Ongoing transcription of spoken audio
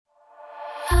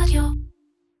רדיו.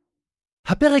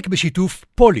 הפרק בשיתוף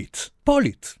פוליט.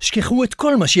 פוליט, שכחו את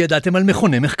כל מה שידעתם על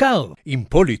מכוני מחקר. עם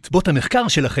פוליט, בוט המחקר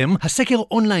שלכם, הסקר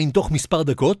אונליין תוך מספר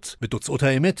דקות, ותוצאות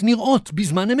האמת נראות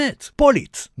בזמן אמת.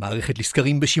 פוליט, מערכת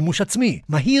לסקרים בשימוש עצמי,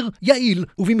 מהיר, יעיל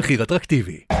ובמחיר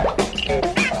אטרקטיבי.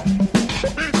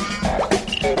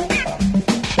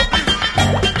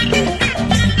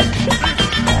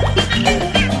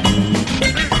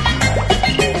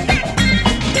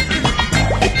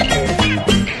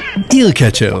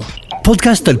 אירקצ'ר,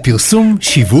 פודקאסט על פרסום,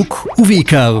 שיווק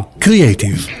ובעיקר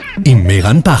קריאייטיב, עם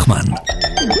מירן פחמן.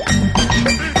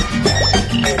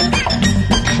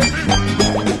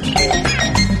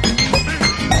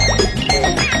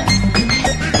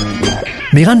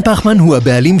 מירן פחמן הוא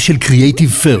הבעלים של קריאייטיב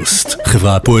פרסט,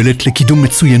 חברה הפועלת לקידום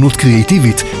מצוינות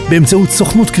קריאייטיבית באמצעות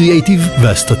סוכנות קריאייטיב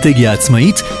ואסטרטגיה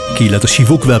עצמאית, קהילת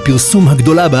השיווק והפרסום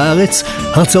הגדולה בארץ,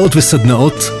 הרצאות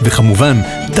וסדנאות, וכמובן,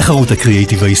 תחרות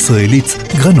הקריאייטיב הישראלית,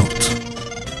 גרנות.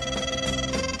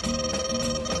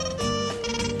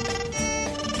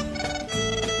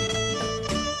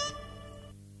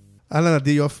 אהלן,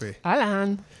 עדי יופי.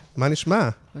 אהלן. מה נשמע?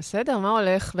 בסדר, מה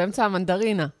הולך? באמצע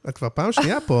המנדרינה. את כבר פעם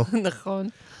שנייה פה. נכון.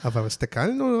 אבל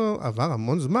הסתכלנו, עבר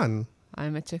המון זמן.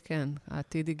 האמת שכן,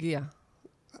 העתיד הגיע.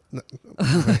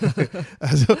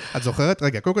 אז את זוכרת?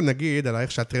 רגע, קודם כל נגיד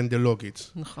עלייך שאת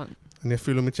טרנדולוגית. נכון. אני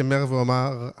אפילו מתיימר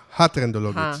ואומר,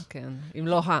 הטרנדולוגית. כן, אם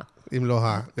לא אם לא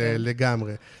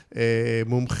לגמרי.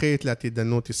 מומחית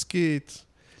לעתידנות עסקית,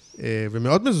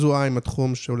 ומאוד מזוהה עם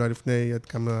התחום שאולי לפני עד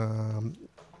כמה...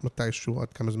 מתישהו,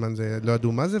 עד כמה זמן זה, לא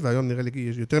ידעו מה זה, והיום נראה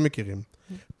לי יותר מכירים.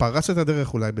 פרס את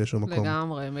הדרך אולי באיזשהו מקום.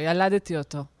 לגמרי, ילדתי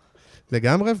אותו.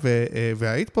 לגמרי,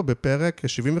 והיית פה בפרק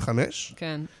 75.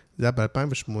 כן. זה היה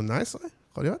ב-2018,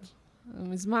 יכול להיות?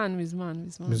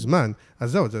 מזמן.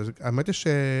 אז זהו, האמת היא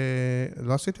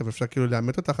שלא עשיתי, אבל אפשר כאילו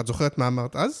לאמת אותך. את זוכרת מה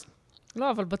אמרת אז?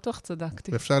 לא, אבל בטוח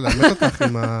צדקתי. ואפשר לאמת אותך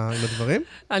עם הדברים?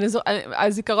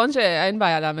 הזיכרון שאין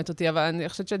בעיה לאמת אותי, אבל אני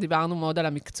חושבת שדיברנו מאוד על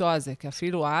המקצוע הזה, כי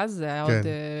אפילו אז, זה היה עוד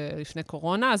לפני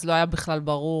קורונה, אז לא היה בכלל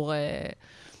ברור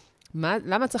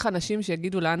למה צריך אנשים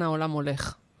שיגידו לאן העולם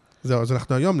הולך. זהו, אז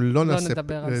אנחנו היום לא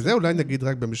נדבר על זה. זה אולי נגיד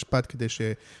רק במשפט כדי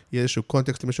שיהיה איזשהו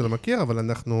קונטקסט למי שלא מכיר, אבל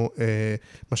אנחנו,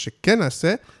 מה שכן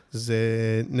נעשה, זה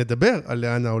נדבר על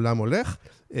לאן העולם הולך,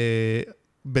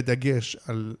 בדגש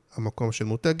על המקום של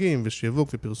מותגים ושיווק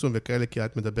ופרסום וכאלה, כי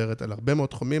את מדברת על הרבה מאוד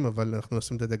תחומים, אבל אנחנו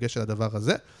נשים את הדגש על הדבר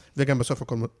הזה, וגם בסוף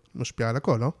הכל משפיע על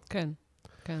הכל, לא? כן,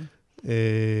 כן.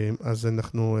 אז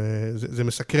אנחנו, זה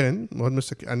מסקרן, מאוד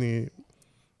מסקרן, אני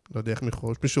לא יודע איך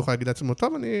מישהו יכול להגיד לעצמו,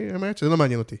 טוב, אני אומרת שזה לא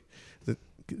מעניין אותי.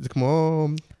 זה כמו,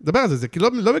 דבר על זה,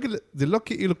 זה לא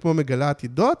כאילו כמו מגלה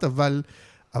עתידות, אבל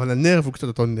הנרב הוא קצת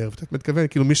אותו נרב, אתה מתכוון,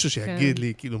 כאילו מישהו שיגיד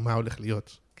לי, כאילו מה הולך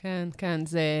להיות. כן, כן,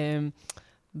 זה...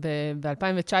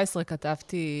 ב-2019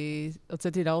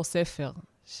 הוצאתי לאור ספר,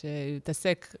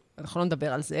 שהתעסק, אנחנו לא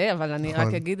נדבר על זה, אבל אני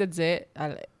רק אגיד את זה,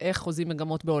 על איך חוזים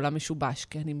מגמות בעולם משובש,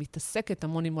 כי אני מתעסקת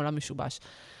המון עם עולם משובש.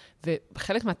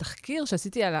 וחלק מהתחקיר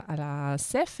שעשיתי על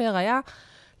הספר היה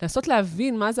לנסות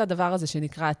להבין מה זה הדבר הזה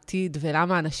שנקרא עתיד,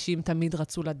 ולמה אנשים תמיד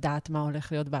רצו לדעת מה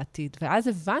הולך להיות בעתיד. ואז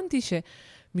הבנתי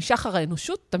שמשחר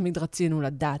האנושות תמיד רצינו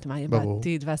לדעת מה יהיה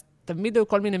בעתיד, ואז תמיד היו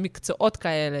כל מיני מקצועות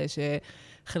כאלה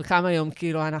שחלקם היום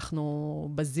כאילו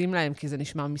אנחנו בזים להם, כי זה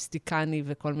נשמע מיסטיקני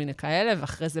וכל מיני כאלה,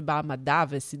 ואחרי זה בא המדע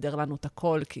וסידר לנו את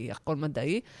הכל, כי הכל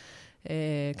מדעי.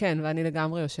 כן, ואני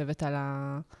לגמרי יושבת על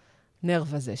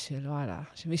הנרב הזה של וואלה,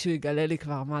 שמישהו יגלה לי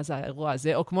כבר מה זה האירוע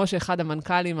הזה, או כמו שאחד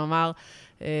המנכ"לים אמר,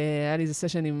 היה לי איזה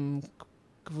סשן עם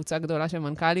קבוצה גדולה של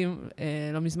מנכ"לים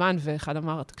לא מזמן, ואחד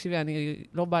אמר, תקשיבי, אני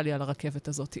לא בא לי על הרכבת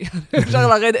הזאת. אפשר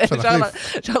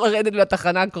לרדת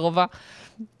לתחנה הקרובה.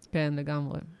 כן,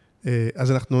 לגמרי.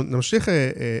 אז אנחנו נמשיך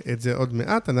את זה עוד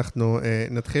מעט, אנחנו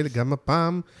נתחיל גם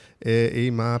הפעם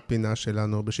עם הפינה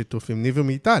שלנו בשיתוף עם ניב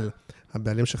ומיטל,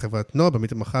 הבעלים של חברת נוב,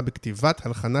 המתמחה בכתיבת,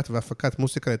 הלחנת והפקת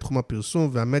מוסיקה לתחום הפרסום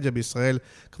והמדיה בישראל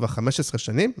כבר 15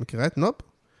 שנים. מכירה את נוב?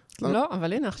 לא,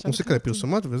 אבל הנה עכשיו. מוסיקה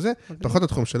לפרסומות וזה, פחות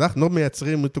התחום שלך. נוב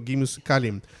מייצרים מותגים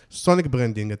מוסיקליים, סוניק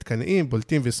ברנדינג, עדכניים,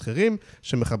 בולטים וסחירים,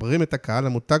 שמחברים את הקהל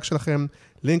למותג שלכם.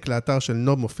 לינק לאתר של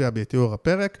נוב מופיע בתיאור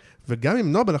הפרק, וגם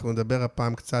עם נוב אנחנו נדבר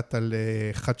הפעם קצת על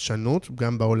חדשנות,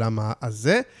 גם בעולם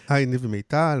הזה. היי, ניב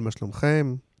ומיטל, מה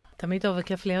שלומכם? תמיד טוב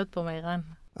וכיף להיות פה, מירן.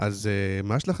 אז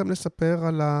מה יש לכם לספר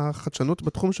על החדשנות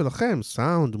בתחום שלכם?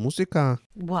 סאונד, מוסיקה?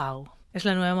 וואו. יש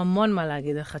לנו היום המון מה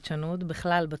להגיד על חדשנות,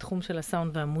 בכלל בתחום של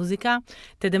הסאונד והמוזיקה.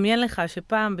 תדמיין לך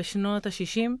שפעם בשנות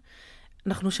ה-60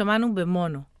 אנחנו שמענו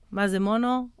במונו. מה זה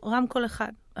מונו? רמקול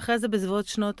אחד. אחרי זה בסביבות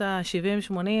שנות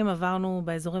ה-70-80 עברנו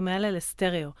באזורים האלה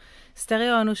לסטריאו.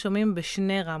 סטריאו אנו שומעים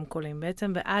בשני רמקולים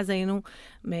בעצם, ואז היינו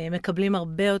מקבלים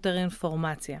הרבה יותר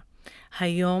אינפורמציה.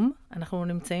 היום אנחנו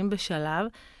נמצאים בשלב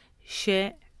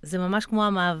שזה ממש כמו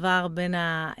המעבר בין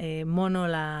המונו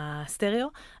לסטריאו,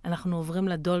 אנחנו עוברים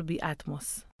לדולבי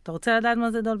אטמוס. אתה רוצה לדעת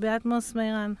מה זה דולבי אטמוס,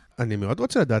 מירן? אני מאוד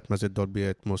רוצה לדעת מה זה דולבי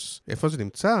אטמוס. איפה זה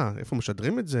נמצא? איפה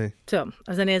משדרים את זה? טוב,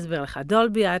 אז אני אסביר לך.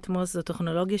 דולבי אטמוס זו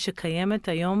טכנולוגיה שקיימת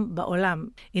היום בעולם.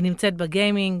 היא נמצאת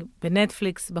בגיימינג,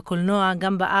 בנטפליקס, בקולנוע,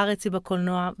 גם בארץ היא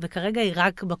בקולנוע, וכרגע היא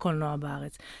רק בקולנוע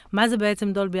בארץ. מה זה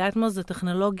בעצם דולבי אטמוס? זו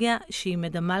טכנולוגיה שהיא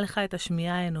מדמה לך את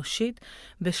השמיעה האנושית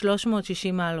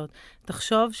ב-360 מעלות.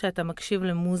 תחשוב שאתה מקשיב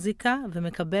למוזיקה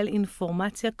ומקבל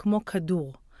אינפורמציה כמו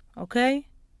כדור, אוקיי?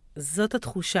 זאת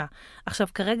התחושה. עכשיו,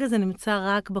 כרגע זה נמצא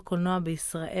רק בקולנוע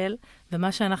בישראל,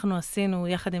 ומה שאנחנו עשינו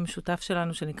יחד עם שותף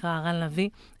שלנו שנקרא ערן לוי,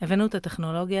 הבאנו את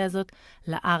הטכנולוגיה הזאת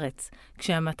לארץ.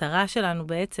 כשהמטרה שלנו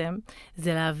בעצם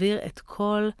זה להעביר את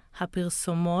כל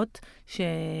הפרסומות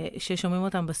ששומעים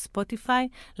אותם בספוטיפיי,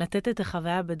 לתת את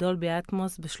החוויה בדולבי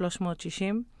אטמוס ב-360,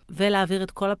 ולהעביר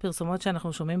את כל הפרסומות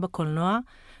שאנחנו שומעים בקולנוע,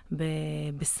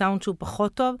 בסאונד שהוא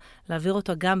פחות טוב, להעביר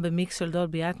אותו גם במיקס של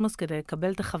דולבי אטמוס, כדי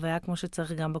לקבל את החוויה כמו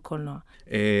שצריך גם בקולנוע.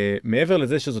 מעבר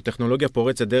לזה שזו טכנולוגיה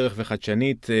פורצת דרך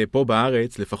וחדשנית, פה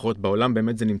בארץ, לפחות בעולם,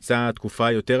 באמת זה נמצא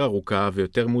תקופה יותר ארוכה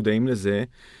ויותר מודעים לזה,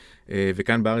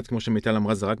 וכאן בארץ, כמו שמיטל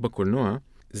אמרה, זה רק בקולנוע.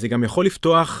 זה גם יכול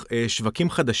לפתוח שווקים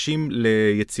חדשים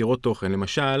ליצירות תוכן.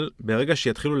 למשל, ברגע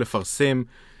שיתחילו לפרסם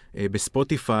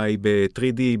בספוטיפיי,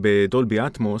 ב-3D, בדולבי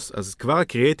אטמוס, אז כבר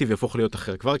הקריאטיב יהפוך להיות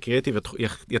אחר. כבר הקריאטיב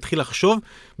יתחיל לחשוב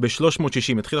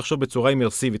ב-360, יתחיל לחשוב בצורה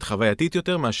אימרסיבית, חווייתית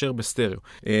יותר מאשר בסטריאו.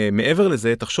 מעבר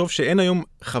לזה, תחשוב שאין היום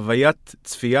חוויית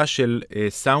צפייה של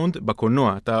סאונד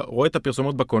בקולנוע. אתה רואה את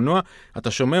הפרסומות בקולנוע,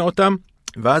 אתה שומע אותם,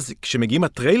 ואז כשמגיעים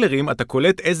הטריילרים, אתה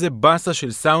קולט איזה בסה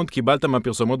של סאונד קיבלת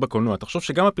מהפרסומות בקולנוע. תחשוב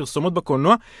שגם הפרסומות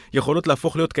בקולנוע יכולות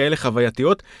להפוך להיות כאלה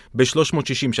חווייתיות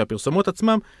ב-360, שהפרסומות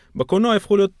עצמם בקולנוע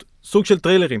יהפכו להיות סוג של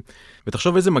טריילרים.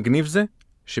 ותחשוב איזה מגניב זה,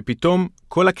 שפתאום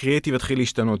כל הקריאטיב יתחיל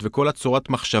להשתנות, וכל הצורת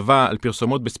מחשבה על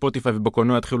פרסומות בספוטיפיי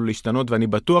ובקולנוע יתחילו להשתנות, ואני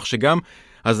בטוח שגם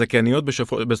הזכייניות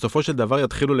בסופו של דבר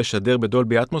יתחילו לשדר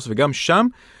בדולבי אטמוס, וגם שם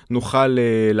נוכל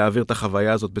להעביר את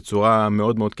החוויה הזאת בצורה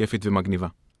מאוד מאוד כיפית ומגניבה.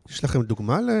 יש לכם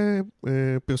דוגמה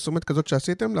לפרסומת כזאת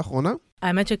שעשיתם לאחרונה?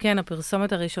 האמת שכן,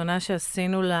 הפרסומת הראשונה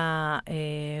שעשינו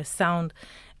לסאונד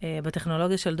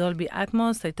בטכנולוגיה של דולבי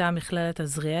אטמוס הייתה מכללת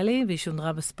עזריאלי, והיא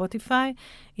שודרה בספוטיפיי.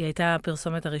 היא הייתה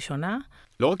הפרסומת הראשונה.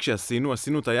 לא רק שעשינו,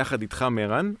 עשינו אותה יחד איתך,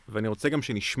 מירן, ואני רוצה גם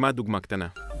שנשמע דוגמה קטנה.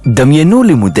 דמיינו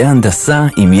לימודי הנדסה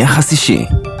עם יחס אישי.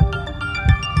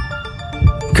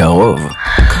 קרוב.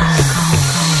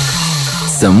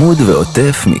 צמוד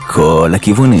ועוטף מכל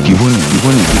הכיוונים.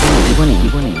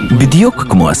 בדיוק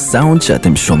כמו הסאונד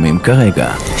שאתם שומעים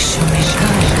כרגע.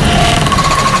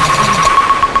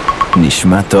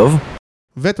 נשמע טוב?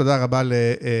 ותודה רבה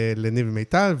לניב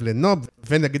ומיטל ולנוב,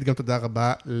 ונגיד גם תודה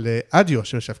רבה לאדיו,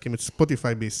 שמשווקים את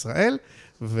ספוטיפיי בישראל,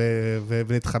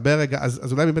 ונתחבר רגע,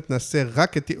 אז אולי באמת נעשה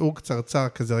רק את תיאור קצרצר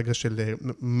כזה רגע של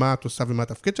מה את עושה ומה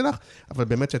התפקיד שלך, אבל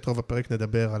באמת שאת רוב הפרק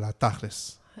נדבר על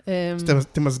התכלס. אז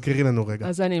תמסגרי לנו רגע.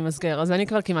 אז אני מסגר. אז אני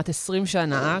כבר כמעט 20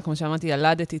 שנה, כמו שאמרתי,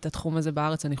 ילדתי את התחום הזה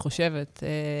בארץ, אני חושבת,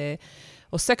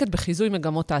 עוסקת בחיזוי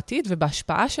מגמות העתיד,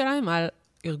 ובהשפעה שלהם על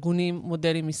ארגונים,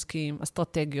 מודלים עסקיים,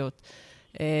 אסטרטגיות,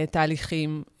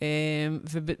 תהליכים,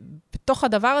 ובתוך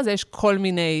הדבר הזה יש כל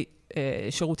מיני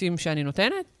שירותים שאני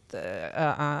נותנת.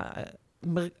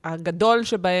 הגדול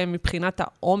שבהם מבחינת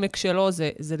העומק שלו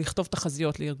זה לכתוב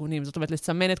תחזיות לארגונים, זאת אומרת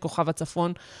לסמן את כוכב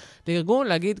הצפון לארגון,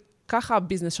 להגיד ככה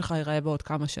הביזנס שלך ייראה בעוד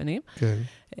כמה שנים. כן.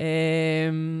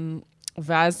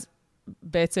 ואז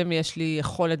בעצם יש לי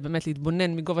יכולת באמת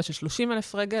להתבונן מגובה של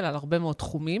 30,000 רגל על הרבה מאוד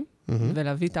תחומים,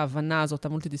 ולהביא את ההבנה הזאת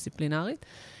המולטי-דיסציפלינרית.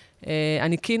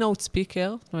 אני keynote speaker,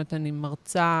 זאת אומרת, אני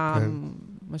מרצה,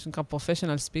 מה שנקרא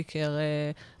professional speaker,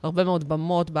 הרבה מאוד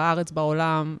במות בארץ,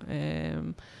 בעולם,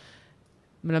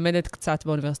 מלמדת קצת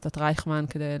באוניברסיטת רייכמן,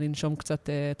 כדי לנשום קצת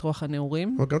את רוח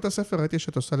הנעורים. וגם את הספר, ראיתי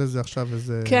שאת עושה לזה עכשיו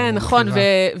איזה... כן, נכון,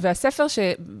 והספר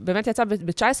שבאמת יצא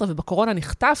ב-19 ובקורונה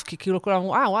נכתב, כי כאילו כולם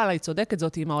אמרו, וואלה, היא צודקת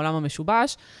זאת עם העולם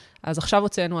המשובש, אז עכשיו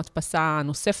הוצאנו הדפסה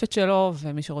נוספת שלו,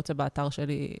 ומי שרוצה באתר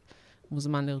שלי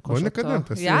מוזמן לרכוש אותו. בוא נקדם,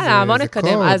 תעשי איזה קוד,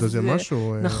 איזה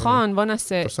משהו. נכון, בוא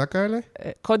נעשה... את עושה כאלה?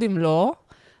 קודים לא,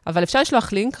 אבל אפשר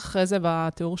לשלוח לינק אחרי זה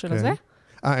בתיאור של הזה.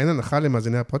 אין הנחה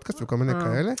למאזיני הפודקאסט וכל מיני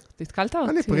כאלה? תתקלת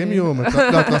אותי. אני פרימיום.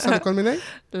 לא, את לא עושה לי כל מיני?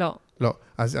 לא. לא.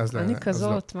 אז אני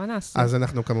כזאת, מה נעשה? אז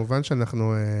אנחנו, כמובן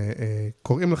שאנחנו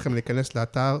קוראים לכם להיכנס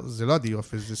לאתר, זה לא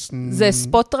הדי-אופי, זה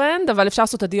ספוט-טרנד, אבל אפשר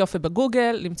לעשות הדי-אופי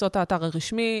בגוגל, למצוא את האתר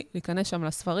הרשמי, להיכנס שם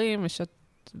לספרים, יש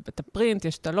את הפרינט,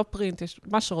 יש את הלא פרינט, יש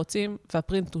מה שרוצים,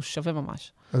 והפרינט הוא שווה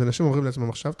ממש. אז אנשים אומרים לעצמם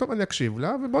עכשיו, טוב, אני אקשיב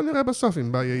לה, ובוא נראה בסוף, אם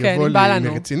יבוא לי, אם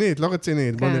היא רצינית, לא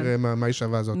רצינית, בוא נראה מה היא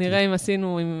שווה הזאת. נראה אם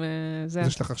עשינו עם זה.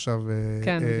 יש לך עכשיו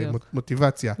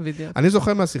מוטיבציה. בדיוק. אני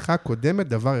זוכר מהשיחה הקודמת,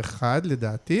 דבר אחד,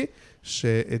 לדעתי,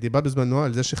 שדיברת בזמנו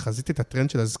על זה שחזיתי את הטרנד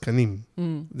של הזקנים.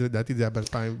 לדעתי זה היה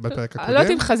בפרק הקודם. לא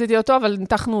יודעת אם חזיתי אותו, אבל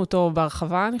ניתחנו אותו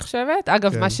בהרחבה, אני חושבת.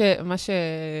 אגב, מה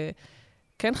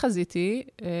כן חזיתי,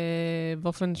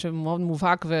 באופן שמאוד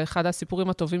מובהק, ואחד הסיפורים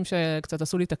הטובים שקצת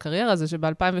עשו לי את הקריירה, זה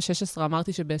שב-2016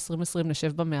 אמרתי שב-2020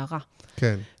 נשב במערה.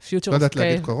 כן. לא יודעת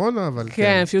להגיד קורונה, אבל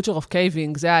כן. כן, Future of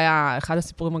Caving, זה היה אחד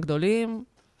הסיפורים הגדולים.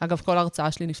 אגב, כל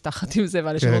ההרצאה שלי נפתחת עם זה,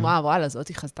 ואנשים אומרים, וואלה, זאת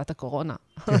היא חזתה את הקורונה.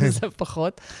 זה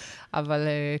פחות. אבל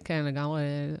כן, לגמרי,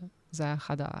 זה היה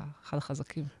אחד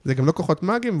החזקים. זה גם לא כוחות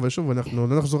מאגיים, ושוב, אנחנו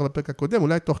לא נחזור לפרק הקודם,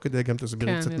 אולי תוך כדי גם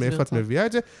תסבירי קצת מאיפה את מביאה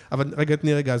את זה, אבל רגע,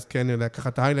 תני רגע, אז כן,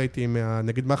 לקחת ההיילייטים,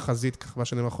 נגיד מה חזית, ככה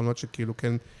בשנים האחרונות, שכאילו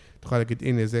כן, תוכל להגיד,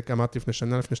 הנה, זה אמרתי לפני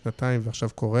שנה, לפני שנתיים, ועכשיו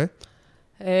קורה.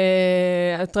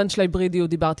 הטרנד של ההיברידיות,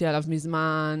 דיברתי עליו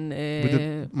מזמן.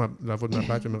 מה, לעבוד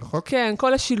מהבית ומרחוק? כן,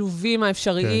 כל השילובים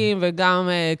האפשריים, וגם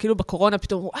כאילו בקורונה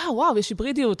פתאום, וואו, יש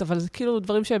היברידיות, אבל זה כאילו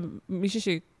דברים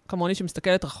שמישהי כמוני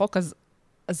שמסתכלת רחוק,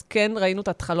 אז כן ראינו את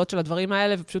ההתחלות של הדברים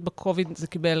האלה, ופשוט בקוביד זה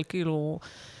קיבל כאילו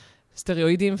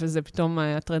סטריאואידים, וזה פתאום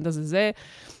הטרנד הזה זה.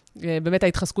 באמת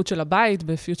ההתחזקות של הבית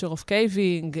ב-Future of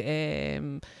Caving,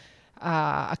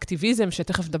 האקטיביזם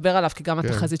שתכף נדבר עליו, כי גם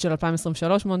התחזית של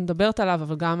 2023 מאוד מדברת עליו,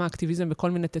 אבל גם האקטיביזם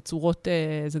בכל מיני תצורות,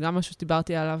 זה גם משהו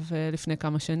שדיברתי עליו לפני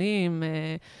כמה שנים.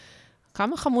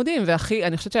 כמה חמודים,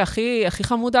 ואני חושבת שהכי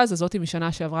חמודה זה זאתי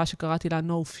משנה שעברה, שקראתי לה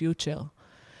No Future.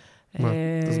 מה?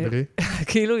 תסבירי.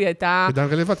 כאילו היא הייתה... עדיין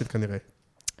רלוונטית כנראה.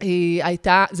 היא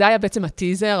הייתה, זה היה בעצם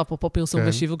הטיזר, אפרופו פרסום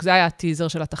ושיווק, זה היה הטיזר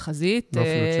של התחזית. No Future,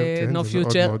 כן, זה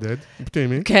מאוד מעודד.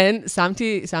 אופטימי. כן,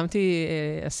 שמתי,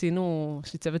 עשינו,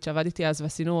 יש לי צוות שעבד איתי אז,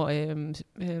 ועשינו,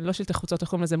 לא שלטי חוצות, איך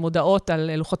קוראים לזה, מודעות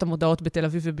על לוחות המודעות בתל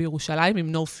אביב ובירושלים,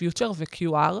 עם No Future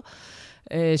ו-QR,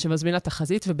 שמזמין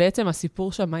לתחזית, ובעצם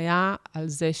הסיפור שם היה על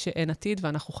זה שאין עתיד,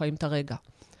 ואנחנו חיים את הרגע.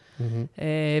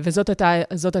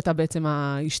 וזאת הייתה בעצם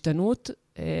ההשתנות.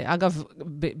 אגב,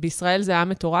 בישראל זה היה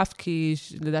מטורף, כי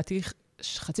לדעתי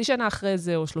חצי שנה אחרי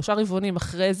זה, או 3 רבעונים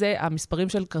אחרי זה, המספרים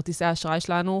של כרטיסי האשראי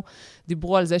שלנו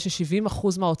דיברו על זה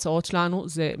ש70% מההוצאות שלנו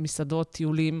זה מסעדות,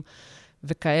 טיולים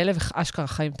וכאלה, ואשכרה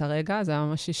חיים את הרגע, זה היה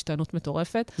ממש השתנות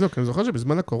מטורפת. זהו, כי אני זוכר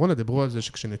שבזמן הקורונה דיברו על זה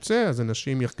שכשנצא, אז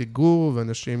אנשים יחגגו,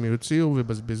 ואנשים יוציאו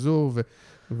ובזבזו,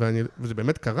 וזה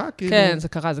באמת קרה, כאילו... כן,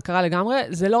 זה קרה לגמרי.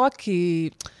 זה לא רק כי...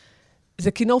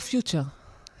 זה כי no future.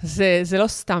 זה לא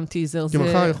סתם טיזר. כי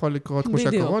מחר יכול לקרות כמו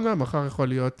שהקורונה, מחר יכול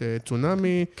להיות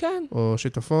צונאמי, או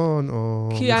שיטפון, או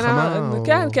מלחמה.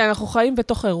 כן, כי אנחנו חיים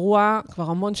בתוך אירוע כבר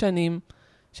המון שנים,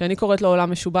 שאני קוראת לו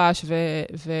עולם משובש,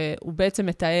 והוא בעצם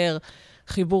מתאר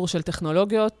חיבור של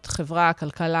טכנולוגיות, חברה,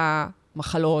 כלכלה,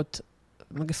 מחלות,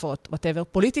 מגפות, whatever,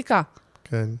 פוליטיקה.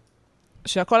 כן.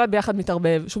 שהכל ביחד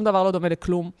מתערבב, שום דבר לא דומה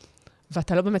לכלום,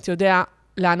 ואתה לא באמת יודע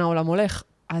לאן העולם הולך.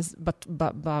 אז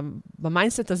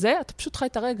במיינדסט הזה, אתה פשוט חי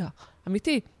את הרגע,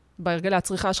 אמיתי. בהרגל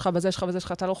הצריכה שלך, בזה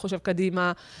שלך, אתה לא חושב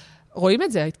קדימה. רואים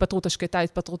את זה, ההתפטרות השקטה,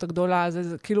 ההתפטרות הגדולה,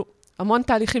 זה כאילו המון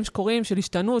תהליכים שקורים של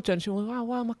השתנות, שאנשים אומרים,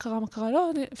 וואו, מה קרה?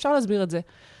 לא, אפשר להסביר את זה.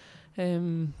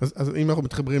 אז אם אנחנו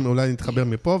מתחברים, אולי נתחבר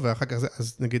מפה, ואחר כך זה,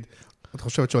 אז נגיד, את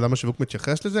חושבת שעולם השיווק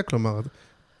מתייחס לזה? כלומר,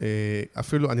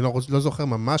 אפילו, אני לא זוכר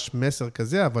ממש מסר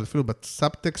כזה, אבל אפילו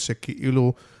בסאבטקסט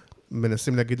שכאילו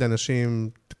מנסים להגיד לאנשים,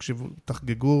 תקשיבו,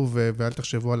 תחגגו ואל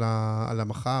תחשבו על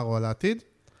המחר או על העתיד?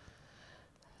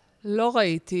 לא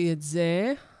ראיתי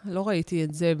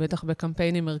את זה, בטח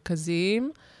בקמפיינים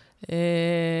מרכזיים.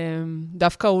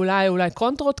 דווקא אולי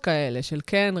קונטרות כאלה, של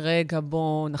כן, רגע,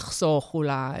 בוא נחסוך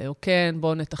אולי, או כן,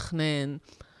 בוא נתכנן.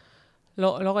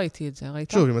 לא ראיתי את זה,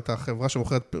 ראית? שוב, אם אתה חברה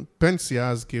שמוכרת פנסיה,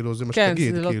 אז כאילו זה מה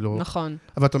שתגיד, כאילו. נכון.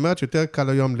 אבל את אומרת שיותר קל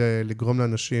היום לגרום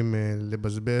לאנשים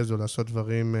לבזבז או לעשות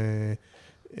דברים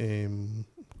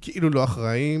כאילו לא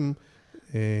אחראיים.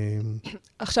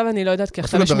 עכשיו אני לא יודעת, כי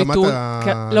עכשיו יש מיתון.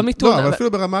 לא מיתון. לא, אבל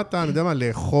אפילו ברמת, אני יודע מה,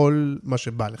 לאכול מה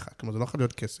שבא לך. כלומר, זה לא יכול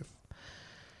להיות כסף.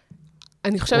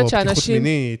 אני חושבת שאנשים... או פתיחות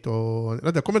מינית, או... לא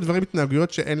יודע, כל מיני דברים,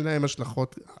 התנהגויות שאין להם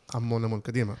השלכות המון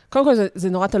קדימה. קודם כל, זה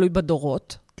נורא תלוי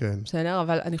בדורות. כן. בסדר,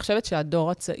 אבל אני חושבת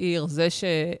שהדור הצעיר, זה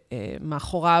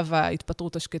שמאחוריו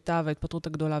ההתפטרות השקטה וההתפטרות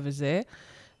הגדולה וזה,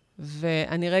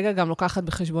 ואני רגע גם לוקחת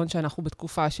בחשבון שאנחנו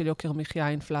בתקופה של יוקר מחיה,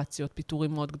 אינפלציות,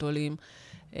 פיטורים מאוד גדולים,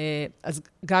 אז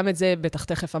גם את זה בטח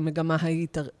תכף המגמה היא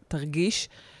תרגיש,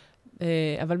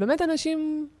 אבל באמת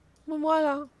אנשים אומרים,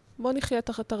 וואלה, בוא נחיה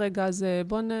תחת הרגע הזה,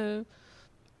 בוא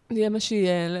נהיה מה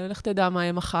שיהיה, לך תדע מה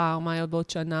יהיה מחר, מה יהיה בעוד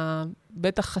שנה.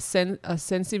 בטח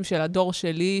הסנסים של הדור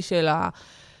שלי, של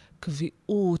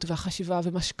הקביעות והחשיבה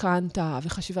ומשכנתה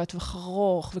וחשיבה טווח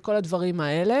ארוך וכל הדברים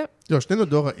האלה. לא, שנינו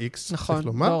דור ה-X, נכון,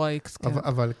 לומר, דור ה-X, כן.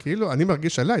 אבל כאילו, אני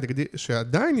מרגיש עליי, תגידי,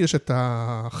 שעדיין יש את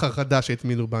החרדה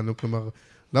שהתמידו בנו, כלומר,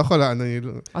 לא יכול, אני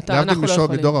להבדיל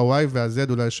מדור ה-Y וה-Z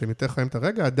אולי שהם יותר חיים את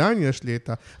הרגע, עדיין יש לי את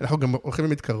אנחנו גם הולכים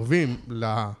ומתקרבים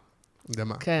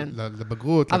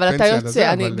לבגרות, אבל אתה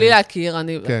יוצא, בלי להכיר,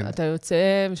 אתה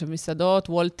יוצא מסעדות,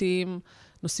 וולטים,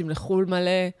 נוסעים לחול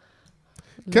מלא.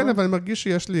 כן, אבל אני מרגיש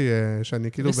שיש לי,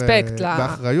 שאני כאילו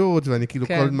באחריות, ואני כאילו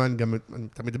כל הזמן גם,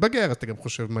 אתה מתבגר, אז אתה גם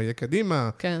חושב מה יהיה קדימה,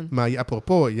 מה יהיה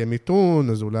אפרופו, יהיה מיתון,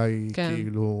 אז אולי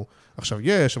כאילו, עכשיו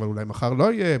יש, אבל אולי מחר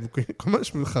לא יהיה, כל מה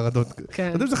יש חרדות. לא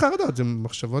יודע אם זה חרדות, זה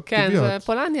מחשבות טבעיות. כן, זה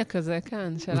פולניה כזה,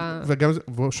 כן, וגם,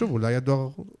 שוב, אולי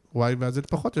הדור Y והZ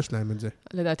פחות יש להם את זה.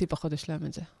 לדעתי פחות יש להם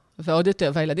את זה. ועוד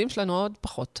יותר, והילדים שלנו עוד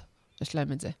פחות יש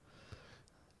להם את זה.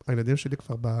 הילדים שלי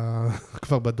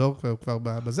כבר בדור, כבר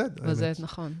בזד. בזד,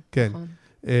 נכון. כן.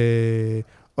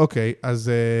 אוקיי,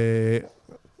 אז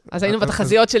היינו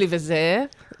בתחזיות שלי וזה.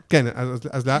 כן,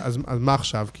 אז מה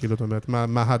עכשיו, כאילו, זאת אומרת,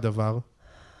 מה הדבר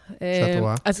שאת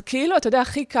רואה? אז כאילו, אתה יודע,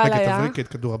 הכי קל היה... רגע, תבריקי את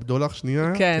כדור הבדולח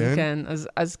שנייה. כן, כן.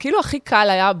 אז כאילו הכי קל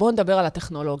היה, בואו נדבר על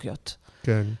הטכנולוגיות.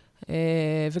 כן.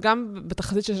 וגם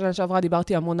בתחזית של שנה שעברה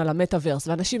דיברתי המון על המטאברס,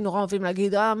 ואנשים נורא אוהבים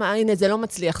להגיד, הנה, זה לא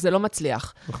מצליח, זה לא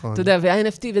מצליח. נכון. אתה יודע,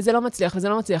 וה-NFT, וזה לא מצליח, וזה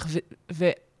לא מצליח.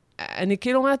 ואני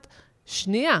כאילו אומרת,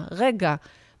 שנייה, רגע,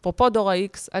 אפרופו דור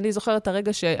ה-X, אני זוכרת את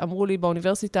הרגע שאמרו לי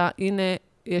באוניברסיטה, הנה,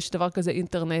 יש דבר כזה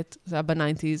אינטרנט, זה היה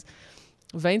ב-90s,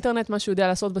 והאינטרנט, מה שהוא יודע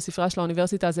לעשות בספרייה של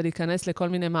האוניברסיטה, זה להיכנס לכל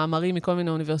מיני מאמרים מכל מיני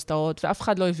אוניברסיטאות, ואף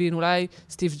אחד לא הבין, אולי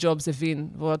סטיב ג'ובס הבין,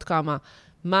 ועוד כמה,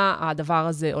 מה הדבר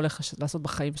הזה הולך לעשות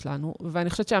בחיים שלנו, ואני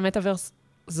חושבת שהמטאברס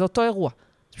זה אותו אירוע.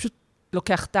 זה פשוט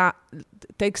לוקח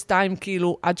takes time,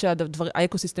 כאילו, עד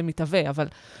שהאקוסיסטם מתהווה, אבל...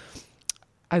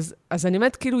 אז אני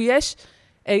אומרת, כאילו, יש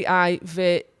AI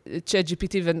ו-Chat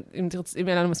GPT, ואם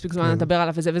יהיה לנו מספיק זמן לדבר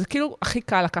עליו וזה כאילו הכי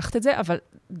קל לקחת את זה, אבל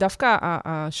דווקא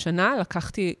השנה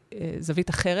לקחתי זווית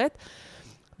אחרת,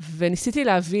 וניסיתי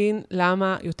להבין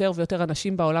למה יותר ויותר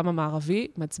אנשים בעולם המערבי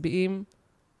מצביעים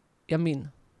ימין.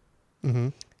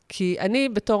 כי אני,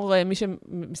 בתור מי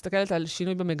שמסתכלת על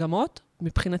שינוי במגמות,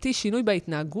 מבחינתי שינוי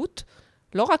בהתנהגות,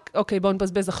 לא רק, אוקיי, בואו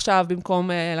נבזבז עכשיו במקום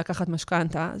לקחת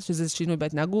משכנתה, שזה שינוי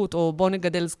בהתנהגות, או בואו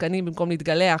נגדל זקנים במקום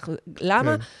להתגלח.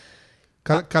 למה?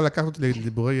 קל לקחת אותי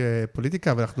לדיבורי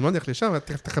פוליטיקה, אבל אנחנו לא נלך לשם,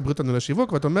 תכף תחברי אותנו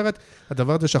לשיווק, ואת אומרת,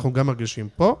 הדבר הזה שאנחנו גם מרגישים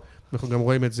פה, אנחנו גם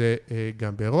רואים את זה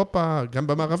גם באירופה, גם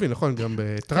במערבי, נכון? גם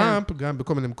בטראמפ, גם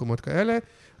בכל מיני מקומות כאלה.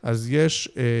 אז יש,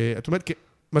 את אומרת,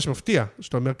 מה שמפתיע,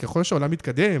 שאתה אומר, ככל שהעולם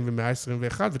מתקדם, ומאה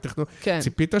ה-21,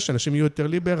 ציפית שאנשים יהיו יותר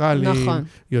ליברליים,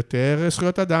 יותר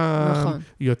זכויות אדם,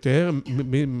 יותר,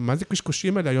 מה זה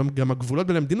קשקושים האלה? היום גם הגבולות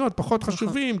בין המדינות פחות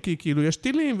חשובים, כי כאילו יש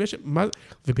טילים,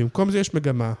 ובמקום זה יש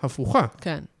מגמה הפוכה.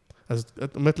 כן. אז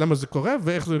את אומרת למה זה קורה,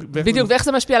 ואיך זה... בדיוק, ואיך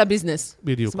זה משפיע על הביזנס.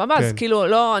 בדיוק, כן. אז כאילו,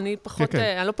 לא, אני פחות,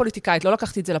 אני לא פוליטיקאית, לא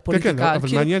לקחתי את זה לפוליטיקה. כן, אבל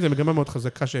מעניין, זה מגמה מאוד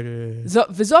חזקה ש...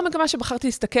 וזו המגמה שבחרתי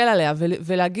להסתכל עליה,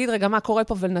 ולהגיד, רגע, מה קורה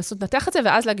פה, ולנסות לנתח את זה,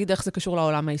 ואז להגיד איך זה קשור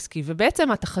לעולם העסקי.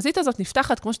 ובעצם התחזית הזאת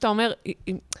נפתחת, כמו שאתה אומר,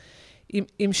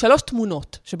 עם 3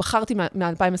 תמונות שבחרתי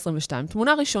מ-2022.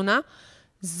 תמונה ראשונה,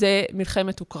 זה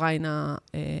מלחמת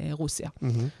אוקראינה-רוסיה.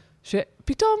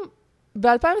 שפתאום,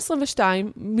 ב-2022,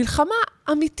 מלחמה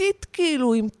אמיתית,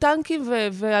 כאילו, עם טנקים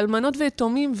ואלמנות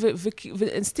ויתומים,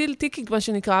 וסטיל טיקינג, מה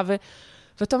שנקרא,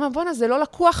 ואתה אומר, בוא'נה, זה לא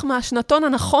לקוח מהשנתון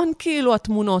הנכון, כאילו,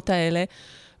 התמונות האלה.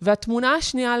 והתמונה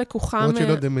השנייה לקוחה... עוד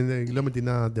שהיא לא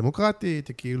מדינה דמוקרטית,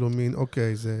 היא כאילו מין,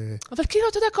 אוקיי, זה... אבל כאילו,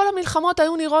 אתה יודע, כל המלחמות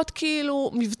היו נראות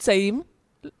כאילו מבצעים,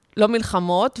 לא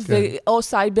מלחמות, או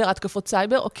סייבר, התקפות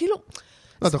סייבר, או כאילו...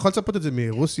 לא, אתה יכול לצפות את זה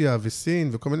מרוסיה וסין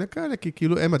וכל מיני כאלה, כי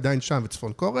כאילו הם עדיין שם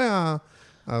וצפון קוריאה,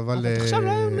 אבל... אבל עכשיו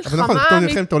לא היו מלחמה אבל נכון, פתאום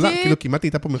מלחמת עולם, אמיתית. כאילו כמעט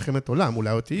הייתה פה מלחמת עולם, אולי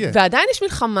עוד תהיה. ועדיין יש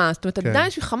מלחמה, זאת אומרת, עדיין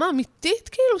יש מלחמה אמיתית,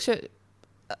 כאילו ש...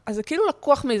 אז זה כאילו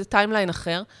לקוח מאיזה טיימליין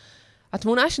אחר.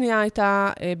 התמונה השנייה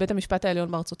הייתה בית המשפט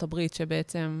העליון בארצות הברית,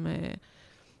 שבעצם...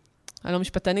 אני לא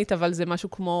משפטנית, אבל זה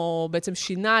משהו כמו... בעצם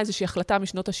שינה איזושהי החלטה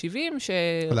משנות ה-70,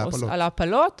 על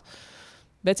ההפלות.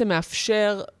 בעצם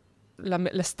מאפשר...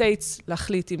 לסטייטס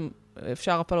להחליט אם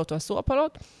אפשר הפלות או אסור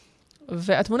הפלות.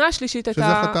 והתמונה השלישית הייתה...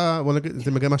 שזה החלטה, בוא נגיד,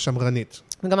 זה מגמה שמרנית.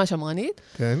 מגמה שמרנית.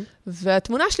 כן.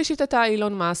 והתמונה השלישית הייתה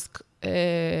אילון מאסק,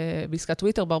 בעסקת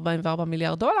טוויטר ב$44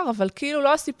 מיליארד, אבל כאילו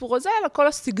לא הסיפור הזה, אלא כל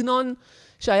הסגנון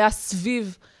שהיה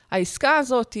סביב העסקה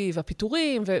הזאת,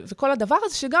 והפיטורים, וכל הדבר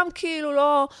הזה, שגם כאילו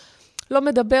לא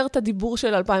מדבר את הדיבור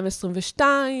של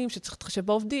 2022, שצריך להתחשב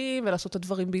בעובדים, ולעשות את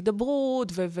הדברים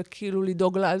בהידברות, וכאילו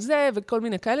לדאוג לה על זה, וכל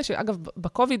מיני כאלה, שאגב,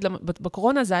 בקוביד,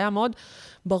 בקורונה זה היה מאוד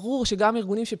ברור, שגם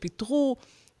ארגונים שפיטרו,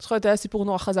 זוכרת, היה סיפור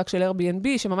נורא חזק של Airbnb,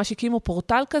 שממש הקימו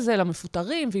פורטל כזה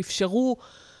למפוטרים, ואפשרו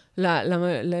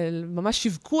ממש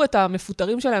שיווקו את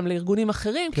המפוטרים שלהם לארגונים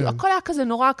אחרים, כאילו הכל היה כזה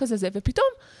נורא כזה זה, ופתאום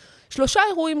 3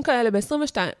 אירועים כאלה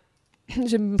ב-22,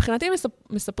 שמבחינתי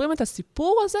מספרים את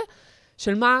הסיפור הזה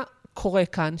של מה קורה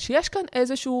כאן, שיש כאן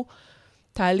איזשהו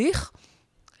תהליך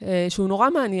שהוא נורא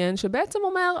מעניין, שבעצם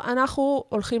אומר, אנחנו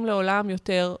הולכים לעולם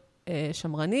יותר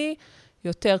שמרני,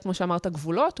 יותר, כמו שאמרת,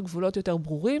 גבולות יותר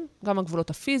ברורים, גם הגבולות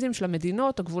הפיזיים של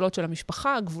המדינות, הגבולות של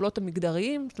המשפחה, הגבולות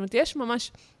המגדריים, זאת אומרת, יש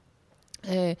ממש,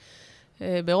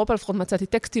 באירופה לפחות מצאתי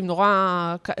טקסטים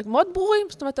מאוד ברורים,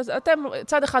 זאת אומרת, אתם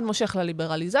צד אחד מושך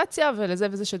לליברליזציה, ולזה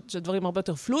וזה שדברים הרבה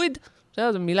יותר פלואיד,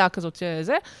 זו מילה כזאת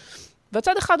שזה,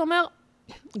 והצד אחד אומר,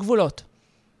 גבולות,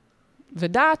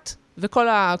 ודת,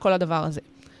 וכל הדבר הזה.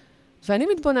 ואני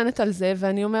מתבוננת על זה,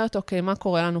 ואני אומרת, אוקיי, מה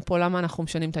קורה לנו פה? למה אנחנו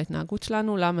משנים את ההתנהגות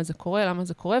שלנו? למה זה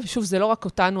קורה? ושוב, זה לא רק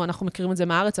אותנו, אנחנו מכירים את זה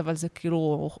מהארץ, אבל זה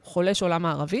כאילו חולש עולם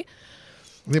הערבי.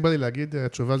 אני בא לי להגיד,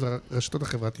 התשובה זה הרשתות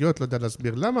החברתיות, לא יודע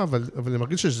להסביר למה, אבל אני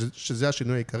מרגיש שזה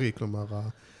השינוי העיקרי, כלומר,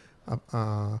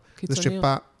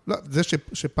 זה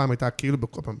שפעם הייתה כאילו,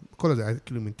 כל הזה היה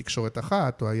כאילו מין תקשורת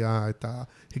אחת, או היה את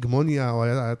ההגמוניה, או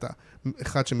היה את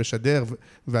אחד שמשדר,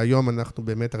 והיום אנחנו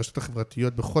באמת, הרשתות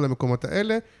החברתיות בכל המקומות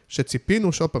האלה,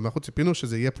 שציפינו, שוב פעם, אנחנו ציפינו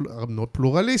שזה יהיה מאוד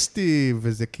פלורליסטי,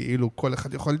 וזה כאילו כל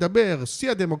אחד יכול לדבר,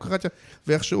 שיא הדמוקרטיה,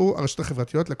 ואיכשהו הרשתות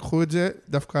החברתיות לקחו את זה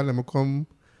דווקא למקום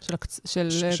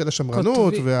של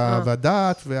השמרנות,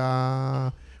 והדת,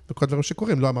 וכל דברים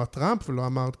שקורים. לא אמרת טראמפ, ולא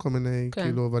אמרת כל מיני,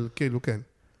 כאילו, אבל כאילו, כן.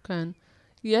 כן.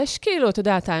 יש כאילו, אתה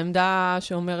יודע, את העמדה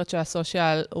שאומרת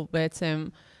שהסושיאל הוא בעצם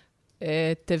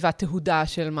תיבת תהודה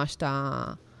של מה שאתה,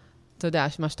 אתה יודע,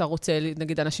 מה שאתה רוצה,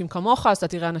 נגיד אנשים כמוך, אז אתה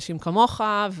תראה אנשים כמוך,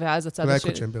 ואז הצד השני...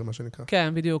 ואיקו צ'מבר, מה שנקרא.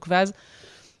 כן, בדיוק. ואז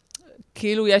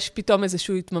כאילו יש פתאום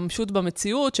איזושהי התממשות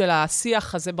במציאות של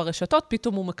השיח הזה ברשתות,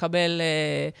 פתאום הוא מקבל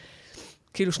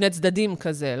כאילו 2 צדדים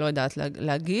כזה, לא יודעת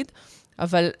להגיד,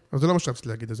 אבל... אבל זה לא מה שרציתי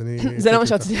להגיד, אז אני... זה לא מה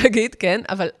שרציתי להגיד, כן,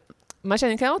 אבל מה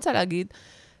שאני כן רוצה להגיד,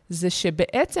 זה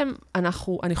שבעצם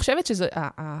אני חושבת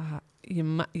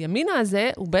הימין הזה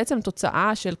הוא בעצם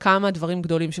תוצאה של כמה דברים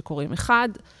גדולים שקורים. אחד,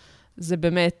 זה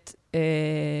באמת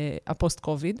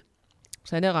הפוסט-קוביד.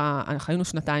 בסדר? אנחנו היינו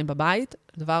 2 בבית,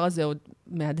 הדבר הזה עוד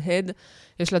מהדהד,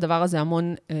 יש לדבר הזה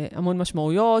המון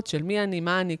משמעויות של מי אני,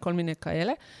 מה אני, כל מיני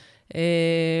כאלה.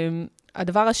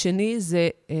 הדבר השני זה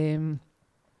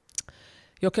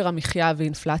יוקר המחיה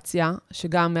ואינפלציה,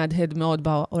 שגם מהדהד מאוד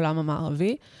בעולם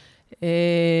המערבי.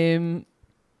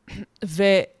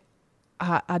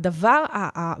 והדבר,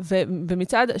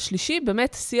 ומצד שלישי,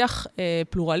 באמת שיח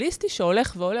פלורליסטי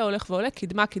שהולך ועולה,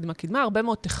 קדמה, הרבה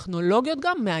מאוד טכנולוגיות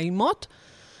גם, מאיימות,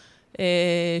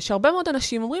 שהרבה מאוד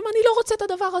אנשים אומרים, אני לא רוצה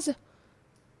את הדבר הזה.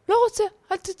 לא רוצה.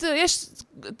 יש,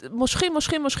 מושכים,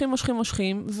 ואנשים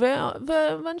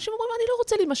אומרים, אני לא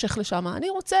רוצה להימשך לשם, אני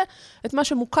רוצה את מה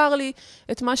שמוכר לי,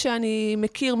 את מה שאני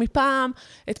מכיר מפעם,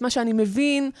 את מה שאני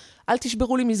מבין, אל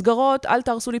תשברו לי מסגרות, אל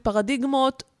תהרסו לי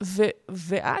פרדיגמות,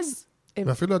 ואז...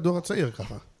 ואפילו הדור הצעיר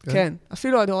ככה. כן,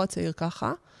 אפילו הדור הצעיר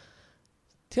ככה.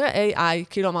 תראה, AI,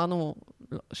 כאילו אמרנו,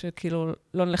 שכאילו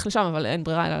לא נלך לשם, אבל אין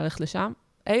ברירה אלא ללכת לשם.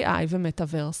 AI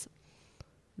ומטאברס,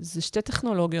 זה 2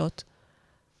 טכנולוגיות,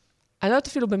 אני לא יודעת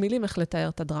אפילו במילים איך לתאר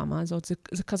את הדרמה הזאת.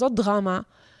 זה כזאת דרמה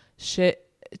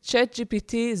ש-Chat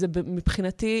GPT זה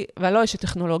מבחינתי, ואני לא אשת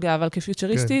טכנולוגיה, אבל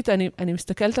כפיוטריסטית, אני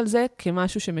מסתכלת על זה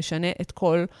כמשהו שמשנה את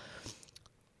כל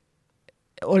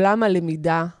עולם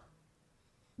הלמידה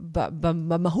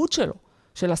במהות שלו,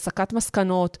 של הסקת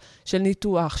מסקנות, של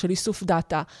ניתוח, של איסוף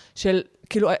דאטה, של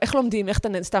כאילו איך לומדים, איך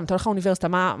סתם, אתה הולך לאוניברסיטה,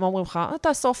 מה אומרים לך?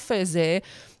 תאסוף זה,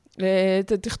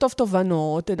 תכתוב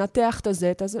תובנות, תנתח את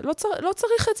זה, לא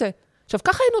צריך את זה. עכשיו,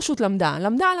 ככה האנושות למדה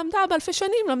באלפי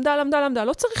שנים, למדה,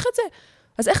 לא צריך את זה.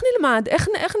 אז איך נלמד,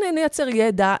 איך נייצר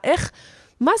ידע,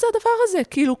 מה זה הדבר הזה?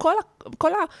 כאילו,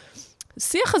 כל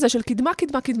השיח הזה של קדמה,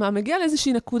 מגיע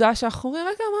לאיזושהי נקודה שאנחנו אומרים,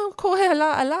 רגע, מה קורה?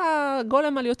 עלה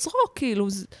גולם על יוצרו, כאילו,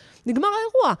 נגמר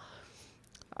האירוע.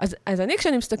 אז אני,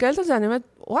 כשאני מסתכלת על זה, אני אומרת,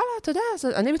 וואלה, אתה יודע,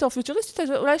 אני בתור פיוטריסטית,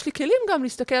 אולי יש לי כלים גם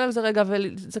להסתכל על זה רגע,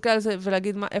 ולהסתכל על זה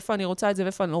ולהגיד איפה אני רוצה את זה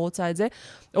ואיפה אני לא רוצה את זה,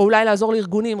 או אולי לעזור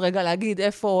לארגונים רגע, להגיד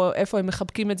איפה הם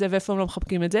מחבקים את זה ואיפה הם לא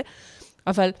מחבקים את זה.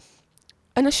 אבל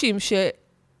אנשים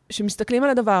שמסתכלים על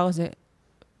הדבר הזה,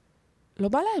 לא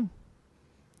בא להם.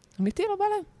 אמיתי, לא בא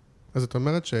להם. אז את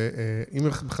אומרת שאם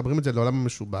מחברים את זה לעולם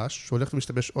המשובש, שהולך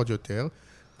ומשתבש עוד יותר,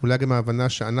 אולי גם ההבנה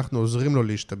שאנחנו עוזרים לו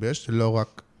להשתבש, זה לא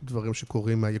רק דברים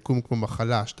שקורים מהיקום כמו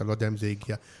מחלה, שאתה לא יודע אם זה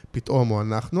הגיע פתאום או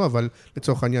אנחנו, אבל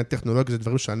לצורך העניין טכנולוגיה זה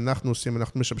דברים שאנחנו עושים,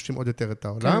 אנחנו משבשים עוד יותר את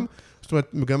העולם. כן. זאת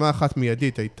אומרת, מגמה אחת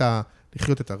מיידית הייתה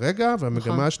לחיות את הרגע,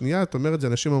 והמגמה השנייה, את אומרת, זה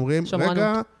אנשים אומרים,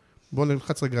 רגע, בואו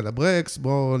נלחץ רגע לברקס,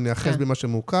 בואו נאחז במה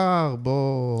שמוכר,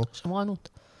 בואו... שמרנות.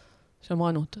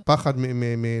 שמרנות. פחד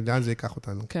לאן זה ייקח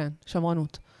אותנו. כן,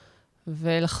 שמרנות.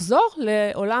 ולחזור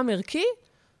לעולם ערכי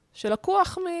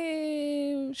שלקוח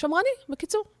משמרני,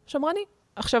 בקיצור, שמרני.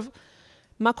 עכשיו,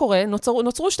 מה קורה?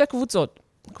 נוצרו שתי קבוצות.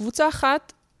 קבוצה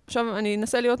אחת, עכשיו אני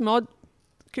אנסה להיות מאוד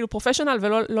כאילו פרופשיונל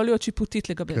ולא להיות שיפוטית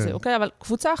לגבי זה, אוקיי? אבל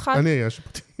קבוצה אחת... אני אהיה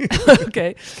שיפוטית.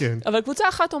 אוקיי. כן. אבל קבוצה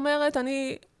אחת אומרת,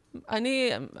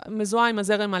 אני מזוהה עם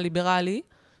הזרם הליברלי,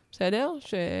 בסדר?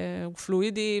 שהוא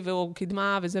פלואידי והוא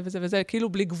קדמה וזה וזה וזה, כאילו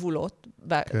בלי גבולות,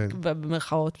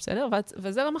 במרכאות, בסדר?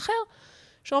 וזרם אחר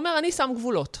שאומר, אני שם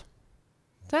גבולות.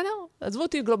 בסדר? עזבו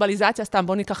אותי גלובליזציה, סתם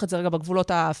בואו ניקח את זה רגע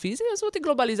בגבולות הפיזיים, עזבו אותי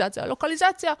גלובליזציה,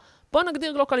 לוקליזציה, בואו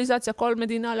נגדיר לוקליזציה, כל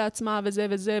מדינה לעצמה וזה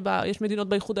וזה, יש מדינות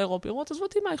באיחוד האירופי, אומרות, עזבו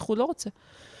אותי מהאיחוד, לא רוצה.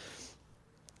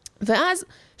 ואז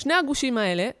שני הגושים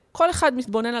האלה, כל אחד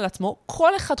מתבונן על עצמו,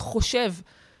 כל אחד חושב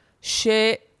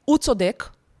שהוא צודק,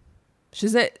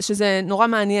 שזה נורא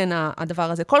מעניין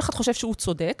הדבר הזה, כל אחד חושב שהוא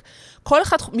צודק, כל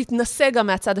אחד מתנסה גם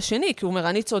מהצד השני, כי הוא אומר,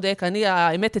 אני צודק,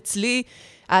 האמת אצלי,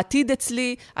 העתיד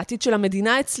אצלי, העתיד של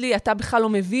המדינה אצלי, אתה בכלל לא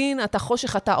מבין, אתה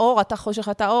חושך, אתה אור, אתה חושך,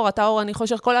 אתה אור, אתה אור, אני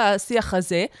חושך, כל השיח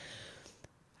הזה.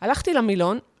 הלכתי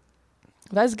למילון,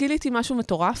 ואז גיליתי משהו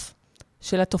מטורף,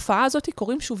 שלתופעה הזאת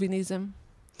קוראים שוביניזם.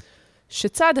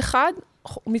 שצד אחד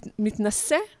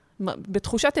מתנסה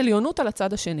בתחושת עליונות על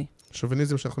הצד השני.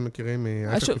 שוביניזם שאנחנו מכירים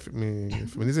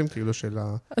מפמיניזם, כאילו של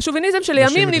ה... השוביניזם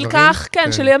שלימים נלקח,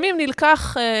 כן, שלימים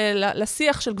נלקח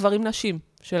לשיח של גברים נשים.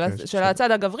 של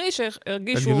הצד הגברי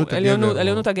שהרגישו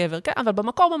עליונות הגבר. כן, אבל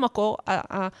במקור,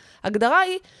 ההגדרה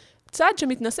היא צד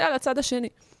שמתנסה על הצד השני.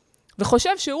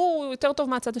 וחושב שהוא יותר טוב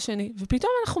מהצד השני.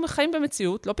 ופתאום אנחנו חיים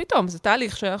במציאות, לא פתאום, זה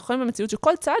תהליך שאנחנו חיים במציאות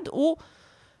שכל צד הוא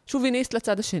שוביניסט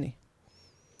לצד השני.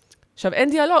 עכשיו,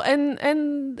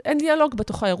 אין דיאלוג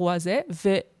בתוך האירוע הזה,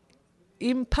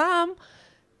 ואם פעם,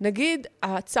 נגיד,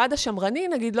 הצד השמרני,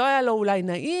 נגיד, לא היה לו אולי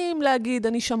נעים להגיד,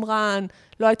 אני שמרן,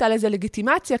 לא הייתה לזה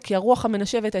לגיטימציה, כי הרוח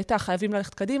המנשבת הייתה חייבים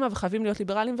ללכת קדימה, וחייבים להיות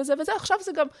ליברליים וזה וזה. עכשיו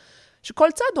זה גם, שכל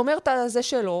צד אומר את זה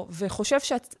שלו, וחושב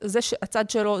שהצד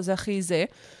שלו זה הכי זה,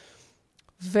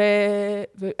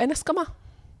 ואין הסכמה.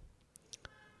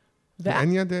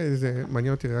 אין יד, זה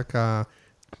מעניין אותי רק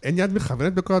אין יד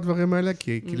מכוונת בכל הדברים האלה,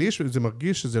 כי לי זה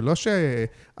מרגיש שזה לא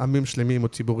שעמים שלמים או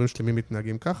ציבורים שלמים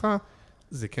מתנהגים ככה,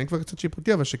 זה כן כבר קצת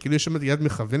שיפוטי, אבל שכאילו יש שם יד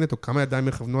מכוונת, או כמה ידיים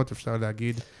מכוונות, אפשר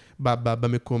להגיד,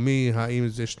 במקומי, האם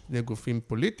זה שני גופים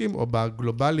פוליטיים, או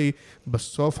בגלובלי,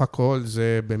 בסוף הכל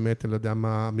זה באמת, אני לא יודע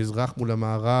מה, המזרח מול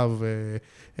המערב,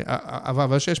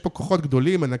 אבל שיש פה כוחות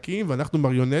גדולים, ענקיים, ואנחנו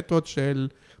מריונטות של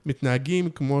מתנהגים,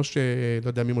 כמו שלא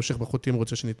יודע, מי מושך בחוטים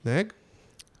רוצה שנתנהג?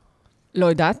 לא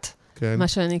יודעת. כן. מה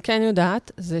שאני כן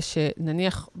יודעת, זה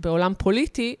שנניח בעולם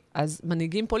פוליטי, אז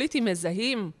מנהיגים פוליטיים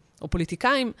מזהים, או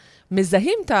פוליטיקאים,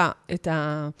 מזהים את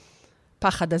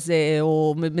הפחד הזה,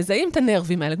 או מזהים את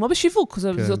הנרבים האלה, כמו בשיווק,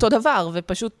 זה אותו דבר,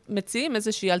 ופשוט מציעים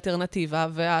איזושהי אלטרנטיבה,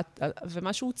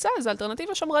 ומה שהוצא זה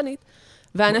אלטרנטיבה שמרנית.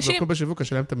 ואנשים... כמו בשיווק,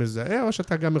 השאלה אם אתה מזהה, או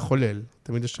שאתה גם מחולל?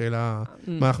 תמיד השאלה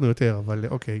מה אנחנו יותר, אבל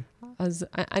אוקיי. אז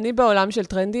אני בעולם של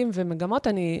טרנדים ומגמות,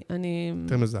 אני...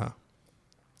 יותר מזהה.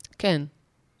 כן,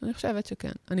 אני חושבת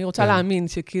שכן. אני רוצה להאמין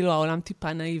שכאילו העולם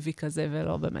טיפה נאיבי כזה,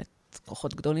 ולא באמת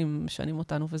כוחות גדולים משנים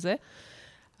אותנו וזה.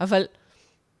 אבל,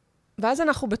 ואז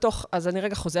אנחנו בתוך, אז אני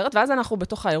רגע חוזרת, ואז אנחנו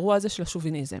בתוך האירוע הזה של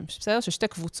השוביניזם. בסדר? ששתי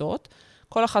קבוצות,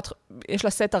 כל אחת, יש לה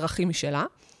סט ערכים משלה,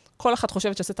 כל אחת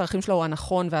חושבת שהסט ערכים שלה הוא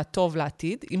הנכון והטוב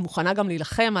לעתיד, היא מוכנה גם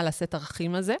להילחם על הסט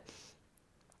ערכים הזה,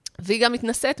 והיא גם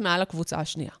מתנשאת מעל הקבוצה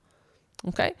השנייה.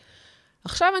 אוקיי?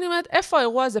 עכשיו אני אומרת, איפה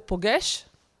האירוע הזה פוגש?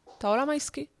 את העולם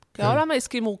העסקי. כי העולם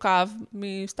העסקי מורכב,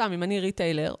 סתם, אם אני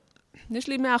ריטיילר, יש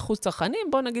לי 100% צרכנים,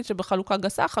 בוא נגיד שבחלוקה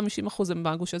גסה, 50% הם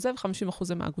מהגוש הזה, ו50%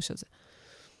 הם מהגוש הזה.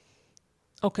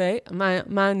 אוקיי,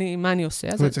 מה אני עושה?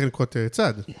 אני צריך לנקוט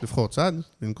צד, לבחור צד,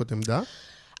 לנקוט עמדה.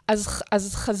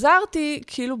 אז חזרתי,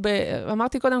 כאילו,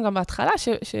 אמרתי קודם גם בהתחלה,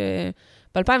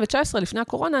 שב-2019, לפני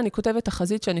הקורונה, אני כותבת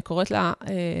תחזית שאני קוראת לה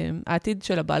העתיד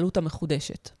של הבעלות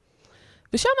המחודשת.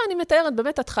 ושם אני מתארת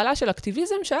באמת התחלה של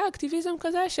אקטיביזם, שהיה אקטיביזם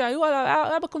כזה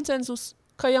היה בקונצנזוס.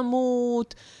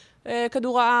 קיימות,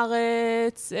 כדור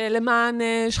הארץ, למען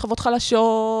שכבות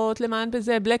חלשות, למען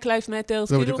בזה, Black Lives Matter.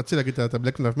 זהו, בדיוק רציתי להגיד את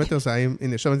ה-Black Lives Matter,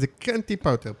 הנה, שם זה כן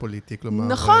טיפה יותר פוליטי, כלומר...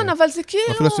 נכון, אבל זה כאילו...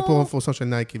 אפילו הסיפור המפורסם של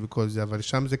נייקי וכל זה, אבל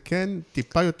שם זה כן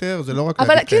טיפה יותר, זה לא רק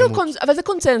להגיד קיימות. אבל זה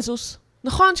קונצנזוס.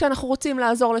 נכון שאנחנו רוצים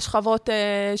לעזור לשכבות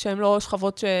שהן לא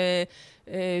שכבות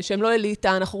שהן לא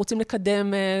אליטה, אנחנו רוצים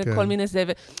לקדם כל מיני זה,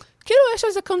 כאילו יש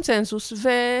איזה קונצנזוס,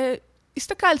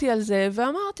 הסתכלתי על זה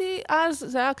ואמרתי, אז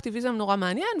זה היה אקטיביזם נורא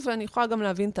מעניין, ואני יכולה גם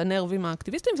להבין את הנרבים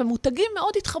האקטיביסטים, ומותגים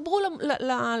מאוד התחברו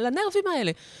לנרבים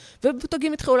האלה.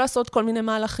 ומותגים התחילו לעשות כל מיני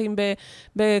מהלכים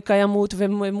בקיימות,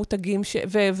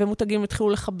 ומותגים התחילו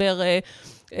לחבר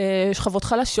שכבות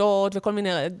חלשות, וכל מיני,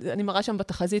 אני מראה שם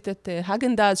בתחזית את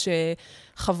הגנדז,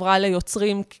 שחברה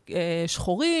ליוצרים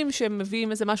שחורים,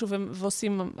 שמביאים איזה משהו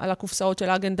ועושים על הקופסאות של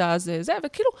הגנדז, זה,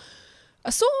 וכאילו,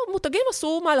 מותגים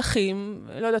עשו מהלכים,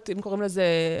 לא יודעת אם קוראים לזה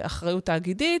אחריות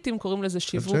תאגידית, אם קוראים לזה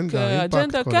שיווק,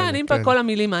 אג'נדה, כן, אימפקט, כל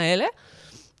המילים האלה.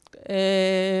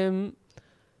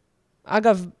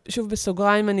 אגב, שוב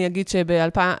בסוגריים אני אגיד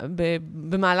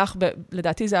שבמהלך,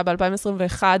 לדעתי זה היה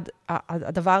ב-2021,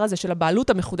 הדבר הזה של הבעלות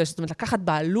המחודשת, זאת אומרת, לקחת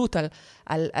בעלות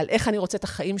על איך אני רוצה את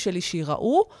החיים שלי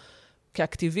שיראו,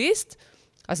 כאקטיביסט,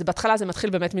 אז בהתחלה זה מתחיל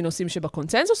באמת מנושאים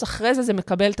שבקונצנזוס, אחרי זה זה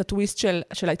מקבל את הטוויסט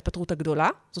של ההתפטרות הגדולה.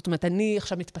 זאת אומרת, אני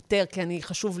עכשיו מתפטר כי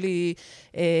חשוב לי,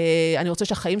 אני רוצה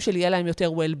שהחיים שלי יהיה להם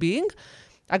יותר well-being.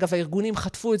 אגב, הארגונים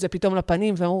חטפו את זה פתאום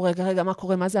לפנים, ואמרו, רגע, מה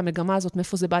קורה, מה זה המגמה הזאת,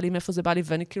 מאיפה זה בא לי,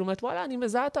 ואני כאילו אומרת, וואלה,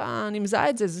 אני מזהה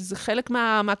את זה, זה חלק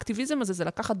מהאקטיביזם הזה, זה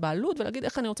לקחת בעלות ולהגיד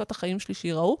איך אני רוצה את החיים שלי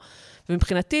שיראו,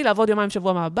 ומבחינתי, לעבוד יומיים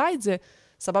שבוע מהבית, זה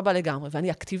סבבה לגמרי,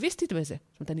 ואני אקטיביסטית בזה.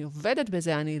 זאת אומרת, אני עובדת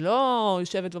בזה, אני לא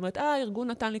יושבת ואומרת,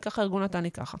 ארגון נתן לי ככה, ארגון נתן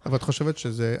לי ככה. אבל את חושבת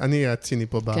שזה, אני הציני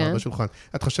פה בשולחן,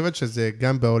 את חושבת שזה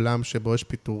גם בעולם שבו יש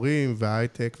פיתורים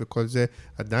וההייטק וכל זה,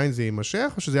 עדיין זה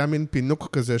יימשך, או שזה היה מין פינוק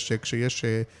כזה שכשיש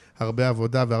הרבה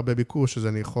עבודה והרבה ביקוש, אז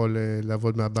אני יכול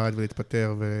לעבוד מהבית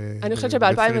ולהתפטר אני חושבת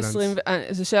שב-2020,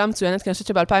 זו שאלה מצוינת, כי אני חושבת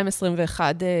שב-2021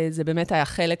 זה באמת היה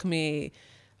חלק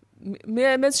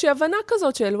מאיזושהי הבנה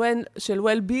כזאת של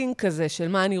well-being כזה, של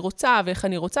מה אני רוצה ואיך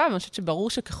אני רוצה, ואני חושבת שברור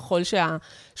שככל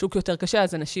שהשוק יותר קשה,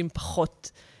 אז אנשים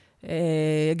פחות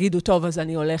יגידו, טוב, אז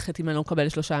אני הולכת אם אני לא מקבל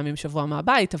 3 ימים שבוע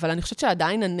מהבית, אבל אני חושבת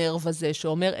שעדיין הנרב הזה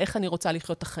שאומר איך אני רוצה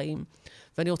לחיות את החיים,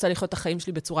 ואני רוצה לחיות את החיים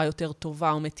שלי בצורה יותר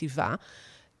טובה או מטיבה,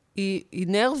 היא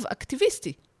נרב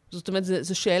אקטיביסטי. זאת אומרת,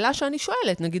 זו שאלה שאני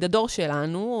שואלת. נגיד, הדור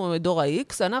שלנו, דור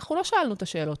ה-X, אנחנו לא שאלנו את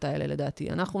השאלות האלה, לדעתי.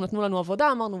 אנחנו נתנו לנו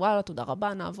עבודה, אמרנו, וואלה, תודה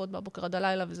רבה, נעבוד בבוקר עד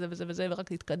הלילה, וזה וזה וזה,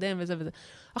 ורק להתקדם, וזה וזה.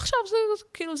 עכשיו,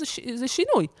 כאילו, זה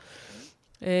שינוי.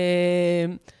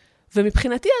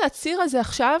 ומבחינתי, על הציר הזה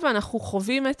עכשיו, אנחנו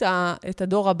חווים את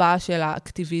הדור הבא של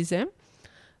האקטיביזם.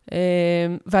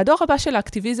 והדור הבא של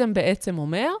האקטיביזם בעצם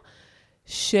אומר,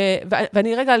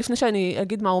 ואני רגע, לפני שאני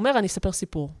אגיד מה הוא אומר, אני אספר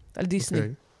סיפור על דיסני.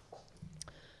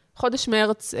 חודש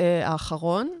מרץ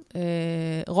האחרון,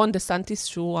 רון דה סנטיס,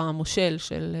 שהוא המושל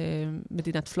של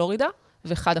מדינת פלורידה,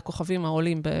 ואחד הכוכבים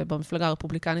העולים במפלגה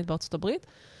הרפובליקנית בארצות הברית,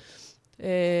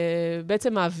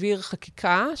 בעצם מעביר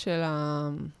חקיקה של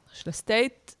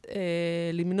הסטייט,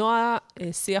 למנוע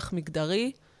שיח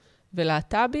מגדרי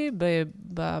ולהט"בי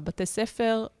בבתי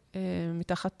ספר,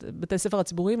 בתי ספר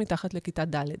הציבוריים מתחת לכיתה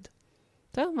ד'.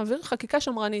 מעביר חקיקה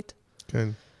שמרנית. כן.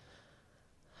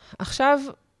 עכשיו,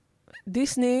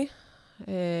 דיסני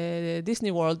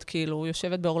וורלד, כאילו,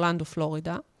 יושבת באורלנדו,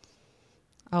 פלורידה.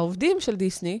 העובדים של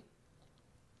דיסני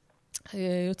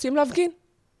יוצאים להפגין.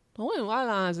 אומרים,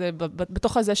 וואלה, זה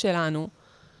בתוך הזה שלנו.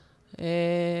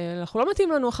 אנחנו לא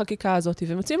מתאים לנו החקיקה הזאת,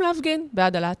 והם יוצאים להפגין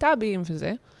בעד הלהט"בים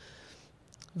וזה.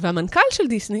 והמנכ"ל של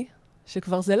דיסני,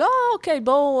 שכבר זה לא, אוקיי,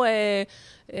 בואו,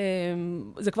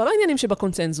 זה כבר לא עניינים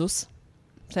שבקונצנזוס.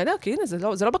 בסדר? כי הנה,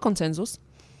 זה לא בקונצנזוס.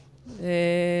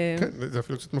 כן, זה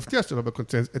אפילו קצת מפתיע שלא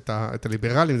בקונצנזוס, את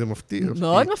הליברלים זה מפתיע.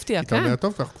 מאוד מפתיע, כן. כי אתה אומר,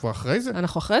 טוב, אנחנו כבר אחרי זה.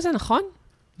 אנחנו אחרי זה, נכון.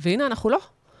 והנה, אנחנו לא.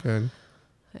 כן.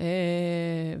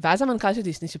 ואז המנכ"ל של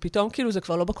דיסני, שפתאום כאילו זה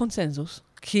כבר לא בקונצנזוס,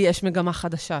 כי יש מגמה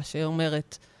חדשה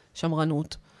שאומרת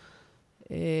שמרנות,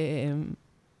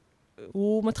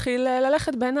 הוא מתחיל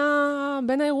ללכת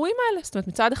בין האירועים האלה. זאת אומרת,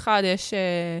 מצד אחד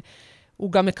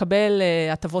הוא גם מקבל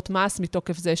הטבות מס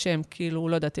מתוקף זה שהם כאילו,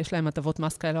 לא יודעת, יש להם הטבות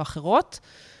מס כאלה או אחרות,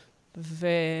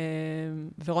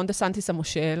 ורון דה סנטיס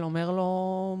המושל אומר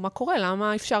לו, מה קורה?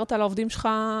 למה אפשרת לעובדים שלך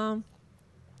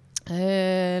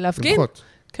להפגין? למחות.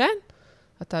 כן.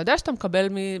 אתה יודע שאתה מקבל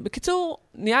בקיצור,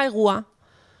 נהיה אירוע,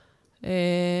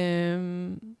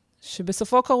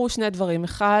 שבסופו קרו 2 דברים.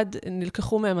 אחד,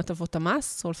 נלקחו מהם הטבות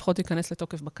המס, או לפחות ייכנס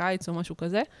לתוקף בקיץ או משהו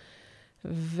כזה,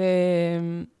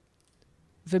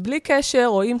 ובלי קשר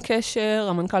או עם קשר,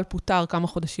 המנכ"ל פוטר כמה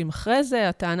חודשים אחרי זה.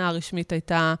 הטענה הרשמית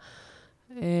הייתה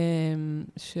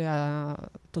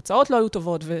שהתוצאות לא היו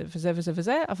טובות וזה וזה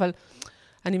וזה, אבל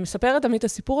אני מספרת תמיד את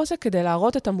הסיפור הזה כדי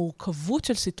להראות את המורכבות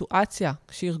של סיטואציה,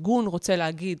 כשארגון רוצה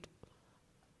להגיד,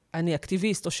 אני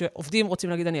אקטיביסט, או שעובדים רוצים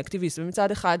להגיד, אני אקטיביסט,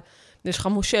 ומצד אחד יש לך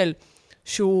מושל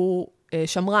שהוא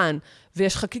שמרן,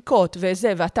 ויש חקיקות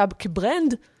וזה, ואתה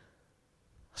כברנד,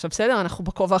 עכשיו בסדר, אנחנו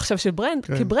בכובע עכשיו של ברנד,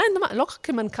 כן. כברנד, לא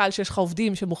כמנכ"ל שיש לך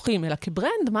עובדים שמוחים, אלא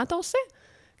כברנד, מה אתה עושה?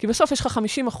 כי בסוף יש לך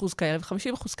 50% כאלה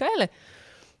ו-50% כאלה.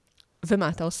 ומה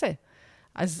אתה עושה?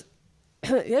 אז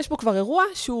יש פה כבר אירוע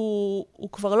שהוא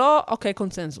כבר לא, אוקיי,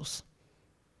 קונצנזוס.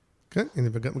 כן,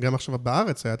 וגם עכשיו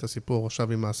בארץ היה את הסיפור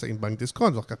עכשיו עם בנק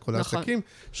דיסקונט, ואחר כך כל העסקים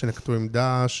שנקטו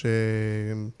עמדה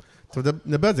אתה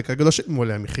מדבר על זה, כרגע לא שילמו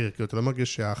עליה מחיר, כי אתה לא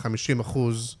מרגיש שה-50%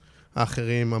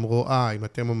 האחרים אמרו, אם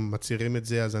אתם מצהירים את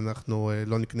זה, אז אנחנו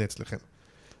לא נקנה אצלכם.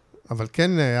 אבל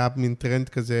כן היה מין טרנד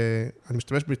כזה, אני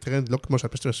משתמש בטרנד, לא כמו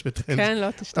שאת משתמש בטרנד. כן,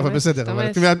 לא תשתמש. אבל בסדר, אבל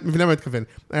אני מבינה מה התכוון.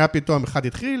 היה פתאום אחד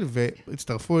התחיל,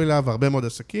 והצטרפו אליו הרבה מאוד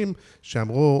עסקים,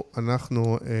 שאמרו,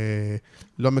 אנחנו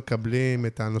לא מקבלים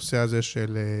את הנושא הזה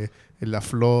של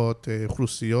להפלות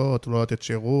אוכלוסיות, לא לתת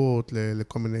שירות,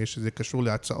 לכל מיני שזה קשור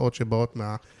להצעות שבאות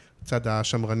מהצד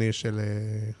השמרני של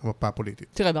המפה הפוליטית.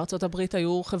 תראה, בארצות הברית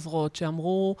היו חברות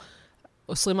שאמרו,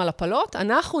 אוסרים על הפלות,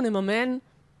 אנחנו נממן,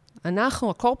 אנחנו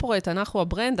הקורפורט, אנחנו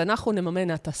הברנד, אנחנו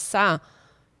נממן הטסה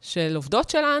של עובדות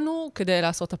שלנו כדי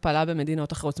לעשות הפלה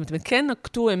במדינות אחרות. זאת אומרת, כן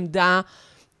נקטו עמדה,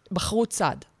 בחרו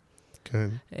צד. כן.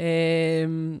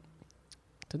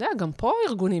 אתה יודע, גם פה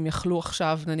ארגונים יכלו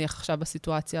עכשיו, נניח עכשיו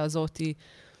בסיטואציה הזאת,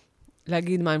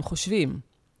 להגיד מה הם חושבים.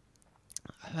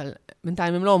 אבל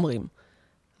בינתיים הם לא אומרים.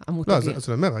 לא, אז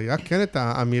אני אומר, היה כן את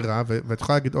האמירה, ואת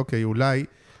יכולה להגיד, אוקיי, אולי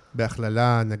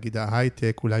בהכללה, נגיד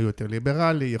ההייטק, אולי יותר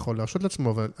ליברלי, יכול להרשות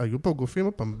לעצמו, אבל היו פה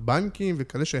גופים, בנקים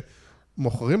וכאלה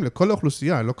שמוכרים לכל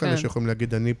האוכלוסייה, לא כאלה שיכולים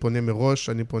להגיד, אני פונה מראש,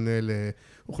 אני פונה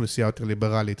לאוכלוסייה יותר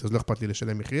ליברלית, אז לא אכפת לי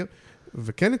לשלם מחיר,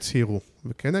 וכן הצהירו,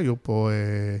 וכן היו פה,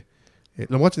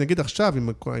 למרות שנגיד עכשיו,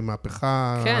 עם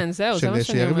מהפכה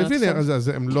של יריב לוין, אז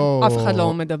הם לא... אף אחד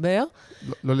לא מדבר.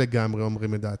 לא לגמרי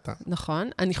אומרים את דעתם. נכון.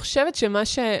 אני חושבת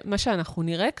שמה שאנחנו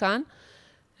נראה כאן,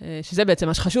 שזה בעצם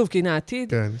מה שחשוב, כי הנה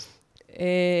העתיד,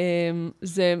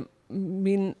 זה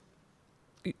מין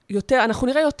יותר, אנחנו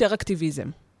נראה יותר אקטיביזם.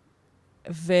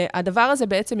 והדבר הזה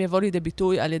בעצם יבוא לידי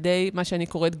ביטוי על ידי מה שאני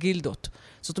קוראת גילדות.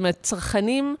 זאת אומרת,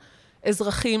 צרכנים,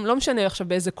 אזרחים, לא משנה עכשיו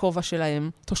באיזה כובע שלהם,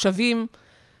 תושבים,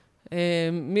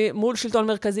 מול שלטון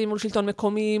מרכזי, מול שלטון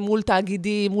מקומי, מול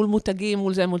תאגידים, מול מותגים,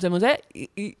 מול זה, מול זה, מול זה,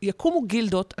 יקומו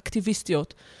גילדות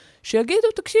אקטיביסטיות, שיגידו,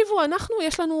 תקשיבו,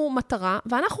 יש לנו מטרה,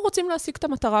 ואנחנו רוצים להשיג את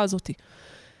המטרה הזאת.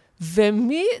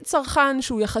 ומי צרכן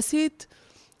שהוא יחסית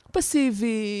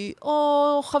פסיבי,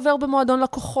 או חבר במועדון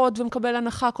לקוחות ומקבל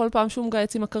הנחה כל פעם שהוא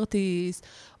מגייץ עם הכרטיס,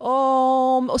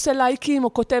 או עושה לייקים,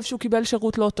 או כותב שהוא קיבל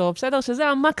שירות לא טוב, בסדר? שזה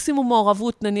המקסימום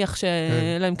מעורבות, נניח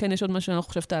שלהם כן יש עוד משהו שאני לא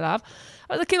חושבת עליו,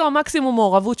 אבל זה כאילו המקסימום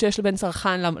מעורבות שיש לבין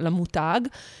צרכן למותג.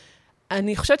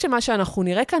 אני חושבת שמה שאנחנו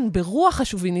נראה כאן ברוח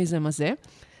השוביניזם הזה,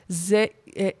 זה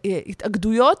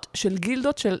התאגדויות של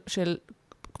גילדות של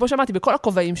כמו שאמרתי, בכל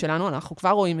הכובעים שלנו, אנחנו כבר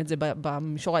רואים את זה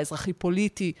במישור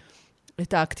האזרחי-פוליטי,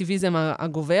 את האקטיביזם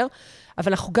הגובר,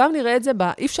 אבל אנחנו גם נראה את זה,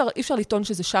 אי אפשר לטעון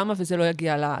שזה שמה וזה לא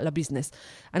יגיע לביזנס.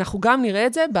 אנחנו גם נראה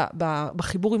את זה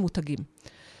בחיבור עם מותגים.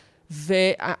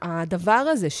 והדבר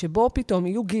הזה, שבו פתאום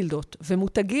יהיו גילדות,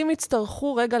 ומותגים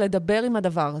יצטרכו רגע לדבר עם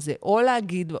הדבר הזה, או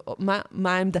להגיד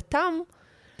מה עמדתם.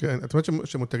 כן, את אומרת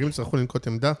שמותגים יצטרכו לנקוט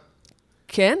עמדה?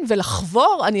 כן,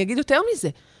 ולחבור, אני אגיד יותר מזה,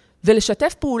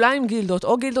 ולשתף פעולה עם גילדות,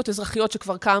 או גילדות אזרחיות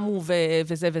שכבר קמו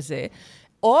וזה וזה,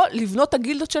 או לבנות את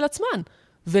הגילדות של עצמן,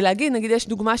 ולהגיד, נגיד, יש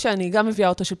דוגמה שאני גם מביאה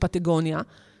אותה של פטגוניה,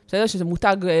 בסדר? שזה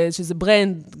מותג, שזה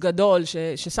ברנד גדול,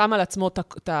 ששם על עצמו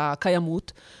את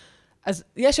הקיימות, אז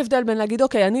יש הבדל בין להגיד,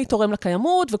 אוקיי, אני תורם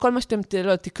לקיימות, וכל מה שאתם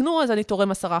לא תקנו, אז אני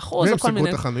תורם 10%, או כל מיני. והם סגרו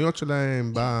את החנויות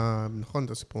שלהם, נכון,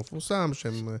 זה סיפור מפורסם,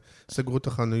 שהם סגרו את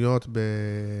החנויות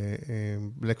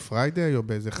בבלק פריידיי, או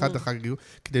באיזה אחד אחר,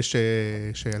 כדי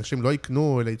שאנשים לא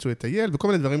יקנו, אלא יצאו לטייל, וכל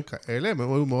מיני דברים כאלה,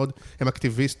 הם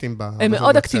אקטיביסטים. הם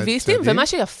מאוד אקטיביסטים, ומה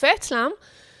שיפה אצלם,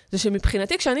 זה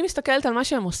שמבחינתי, כשאני מסתכלת על מה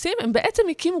שהם עושים, הם בעצם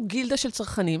הקימו גילדה של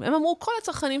צרכנים. הם אמרו, כל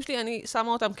הצרכנים שלי, אני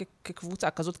שמה אותם כקבוצה,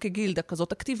 כזאת כגילדה,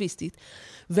 כזאת אקטיביסטית.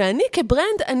 ואני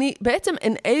כברנד, אני בעצם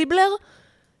אנאבלר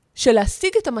של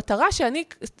להשיג את המטרה שאני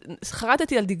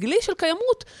חרטתי על דגלי של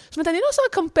קיימות. זאת אומרת, אני לא עושה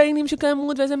קמפיינים של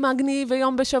קיימות ואיזה מגניב,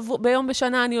 ביום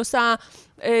בשנה אני עושה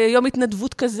יום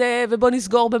התנדבות כזה, ובוא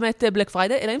נסגור באמת בלק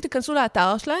פריידיי, אלא אם תיכנסו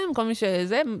לאתר שלהם, כל מי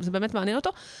שזה, זה באמת מעניין אותו,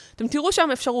 אתם תראו שם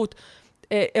אפשרות.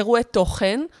 אירועי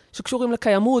תוכן שקשורים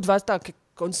לקיימות, ואז אתה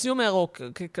כקונסיומר או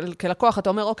כלקוח, אתה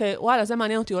אומר, אוקיי, וואלה, זה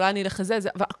מעניין אותי, אולי אני אלך לזה,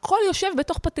 והכל יושב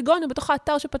בתוך פטגוניה, בתוך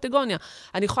האתר של פטגוניה.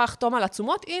 אני יכולה לחתום על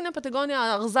עצומות, הנה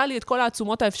פטגוניה ארזה לי את כל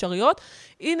העצומות האפשריות,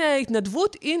 הנה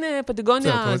התנדבות, הנה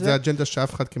פטגוניה. זה אג'נדה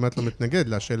שאף אחד כמעט לא מתנגד,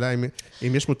 לשאלה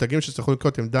אם יש מותגים שצריכו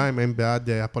לקרות עמדה, אם הם בעד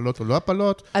הפלות או לא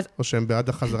הפלות, או שהם בעד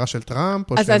החזרה של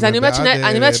טראמפ, או שהם בעד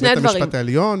בית המשפט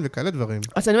העליון וכאלה דברים.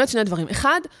 אז אני אומרת שני דברים.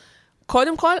 אחד,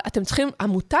 קודם כל,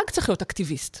 המותג צריך להיות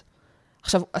אקטיביסט.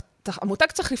 עכשיו, המותג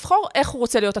צריך לבחור איך הוא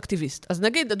רוצה להיות אקטיביסט. אז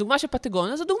נגיד, הדוגמה של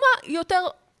פטגוניה, זו דוגמה יותר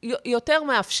יותר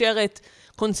מאפשרת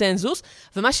קונצנזוס,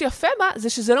 ומה שיפה בה זה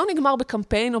שזה לא נגמר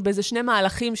בקמפיין או באיזה 2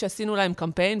 מהלכים שעשינו להם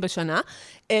קמפיין בשנה,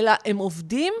 אלא הם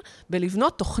עובדים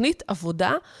בלבנות תוכנית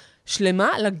עבודה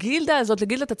שלמה לגילדה הזאת,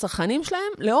 לגילדת הצרכנים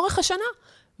שלהם, לאורך השנה.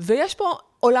 ויש פה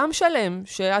עולם שלם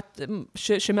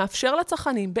שמאפשר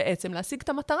לצרכנים בעצם להשיג את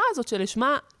המטרה הזאת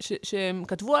שלשמה, שהם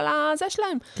כתבו על הזה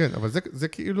שלהם. כן, אבל זה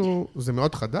כאילו, זה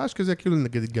מאוד חדש, כי זה כאילו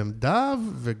נגיד גם דב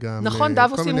וגם... נכון, דב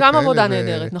עושים גם עבודה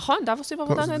נהדרת. נכון, דב עושים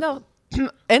עבודה נהדרת.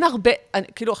 אין הרבה,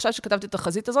 כאילו עכשיו שכתבתי את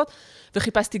החזית הזאת,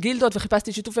 וחיפשתי גילדות,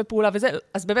 וחיפשתי שיתופי פעולה וזה,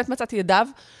 אז באמת מצאתי את דב,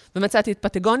 ומצאתי את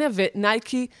פטגוניה,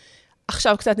 ונייקי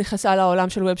עכשיו קצת נכנסה לעולם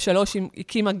של ווב 3,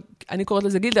 הקימה, אני קוראת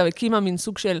לזה גילדה, הקימה מין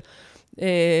סוג של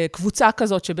קבוצה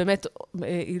כזאת, שבאמת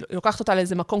היא לוקחת אותה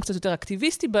לאיזה מקום קצת יותר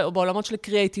אקטיביסטי, בעולמות של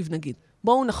קריאטיב נגיד.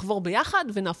 בואו נחבור ביחד,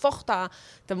 ונהפוך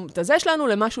את הזה שלנו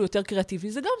למשהו יותר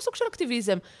קריאטיבי. זה גם סוג של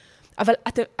אקטיביזם. אבל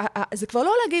זה כבר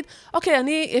לא להגיד, אוקיי,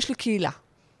 יש לי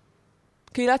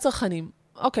קהילת צרכנים.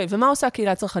 אוקיי, ומה עושה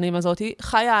הקהילת צרכנים הזאת? היא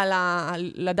חיה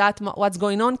על לדעת what's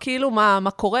going on, כאילו,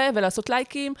 מה קורה, ולעשות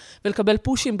לייקים, ולקבל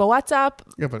פושים בוואטסאפ.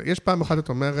 אבל יש פעם אחת את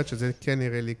אומרת שזה כן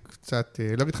נראה לי קצת,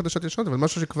 לא אגיד חדשות ישנות, אבל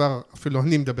משהו שכבר אפילו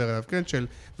אני מדבר עליו, כן?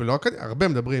 ולא רק, הרבה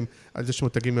מדברים על זה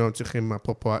שמותגים היום צריכים,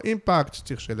 אפרופו האימפקט,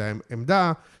 צריך שלהם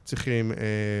עמדה, צריכים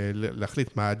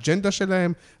להחליט מה האג'נדה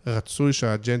שלהם, רצוי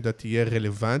שהאג'נדה תהיה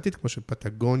רלוונטית, כמו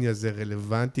שפטגוניה זה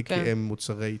רלוונטי, כי הם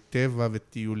מוצרי טבע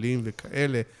וטיולים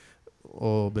וכאלה,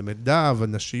 או במידע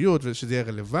ונשיות, ושזה יהיה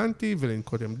רלוונטי,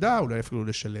 ולנקוט עמדה, אולי אפילו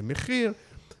לשלם מחיר.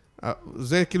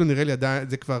 זה כאילו נראה לי עדיין,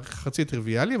 זה כבר חצי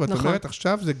טריוויאלי, ואת אומרת,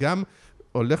 עכשיו זה גם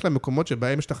הולך למקומות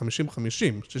שבהם יש את ה-50-50,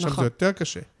 ששם זה יותר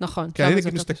קשה. נכון. כי אני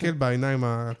נגיד מסתכל בעיניים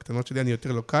הקטנות שלי, אני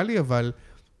יותר לוקלי, אבל,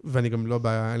 ואני גם לא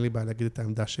בא, אין לי בעיה להגיד את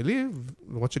העמדה שלי,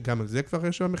 למרות שגם על זה כבר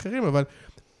יש המחירים, אבל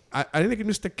אני נגיד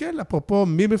מסתכל, אפרופו,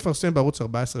 מי מפרסם בערוץ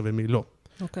 14 ומי לא.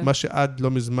 מה שעד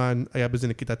לא מזמן היה בזה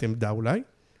נקיטת עמדה אולי,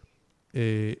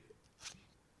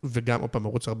 וגם, עוד פעם,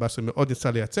 ערוץ 14 מאוד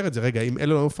ניסה לייצר את זה. רגע, אם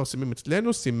אלו לא מפרסמים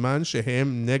אצלנו, סימן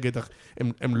שהם נגד,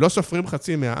 הם לא סופרים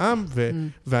חצי מהעם,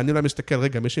 ואני לא מסתכל,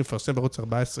 רגע, מי שמפרסם בערוץ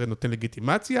 14 נותן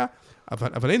לגיטימציה,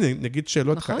 אבל הנה, נגיד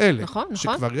שאלות כאלה,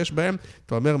 שכבר יש בהם,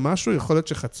 אתה אומר משהו, יכול להיות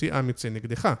שחצי עם יצא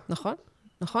נגדך.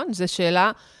 נכון,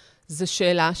 זו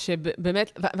שאלה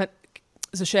שבאמת,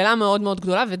 זו שאלה מאוד מאוד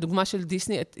גדולה, ודוגמה של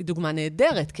דיסני היא דוגמה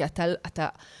נהדרת, כי אתה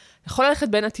יכול ללכת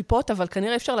בין הטיפות, אבל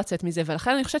כנראה אפשר לצאת מזה,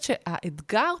 ולכן אני חושבת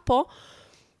שהאתגר פה,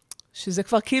 שזה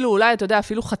כבר כאילו אולי, אתה יודע,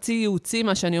 אפילו חצי ייעוצי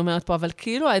מה שאני אומרת פה, אבל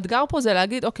כאילו האתגר פה זה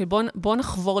להגיד, אוקיי, בוא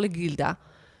נחבור לגילדה,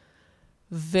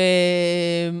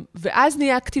 ואז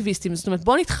נהיה אקטיביסטים. זאת אומרת,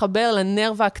 בוא נתחבר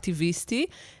לנרב האקטיביסטי,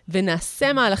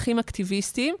 ונעשה מהלכים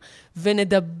אקטיביסטיים,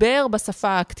 ונדבר בשפה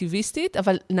האקטיביסטית,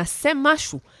 אבל נעשה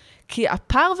משהו. כי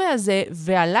הפרווה הזה,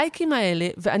 והלייקים האלה,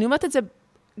 ואני אומרת את זה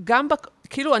גם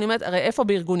כאילו, אני אומרת, הרי איפה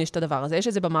בארגון יש את הדבר הזה? יש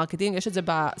את זה במרקטינג, יש את זה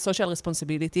בסושיאל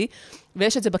רספונסיביליטי,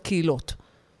 ויש את זה בקהילות.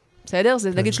 בסדר? זה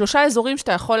נגיד 3 אזורים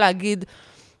שאתה יכול להגיד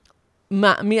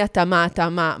מי אתה,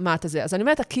 מה אתה זה. אז אני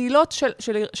אומרת, הקהילות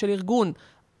של ארגון,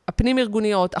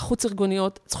 הפנים-ארגוניות,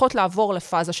 החוץ-ארגוניות, צריכות לעבור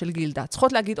לפאזה של גילדה.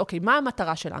 צריכות להגיד, אוקיי, מה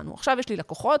המטרה שלנו? עכשיו יש לי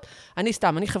לקוחות,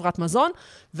 אני חברת מזון,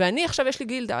 ואני עכשיו יש לי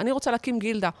גילדה, אני רוצה להקים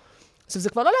גילדה. עכשיו, זה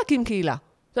כבר לא להקים קהילה.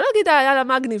 זה לא להגיד, יאללה,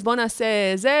 מגניב, בוא נעשה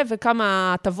זה,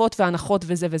 וכמה הטבות והנחות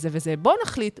וזה וזה וזה. בוא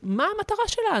נחליט מה המטרה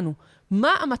שלנו.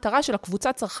 מה המטרה של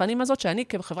הקבוצת צרכנים הזאת, שאני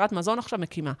כחברת מזון עכשיו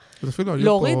מקימה. אז אפילו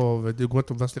היו פה, ודוגמה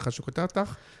טובה, סליחה שכותרת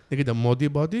לך, נגיד המודי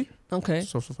בודי,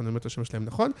 סוף סוף אני אומר את השם שלהם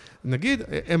נכון, נגיד,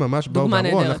 הם ממש באו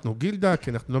ואמרו, אנחנו גילדה,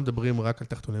 כי אנחנו לא מדברים רק על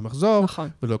תחתוני מחזור,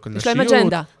 ולא על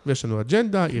נשיות, ויש לנו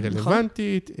אג'נדה, היא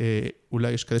רלוונטית,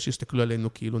 אולי יש כאלה שיסתכלו עלינו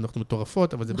כאילו אנחנו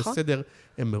מטורפות, אבל זה בסדר,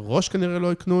 הם מראש כנראה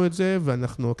לא יקנו את זה,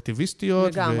 ואנחנו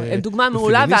אקטיביסטיות הם דוגמה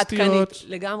מעולה ועדכנית,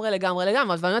 לגמרי,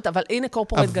 אבל הנה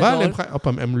קורפורט גדול.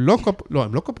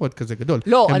 הם לא קורפורט כזה גדול.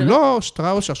 הם לא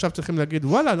שטראוס שעכשיו צריכים להגיד,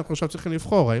 וואלה, אנחנו עכשיו צריכים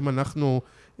לבחור, האם אנחנו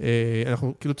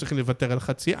כאילו צריכים לוותר על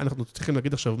חצי, אנחנו צריכים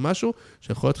להגיד עכשיו משהו,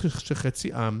 שיכול להיות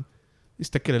שחצי עם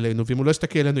יסתכל עלינו, ואם הוא לא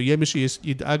יסתכל עלינו, יהיה מי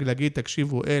שידאג להגיד,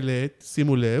 תקשיבו אלה,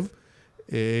 שימו לב,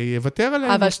 יוותר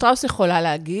עלינו. אבל שטראוס יכולה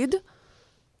להגיד,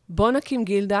 בוא נקים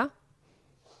גילדה,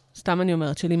 סתם אני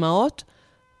אומרת, של אמהות,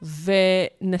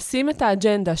 ונשים את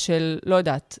האג'נדה של, לא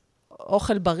יודעת,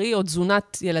 אוכל בריא או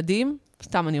תזונת ילדים,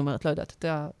 סתם אני אומרת, לא יודעת,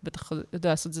 אתה בטח יודע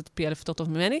לעשות את זה פי 1000 יותר טוב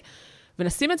ממני,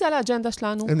 ונשים את זה על האג'נדה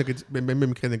שלנו.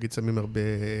 במקרה נגיד שמים הרבה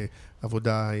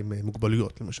עבודה עם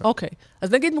מוגבלויות, למשל. אוקיי,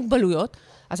 אז נגיד מוגבלויות,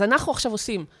 אז אנחנו עכשיו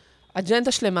עושים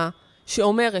אג'נדה שלמה,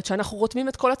 שאומרת שאנחנו רותמים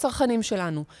את כל הצרכנים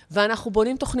שלנו, ואנחנו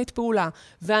בונים תוכנית פעולה,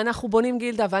 ואנחנו בונים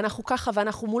גילדה, ואנחנו ככה,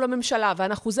 ואנחנו מול הממשלה,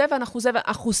 ואנחנו זה, ואנחנו זה,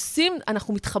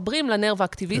 אנחנו מתחברים לנרב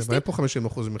האקטיביסטי. ואין פה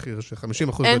 50% מחיר,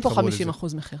 ש50% אין פה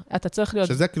 50% מחיר. אתה צריך להיות...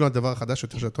 שזה כאילו הדבר החדש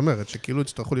יותר שאת אומרת, שכאילו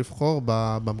תצטרכו לבחור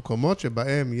במקומות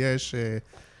שבהם יש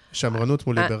שמרנות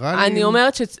מול ליברלים. אני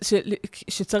אומרת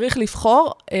שצריך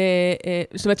לבחור,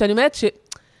 זאת אומרת, אני אומרת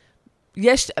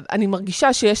אני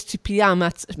מרגישה שיש ציפייה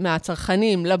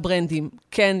מהצרכנים לברנדים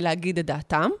כן להגיד את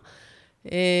דעתם,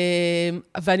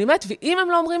 ואני אומרת, ואם הם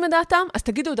לא אומרים את דעתם, אז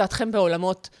תגידו את דעתכם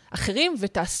בעולמות אחרים,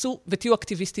 ותהיו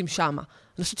אקטיביסטים שם.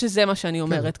 אני חושבת שזה מה שאני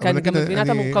אומרת, כי אני גם מבינה את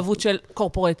המורכבות של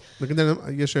קורפורט. נגיד,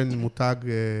 יש מותג,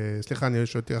 סליחה, אני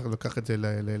שואלתי לקח את זה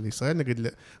לישראל, נגיד,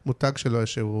 מותג שלו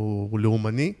שהוא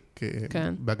לאומני,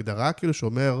 בהגדרה, כאילו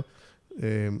שאומר,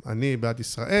 אני בעד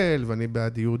ישראל, ואני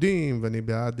בעד יהודים, ואני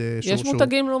בעד... יש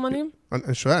מותגים לאומנים?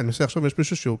 אני שואל, אני מנסה עכשיו, יש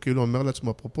מישהו שהוא כאילו אומר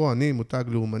לעצמו, אפרופו, אני מותג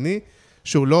לאומני,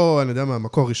 שהוא לא, אני יודע מה,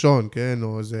 מקור ראשון, כן?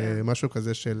 או זה משהו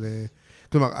כזה של...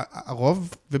 כלומר,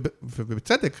 הרוב,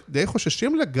 ובצדק, די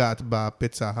חוששים לגעת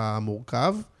בפצע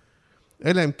המורכב,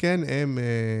 אלא אם כן הם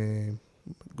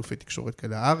גופי תקשורת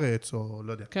כאלה הארץ, או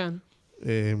לא יודע. כן.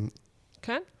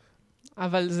 כן,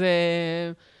 אבל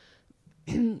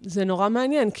זה נורא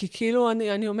מעניין, כי כאילו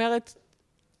אני אומרת,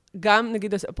 גם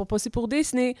נגיד, אפרופו סיפור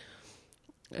דיסני,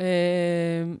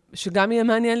 שגם יהיה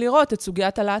מעניין לראות את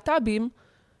סוגיית הלהט"בים,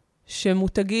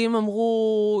 שמותגים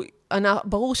אמרו,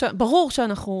 ברור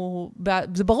שאנחנו,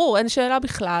 זה ברור, אין שאלה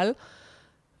בכלל,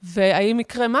 והאם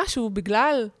יקרה משהו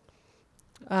בגלל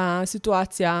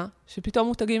הסיטואציה, שפתאום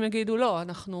מותגים יגידו, לא,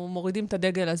 אנחנו מורידים את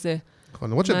הדגל הזה. נכון,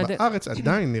 למרות שבארץ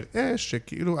עדיין נראה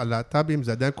שכאילו הלהט"בים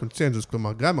זה עדיין קונצנזוס,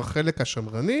 כלומר גם החלק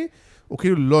השמרני הוא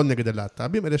כאילו לא נגד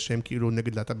הלהט"בים, אלה שהם כאילו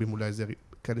נגד להט"בים אולי זה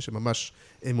כאלה שממש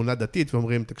אמונה דתית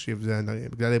ואומרים, תקשיב, זה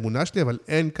בגלל האמונה שלי, אבל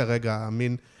אין כרגע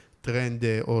מין טרנד,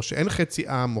 או שאין חצי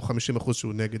עם או 50%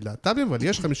 שהוא נגד להט"בים, אבל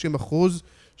יש 50%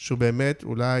 שהוא באמת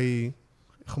אולי,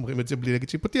 איך אומרים את זה בלי להגיד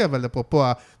שיפוטי, אבל אפרופו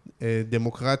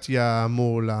הדמוקרטיה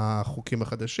מול החוקים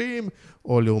החדשים,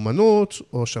 או לאומנות,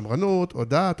 או שמרנות, או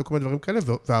דת, או כל מיני דברים כאלה,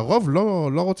 והרוב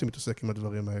לא רוצים להתעסק עם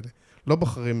הדברים האלה. לא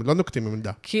בוחרים, לא נוקטים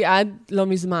עמדה. כי עד לא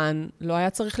מזמן לא היה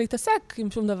צריך להתעסק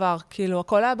עם שום דבר, כאילו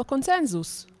הכל היה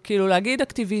בקונצנזוס. כאילו להגיד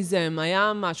אקטיביזם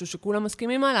היה משהו שכולם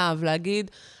מסכימים עליו,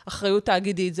 להגיד אחריות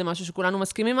תאגידית זה משהו שכולנו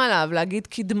מסכימים עליו, להגיד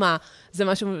קדמה זה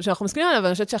משהו שאנחנו מסכימים עליו,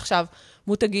 ואני חושבת שעכשיו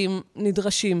מותגים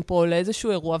נדרשים פה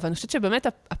לאיזשהו אירוע, ואני חושבת שבאמת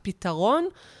הפתרון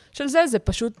של זה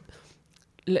פשוט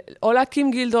או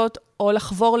להקים גילדות, או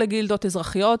לחבור לגילדות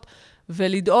אזרחיות,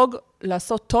 ולדאוג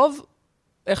לעשות טוב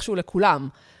איכשהו לכולם.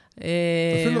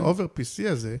 אפילו אובר-PC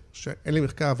הזה, שאין לי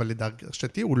מחקר, אבל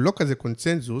לדרגשתי הוא לא כזה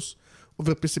קונצנזוס,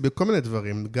 אובר-PC בכל מיני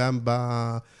דברים, גם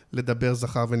לדבר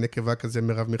זכר ונקבה כזה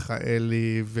מרב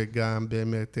מיכאלי, וגם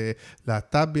באמת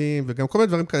להט"בים, וגם כל מיני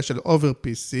דברים כאלה של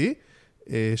אובר-PC,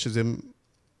 שזה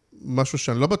משהו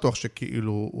שאני לא בטוח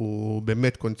שכאילו הוא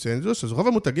באמת קונצנזוס, אז רוב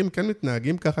המותגים כן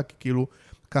מתנהגים ככה, כי כאילו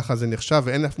ככה זה נחשב,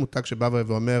 ואין אף מותג שבא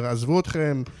ואומר, עזבו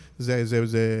אתכם, זה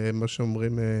מה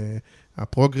שאומרים,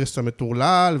 הפרוגרס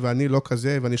המטורלל, ואני לא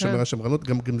כזה, ואני שומר השמרנות,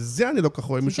 גם זה אני לא כך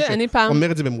רואה מישהו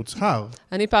שאומר את זה במוצהר.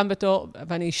 אני פעם בתור,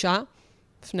 ואני אישה,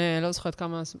 לפני, לא זוכרת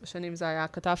כמה שנים זה היה,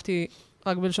 כתבתי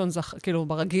רק בלשון כאילו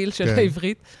ברגיל של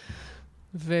העברית,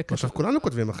 עכשיו כולנו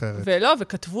כותבים אחרת. ולא,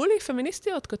 וכתבו לי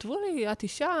פמיניסטיות, כתבו לי, את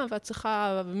אישה, ואת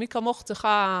צריכה, ומי כמוך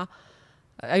צריכה,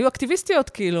 היו אקטיביסטיות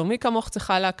כאילו, מי כמוך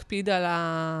צריכה להקפיד על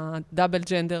הדאבל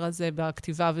ג'נדר הזה,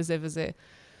 בכתיבה וזה וזה.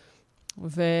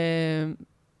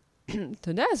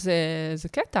 אתה יודע, זה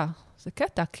קטע, זה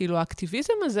קטע, כאילו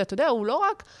האקטיביזם הזה, אתה יודע, הוא לא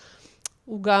רק,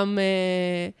 הוא גם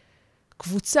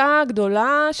קבוצה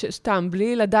גדולה, סתם,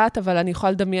 בלי לדעת, אבל אני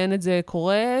יכולה לדמיין את זה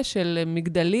קורה, של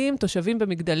מגדלים, תושבים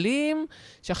במגדלים,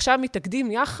 שעכשיו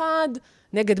מתאגדים יחד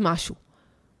נגד משהו.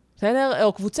 בסדר?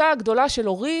 או קבוצה גדולה של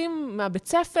הורים מהבית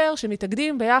ספר,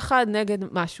 שמתאגדים ביחד נגד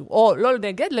משהו. או לא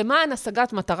נגד, למען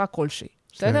השגת מטרה כלשהי.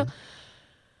 בסדר?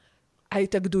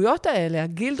 ההתאגדויות האלה,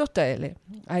 הגילדות האלה,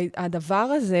 הדבר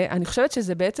הזה, אני חושבת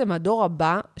שזה בעצם הדור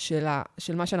הבא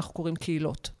של מה שאנחנו קוראים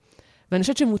קהילות. ואני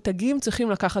חושבת שמותגים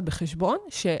צריכים לקחת בחשבון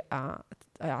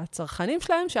שהצרכנים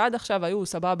שלהם, שעד עכשיו היו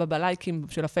סבבה בלייקים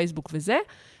של הפייסבוק וזה,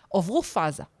 עברו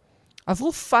פאזה.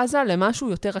 עברו פאזה למשהו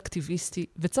יותר אקטיביסטי,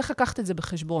 וצריך לקחת את זה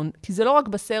בחשבון, כי זה לא רק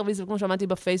בסרוויס, וכמו שאמרתי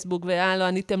בפייסבוק, לא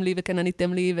עניתם לי וכן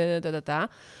עניתם לי ודדתה,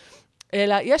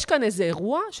 אלא יש כאן איזה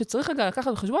אירוע שצריך רגע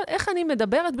לקחת בחשבון, איך אני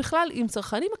מדברת בכלל עם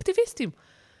צרכנים אקטיביסטים.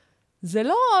 זה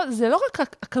לא רק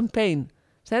הקמפיין,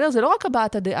 בסדר? זה לא רק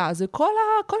הבעת הדעה, זה כל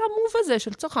המוב הזה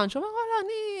של צרכן, שאומר,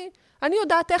 אני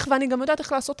יודעת איך, ואני גם יודעת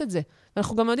איך לעשות את זה.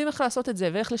 ואנחנו גם יודעים איך לעשות את זה,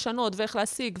 ואיך לשנות, ואיך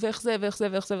להשיג, ואיך זה, ואיך זה,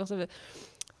 ואיך זה, ואיך זה.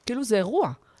 כאילו זה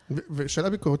אירוע. ושאלה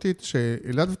ביקורתית,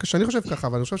 שאני חושב ככה,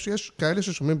 אבל אני חושב שיש כאלה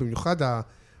ששומעים, במיוחד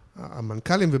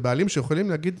המנכ"לים ובעלים שיכולים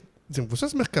להגיד, זה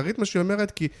מבוסס מחקרית מה שהיא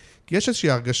אומרת, כי יש איזושהי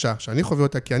הרגשה שאני חווה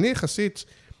אותה, כי אני יחסית,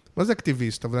 מה זה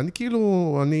אקטיביסט, אבל אני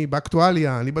כאילו, אני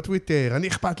באקטואליה, אני בטוויטר, אני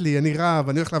אכפת לי, אני רב,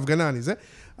 אני הולך להפגנה, אני זה,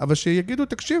 אבל שיגידו,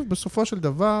 תקשיב, בסופו של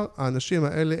דבר, האנשים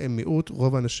האלה הם מיעוט,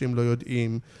 רוב האנשים לא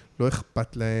יודעים, לא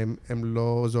אכפת להם, הם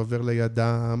לא, זה עובר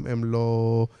לידם, הם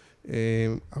לא,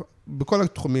 בכל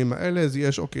התחומים האלה,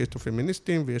 יש, אוקיי, יש את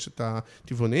הפמיניסטים, ויש את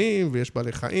הטבעוניים, ויש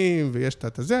בעלי חיים, ויש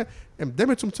את זה, הם די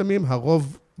מצומצמים,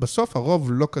 הרוב, בסוף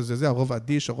הרוב לא כזה, זה הרוב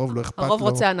אדיש, הרוב לא אכפת לו. הרוב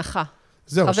רוצה הנחה.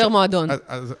 זהו, חבר מועדון.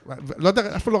 לא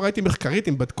יודע, אף פעם לא ראיתי מחקרית,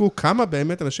 אם בדקו כמה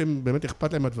באמת אנשים באמת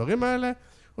אכפת להם הדברים האלה,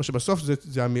 או שבסוף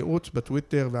זה המיעוט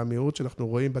בטוויטר, והמיעוט שאנחנו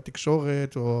רואים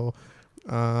בתקשורת, או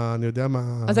אני יודע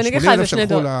מה, אז אני אגיד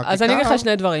לך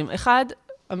שני דברים. אחד,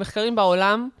 המחקרים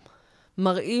בעולם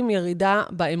מראים ירידה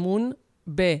באמון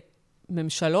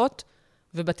בממשלות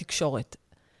ובתקשורת.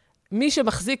 מי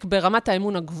שמחזיק ברמת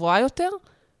האמון הגבוהה יותר,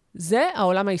 זה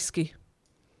העולם העסקי.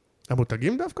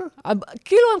 המותגים דווקא?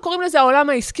 כאילו הם קוראים לזה העולם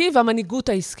העסקי והמנהיגות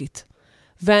העסקית.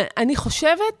 ואני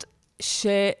חושבת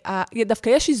שדווקא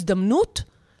יש הזדמנות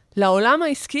לעולם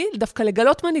העסקי דווקא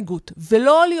לגלות מנהיגות,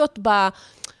 ולא להיות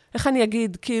איך אני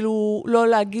אגיד, כאילו, לא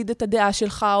להגיד את הדעה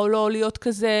שלך, או לא להיות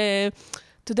כזה,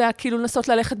 אתה יודע, כאילו לנסות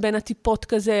ללכת בין הטיפות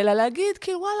כזה, אלא להגיד,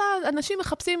 כאילו, וואלה, אנשים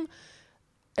מחפשים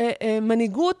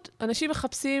מנהיגות, אנשים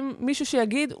מחפשים מישהו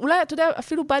שיגיד, אולי, אתה יודע,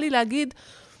 אפילו בא לי להגיד,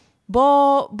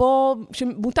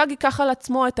 שמותג ייקח על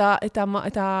עצמו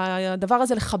את הדבר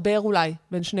הזה לחבר אולי,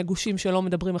 בין שני גושים שלא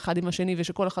מדברים אחד עם השני,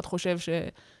 ושכל אחד חושב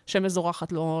ששמש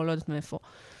זורחת, לא יודעת מאיפה.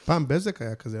 פעם בזק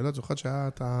היה כזה, לא זוכרת שהיה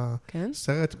את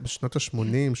הסרט בשנות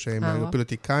ה-80, שהם היו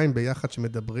פוליטיקאים ביחד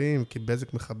שמדברים, כי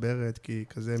בזק מחברת, כי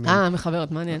כזה...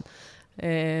 מחברת, מעניין.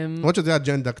 למרות שזה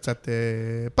אג'נדה קצת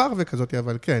פרווה כזאת,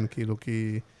 אבל כן, כאילו,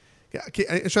 כי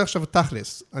אני שואל עכשיו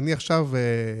תכלס, אני עכשיו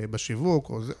בשיווק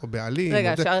או בעלים...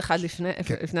 רגע, אפשר אחד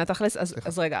לפני התכלס?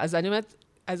 אז רגע, אז אני אומרת,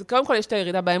 אז קודם כל יש את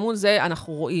הירידה באמון, זה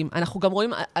אנחנו רואים. אנחנו גם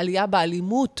רואים עלייה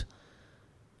באלימות.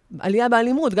 עלייה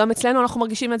באלימות, גם אצלנו אנחנו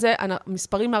מרגישים את זה,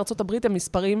 המספרים מארצות הברית הם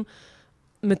מספרים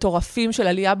מטורפים של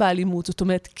עלייה באלימות. זאת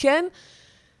אומרת, כן,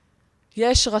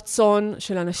 יש רצון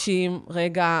של אנשים,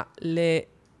 רגע,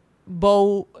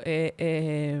 לבואו...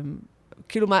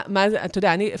 כאילו, אתה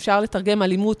יודע, אפשר לתרגם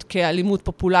אלימות כאלימות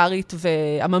פופולרית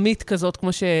ועממית כזאת, כמו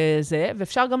שזה,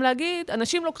 ואפשר גם להגיד,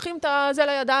 אנשים לוקחים את זה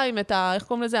לידיים, איך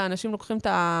קוראים לזה? אנשים לוקחים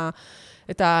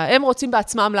הם רוצים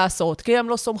בעצמם לעשות, כי הם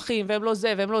לא סומכים, והם לא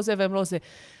זה, והם לא זה, והם לא זה.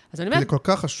 אז אני אומרת... זה כל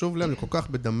כך חשוב להם, זה כל כך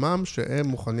בדמם, שהם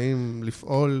מוכנים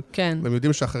לפעול, כן. והם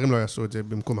יודעים שאחרים לא יעשו את זה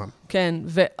במקומם. כן,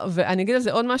 ואני אגיד על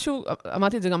זה עוד משהו,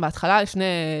 אמרתי את זה גם בהתחלה, לפני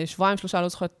שבועיים, שלושה, לא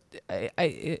זוכרת,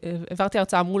 העברתי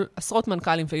הרצאה מול עשרות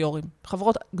מנכ"לים ויורים,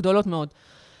 חברות גדולות מאוד.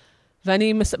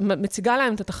 ואני מציגה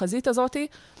להם את התחזית הזאת,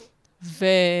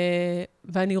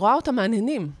 ואני רואה אותם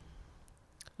מעניינים.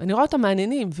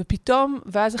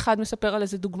 ואז אחד מספר על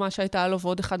איזה דוגמה שהייתה לו,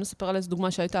 ועוד אחד מספר על איזה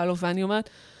דוגמה שהייתה לו, ואני אומרת,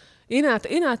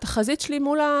 הנה, התחזית שלי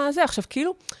מול הזה. עכשיו,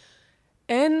 כאילו,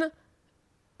 אין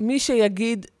מי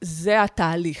שיגיד, זה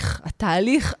התהליך.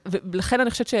 ולכן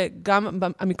אני חושבת שגם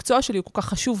המקצוע שלי הוא כל כך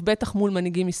חשוב, בטח מול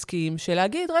מנהיגים עסקיים,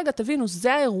 שלהגיד, רגע, תבינו,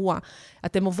 זה האירוע.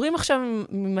 אתם עוברים עכשיו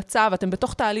ממצב, אתם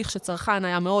בתוך תהליך שצרכן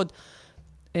היה מאוד,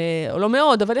 או לא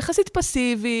מאוד, אבל יחסית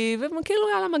פסיבי, וכאילו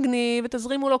יאללה מגניב,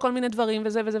 ותזרימו לו כל מיני דברים,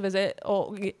 וזה,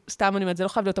 או סתם אני אומרת, זה לא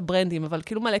חייב להיות הברנדים, אבל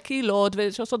כאילו מלא קהילות,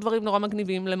 שעושות דברים נורא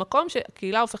מגניבים, למקום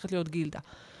שהקהילה הופכת להיות גילדה.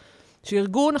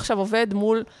 שארגון עכשיו עובד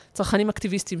מול צרכנים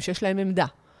אקטיביסטים, שיש להם עמדה.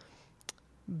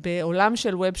 בעולם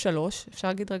של ווב 3, אפשר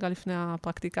להגיד רגע לפני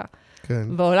הפרקטיקה,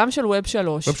 כן. בעולם של ווב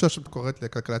 3. ווב 3 את קוראת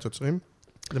לכלכלת יוצרים?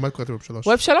 למה את קוראת ווב 3?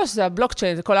 ווב 3 זה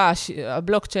הבלוקצ'יין, זה כל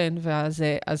הבלוקצ'יין,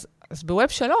 אז בווב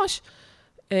 3,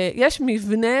 יש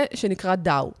מבנה שנקרא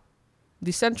DAO,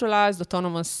 Decentralized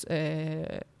Autonomous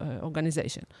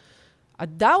Organization.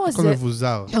 הדאו הזה...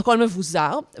 הכל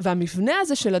מבוזר, והמבנה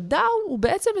הזה של הדאו הוא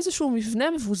בעצם איזשהו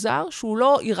מבנה מבוזר שהוא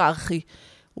לא היררכי.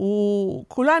 הוא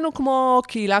כולנו כמו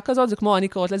קהילה כזאת, זה כמו אני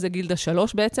קוראת לזה גילדה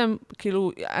 3, בעצם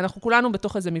כאילו אנחנו כולנו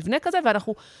בתוך איזה מבנה כזה,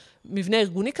 ואנחנו מבנה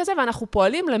ארגוני כזה, ואנחנו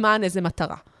פועלים למען איזה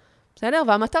מטרה. בסדר?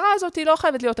 והמטרה הזאת היא לא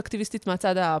חייבת להיות אקטיביסטית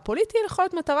מהצד הפוליטי, היא יכולה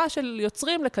להיות מטרה של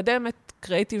יוצרים לקדם את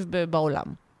קריאטיב בעולם.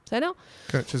 בסדר?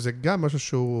 כן, שזה גם משהו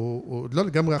שהוא לא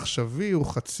לגמרי עכשווי, הוא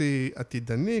חצי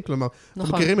עתידני, כלומר,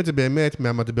 אנחנו מכירים את זה באמת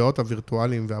מהמטבעות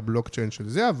הווירטואליים והבלוקצ'יין של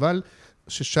זה, אבל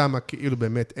ששם כאילו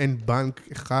באמת אין בנק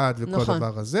אחד וכל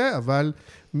הדבר הזה, אבל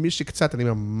מי שקצת, אני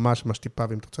ממש טיפה,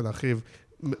 ואם אתה רוצה להרחיב,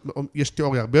 יש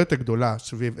תיאוריה הרבה יותר גדולה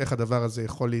סביב איך הדבר הזה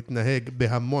יכול להתנהג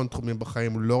בהמון תחומים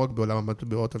בחיים, לא רק בעולם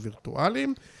המטבעות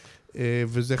הווירטואליים,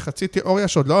 וזה חצי תיאוריה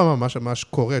שעוד לא ממש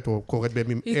קורית, או קורית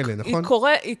בימים אלה, נכון?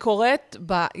 היא קורית,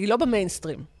 היא לא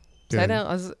במיינסטרים, בסדר?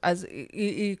 אז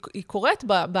היא קורית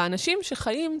באנשים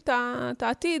שחיים את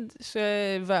העתיד,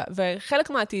 וחלק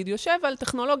מהעתיד יושב על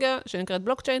טכנולוגיה שנקראת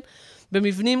בלוקצ'יין,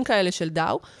 במבנים כאלה של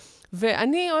דאו,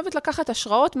 ואני אוהבת לקחת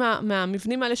השראות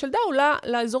מהמבנים האלה של דאו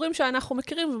לאזורים שאנחנו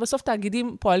מכירים, ובסוף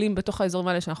תאגידים פועלים בתוך האזורים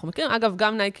האלה שאנחנו מכירים. אגב,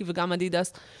 גם נייקי וגם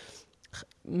אדידס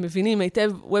מבינים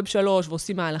היטב ווב 3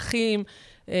 ועושים מהלכים,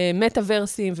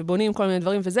 מטאוורסים ובונים כל מיני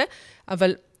דברים וזה,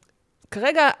 אבל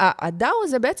כרגע הדאו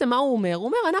הזה בעצם מה הוא אומר? הוא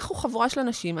אומר, אנחנו חבורה של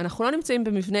אנשים, אנחנו לא נמצאים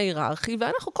במבנה היררכי,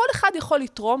 ואנחנו כל אחד יכול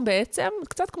לתרום בעצם,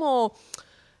 קצת כמו...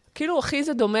 כאילו, אחי,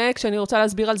 זה דומה, כשאני רוצה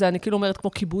להסביר על זה, אני כאילו אומרת כמו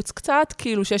קיבוץ קצת,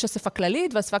 כאילו שיש אספה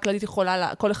כללית, והאספה כללית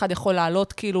יכולה, כל אחד יכול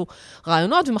לעלות כאילו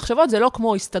רעיונות ומחשבות, זה לא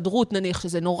כמו הסתדרות, נניח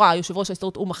שזה נורא, יושב ראש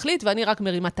ההסתדרות הוא מחליט, ואני רק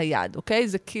מרימה את היד, אוקיי?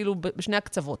 זה כאילו בשני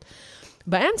הקצוות.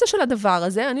 באמצע של הדבר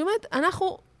הזה, אני אומרת,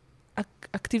 אנחנו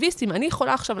אקטיביסטים, אני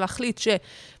יכולה עכשיו להחליט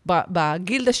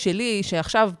שבגילדה שלי,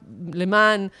 שעכשיו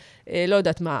למען, לא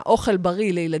יודעת מה, אוכל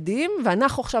בריא לילדים,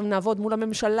 ואנחנו עכשיו נעבוד מול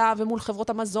הממשלה, ומול חברות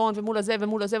המזון, ומול הזה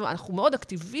ומול הזה, ואנחנו מאוד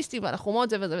אקטיביסטים, ואנחנו מאוד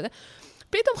זה וזה וזה.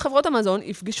 פתאום חברות המזון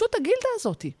יפגשו את הגילדה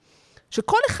הזאת,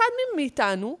 שכל אחד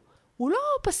מאיתנו הוא לא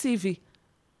פסיבי.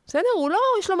 בסדר? הוא לא,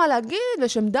 יש לו מה להגיד,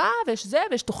 ויש עמדה, ויש זה,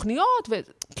 ויש תוכניות,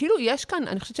 וכאילו יש כאן,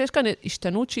 אני חושבת שיש כאן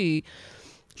השתנות שהיא...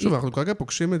 שוב, אנחנו כרגע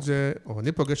פוגשים את זה, או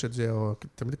אני פוגש את זה, או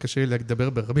תמיד קשה לי לדבר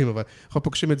ברבים, אבל אנחנו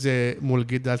פוגשים את זה מול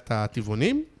גילדת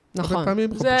הטבעונים. נכון,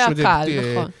 פעמים, זה הקל,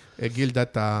 נכון.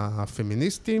 גילדת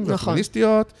הפמיניסטים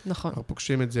והפמיניסטיות. נכון. אנחנו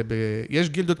פוגשים את זה יש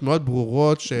גילדות מאוד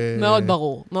ברורות ש... מאוד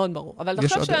ברור, מאוד ברור.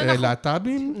 יש עוד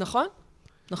להט"בים. נכון,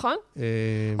 נכון.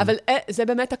 אבל זה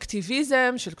באמת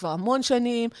אקטיביזם של כבר המון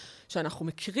שנים, שאנחנו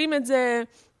מכירים את זה,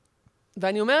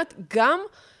 ואני אומרת, גם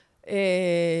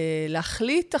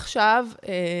להחליט עכשיו,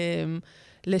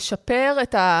 לשפר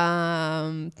את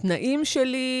התנאים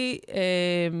שלי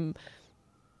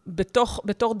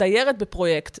בתור דיירת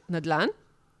בפרויקט נדל"ן,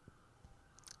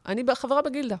 אני חברה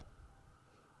בגילדה.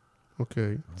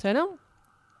 אוקיי. בסדר?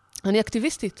 אני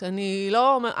אקטיביסטית, אני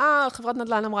לא אומר, חברת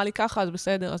נדל"ן אמרה לי ככה, אז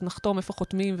בסדר, אז נחתום איפה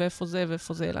חותמים ואיפה זה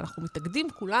ואיפה זה, אלא אנחנו מתאגדים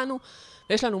כולנו,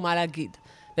 ויש לנו מה להגיד,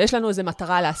 ויש לנו איזו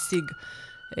מטרה להשיג.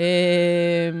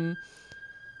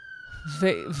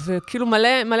 וכאילו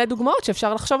מלא דוגמאות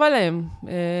שאפשר לחשוב עליהן.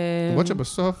 למרות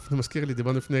שבסוף, זה מזכיר לי,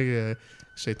 דיברנו לפני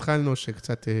שהתחלנו,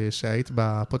 שקצת שהיית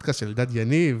בפודקאסט של אלדד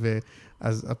יניב,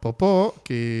 אז אפרופו,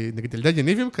 כי נגיד אלדד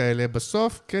יניבים כאלה,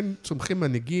 בסוף כן צומחים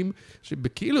מנהיגים,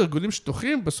 שבכאילו ארגונים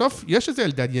שטוחים, בסוף יש איזה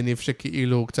אלדד יניב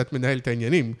שכאילו קצת מנהל את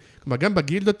העניינים. כלומר, גם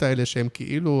בגילדות האלה שהן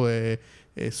כאילו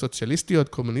סוציאליסטיות,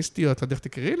 קומוניסטיות, עד איך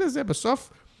תקראי לזה,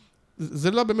 בסוף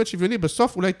זה לא באמת שוויוני,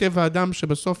 בסוף אולי טבע האדם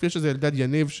שבסוף יש איזה אלדד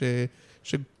יניב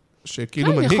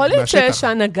שכאילו מנהיג מהשטח. יכול להיות שיש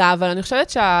הנהגה, אבל אני חושבת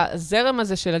שהזרם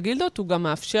הזה של הגילדות הוא גם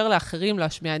מאפשר לאחרים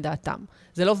להשמיע את דעתם.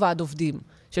 זה לא ועד עובדים,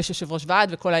 שיש יושב ראש ועד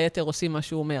וכל היתר עושים מה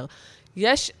שהוא אומר.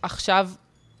 יש עכשיו,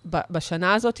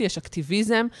 בשנה הזאת, יש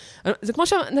אקטיביזם. זה כמו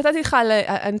שנתתי לך,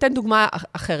 אני אתן דוגמה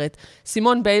אחרת.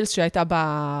 סימון ביילס שהייתה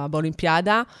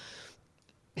באולימפיאדה,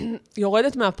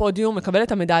 יורדת מהפודיום, מקבלת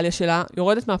את המדליה שלה,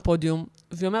 יורדת מהפודיום,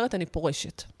 והיא אומרת, אני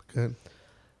פורשת. כן.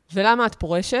 ולמה את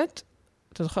פורשת?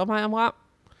 אתה זוכר מה היא אמרה?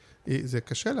 זה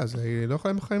קשה לה, היא לא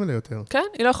יכולה עם החיים האלה יותר. כן,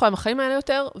 היא לא יכולה עם החיים האלה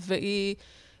יותר, והיא,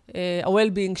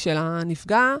 ה-well-being שלה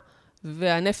נפגע,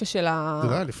 והנפש שלה... זה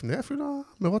לא היה לפני אפילו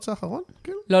המרוץ האחרון?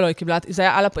 לא, היא קיבלה, זה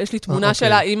היה, יש לי תמונה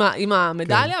שלה עם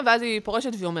המדליה, ואז היא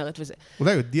פורשת והיא אומרת וזה.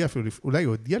 אולי היא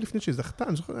הודיעה לפני שהיא זכתה,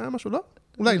 אני זוכר, היה משהו, לא?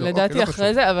 אולי לא. לדעתי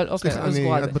אחרי זה, אבל אוקיי, אז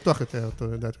סגורה על זה. את בטוח יותר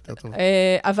טוב.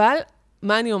 אבל,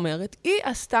 מה אני אומרת? היא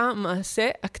עשתה מעשה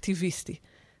אקטיביסטי.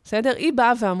 בסדר? היא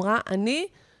באה ואמרה, אני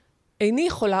איני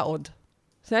יכולה עוד.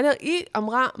 בסדר? היא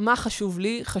אמרה, מה חשוב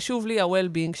לי? חשוב לי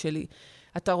ה-well-being שלי.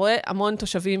 אתה רואה המון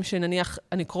תושבים שנניח,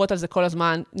 אני קוראת על זה כל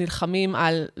הזמן, נלחמים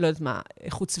על, לא יודעת מה,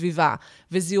 איכות סביבה,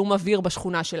 וזיהום אוויר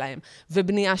בשכונה שלהם,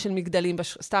 ובנייה של מגדלים,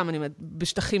 סתם, אני אומרת,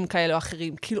 בשטחים כאלה או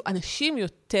אחרים. כאילו, אנשים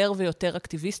יותר ויותר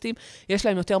אקטיביסטים, יש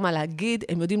להם יותר מה להגיד,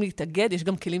 הם יודעים להתאגד, יש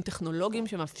גם כלים טכנולוגיים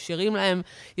שמאפשרים להם,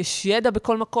 יש ידע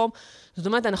בכל מקום. זאת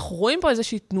אומרת, אנחנו רואים פה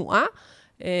איזושהי תנועה,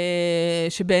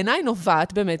 שבעיניי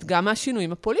נובעת באמת גם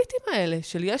מהשינויים הפוליטיים האלה,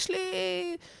 של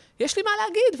יש לי מה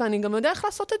להגיד, ואני גם יודע איך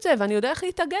לעשות את זה, ואני יודע איך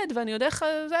להתאגד, ואני יודע איך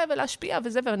זה, ולהשפיע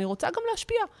וזה, ואני רוצה גם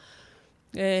להשפיע.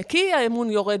 כי האמון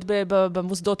יורד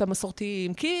במוסדות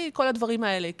המסורתיים, כי כל הדברים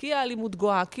האלה, כי האלימות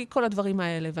גואה, כי כל הדברים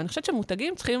האלה. ואני חושבת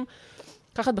שמותגים צריכים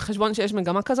לקחת בחשבון שיש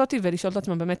מגמה כזאת, ולשאול את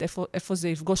עצמם באמת איפה זה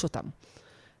יפגוש אותם.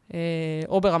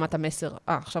 או ברמת המסר.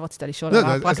 עכשיו רצית לשאול על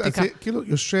הפרקטיקה. אז כאילו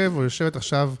יושב או יושבת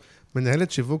עכשיו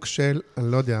מנהלת שיווק של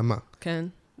אני לא יודע מה. כן.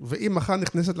 ואם מחר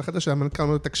נכנסת לחדר של המנכ"ל,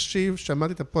 אומרת, תקשיב,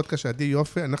 שמעתי את הפודקאסט שעדי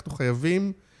יופי, אנחנו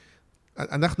חייבים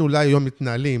אנחנו אולי היום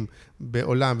מתנהלים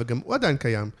בעולם, וגם הוא עדיין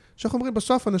קיים, שאנחנו אומרים,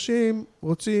 בסוף אנשים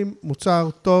רוצים מוצר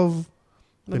טוב,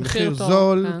 במחיר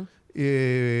זול,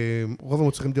 רוב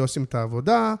המוצרים די עושים את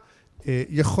העבודה,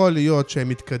 יכול להיות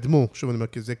שהם יתקדמו, שוב אני אומר,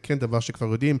 כי זה כן דבר שכבר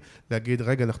יודעים, להגיד,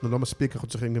 רגע, אנחנו לא מספיק, אנחנו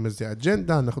צריכים גם איזה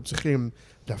אג'נדה, אנחנו צריכים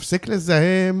להפסיק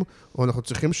לזהם, או אנחנו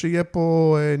צריכים שיהיה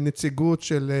פה נציגות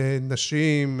של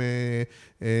נשים,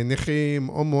 נכים,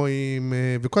 הומואים,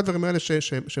 וכל הדברים האלה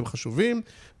שהם חשובים,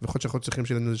 ויכול להיות שאנחנו צריכים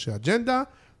שיהיה לנו איזושהי אג'נדה,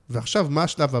 ועכשיו מה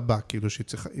השלב הבא? כאילו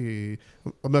היא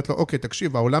אומרת לו, אוקיי,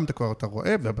 תקשיב, העולם אתה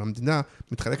רואה, והמדינה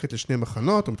מתחלקת לשני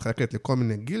מחנות, או מתחלקת לכל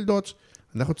מיני גילדות,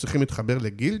 אנחנו צריכים להתחבר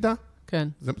לגילדה? כן.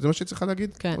 זה מה שהיא צריכה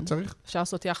להגיד? כן. או צריך? אפשר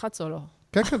לעשות יח"צ או לא?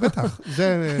 כן, כן, בטח.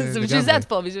 זה בשביל זה את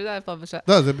פה, בשביל זה את פה.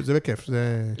 לא, זה בכיף.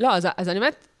 לא, אז אני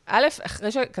אומרת, א',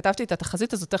 אחרי שכתבתי את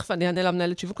התחזית הזאת, תכף אני אענה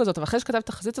למנהלת שיווק הזאת, אבל אחרי שכתבתי את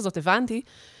התחזית הזאת, הבנתי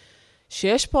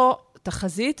שיש פה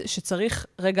תחזית שצריך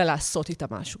רגע לעשות איתה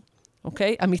משהו,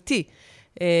 אוקיי? אמיתי.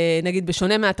 נגיד,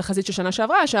 בשונה מהתחזית של שנה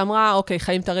שעברה, שאמרה, אוקיי,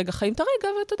 חיים את הרגע, ואתה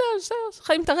יודע,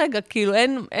 חיים את הרגע, כאילו,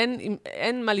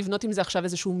 אין מה לבנות עם זה עכשיו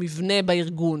איזשהו מבנה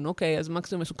בארגון, אוקיי? אז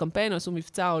מקסימום עשו קמפיין, או עשו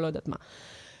מבצע, או לא יודעת מה.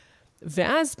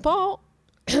 ואז פה,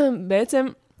 בעצם,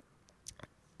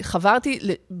 חברתי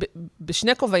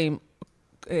בשני כובעים.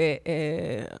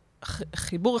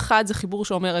 חיבור אחד זה חיבור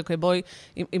שאומר, אוקיי, בואי,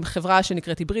 עם חברה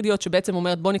שנקראת היברידיות, שבעצם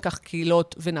אומרת, בוא ניקח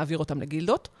קהילות ונעביר אותם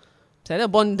לגילדות. בסדר?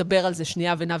 בואו נדבר על זה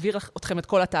שנייה ונעביר אתכם את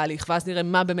כל התהליך, ואז נראה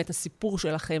מה באמת הסיפור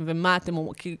שלכם, ומה אתם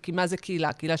אומרים, כי מה זה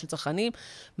קהילה? קהילה של צרכנים,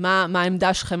 מה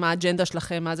העמדה שלכם, מה האג'נדה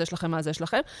שלכם, מה זה שלכם, מה זה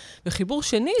שלכם. וחיבור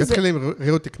שני זה... תתחילים,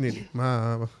 ראו תקני לי,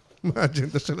 מה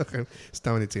האג'נדה שלכם?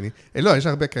 סתם אני ציני. לא, יש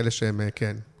הרבה כאלה שהם,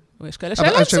 כן. יש כאלה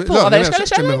שאין להם סיפור, אבל יש כאלה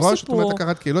שאין להם סיפור. זאת אומרת,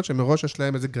 לקחת קהילות שמראש יש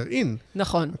להם איזה גרעין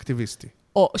אקטיביסטי.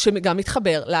 או שגם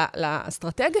מתחבר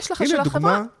לאסטרטגיה שלך של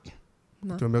החברה. הנה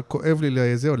דוגמה, אתה אומר, כואב לי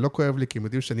לזה, או לא כואב לי, כי הם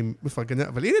יודעים שאני מפרגנה,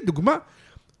 אבל הנה דוגמה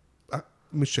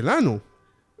משלנו,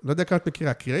 לא יודע כמה את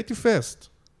מכירה, Creative First,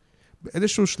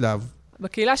 באיזשהו שלב,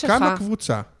 בקהילה שלך, קמה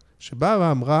קבוצה, שבאה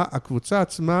ואמרה, הקבוצה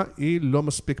עצמה היא לא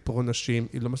מספיק פרו-נשים,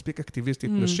 היא לא מספיק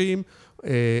אקטיביסטית נשים,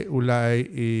 אולי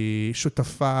היא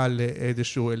שותפה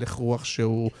לאיזשהו הלך רוח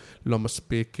שהוא לא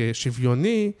מספיק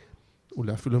שוויוני,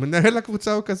 אולי אפילו מנהל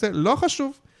הקבוצה הוא כזה, לא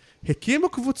חשוב. הקימו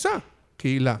קבוצה,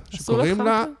 קהילה,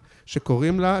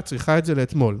 שקוראים לה, צריכה את זה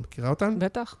לאתמול. מכירה אותן?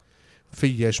 בטח.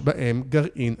 ויש בהם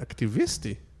גרעין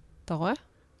אקטיביסטי. אתה רואה?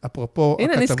 אפרופו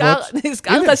הנה,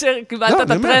 נזכרת שקיבלת את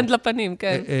הטרנד לפנים,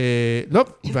 כן. לא,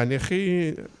 ואני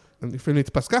אפילו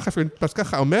נתפס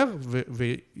ככה, אומר,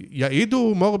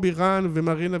 ויעידו מור בירן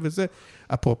ומרינה וזה,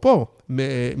 אפרופו,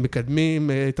 מקדמים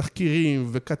תחקירים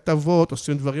וכתבות,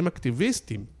 עושים דברים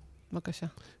אקטיביסטיים. בבקשה.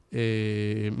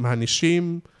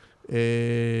 מענישים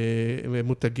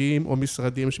מותגים או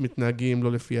משרדים שמתנהגים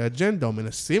לא לפי האג'נדה, או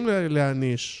מנסים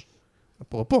להעניש.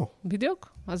 אפרופו.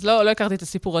 בדיוק. אז לא הכרתי את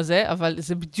הסיפור הזה, אבל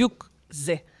זה בדיוק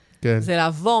זה. כן. זה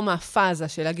לעבור מהפאזה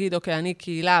של להגיד, אוקיי, אני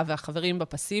קהילה והחברים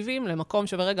בפסיביים, למקום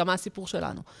שברגע מה הסיפור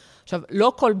שלנו. עכשיו,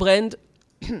 לא כל ברנד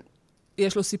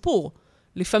יש לו סיפור.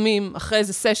 לפעמים, אחרי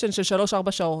איזה סשן של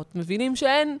 3-4 שעות, מבינים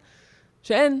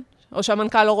שאין, או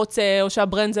שהמנכ"ל לא רוצה, או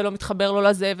שהברנד זה לא מתחבר לו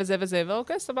לזה וזה וזה,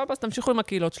 ואוקיי, סבבה, אז תמשיכו עם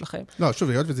הקהילות שלכם. לא, שוב,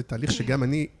 היות וזה תהליך שגם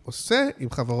אני עושה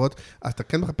עם חברות, אתה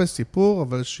כן מחפש סיפור,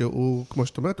 אבל שהוא, כמו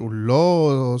שאת אומרת, הוא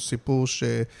לא סיפור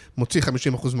שמוציא 50%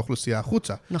 מהאוכלוסייה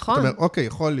החוצה. נכון. זאת אומרת, אוקיי,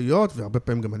 יכול להיות, והרבה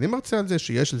פעמים גם אני מרצה על זה,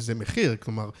 שיש לזה מחיר,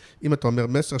 כלומר, אם אתה אומר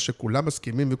מסר שכולם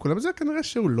מסכימים וכולם, זה כנראה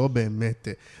שהוא לא באמת,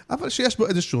 אבל שיש בו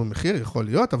איזשהו מחיר, יכול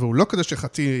להיות, אבל הוא לא כזה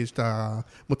שאתה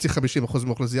מוציא 50%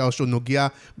 מהאוכלוסייה, או שהוא נוגע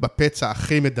בפצע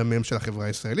הכי מדמם של החברה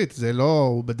הישראלית. זה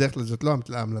לא, בדרך כלל זאת לא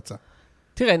ההמלצה.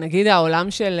 תראה, נגיד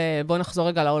העולם של, בוא נחזור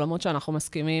רגע לעולמות שאנחנו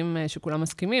מסכימים, שכולם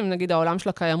מסכימים, נגיד העולם של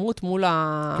הקיימות מול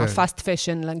הפאסט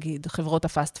פשן, נגיד, חברות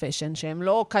הפאסט פשן, שהם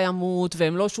לא קיימות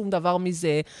והם לא שום דבר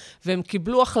מזה, והם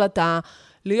קיבלו החלטה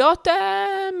להיות,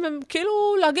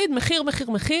 כאילו להגיד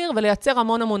מחיר, ולייצר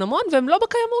המון, והם לא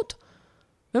בקיימות.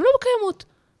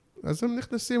 אז הם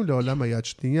נכנסים לעולם היד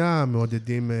שנייה,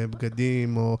 מעודדים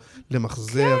בגדים, או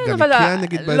למחזר, גם איקאה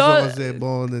נגיד באזור הזה,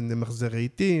 בואו נמחזר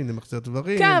רהיטים, נמחזר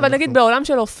דברים. כן, אבל נגיד בעולם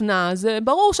של אופנה, זה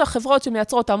ברור שהחברות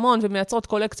שמייצרות המון ומייצרות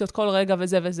קולקציות כל רגע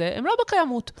וזה, הם לא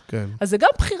בקיימות. כן. אז זה גם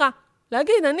בחירה.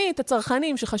 להגיד, אני את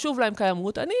הצרכנים שחשוב להם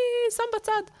קיימות, אני שם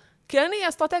בצד. כי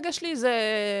האסטרטגיה שלי זה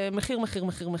מחיר.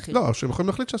 לא, שהם יכולים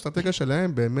להחליט שהאסטרטגיה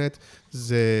שלהם באמת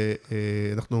זה,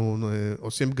 אנחנו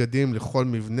עושים בגדים לכל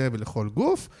מבנה ולכל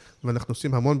גוף, ואנחנו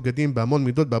עושים המון בגדים בהמון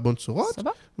מידות, בהמון צורות,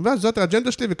 ואז זאת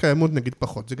האג'נדה שלי וקיימות נגיד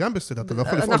פחות. זה גם בסדר, אתה לא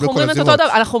יכול לבחור בכל הזירות.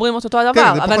 אנחנו אומרים אותו הדבר.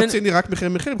 כן, זה פחות ציני רק מחיר,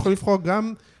 הם יכולים לבחור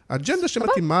גם אג'נדה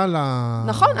שמתאימה ל...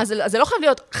 נכון, אז זה לא חייב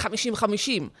להיות 50-50.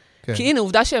 כי הנה,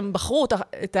 עובדה שהם בחרו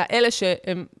את האלה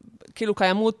שהם... כאילו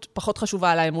קיימות פחות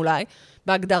חשובה עליהם אולי,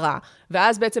 בהגדרה,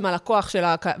 ואז בעצם הלקוח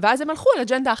שלה, ואז הם הלכו על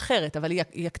אג'נדה אחרת, אבל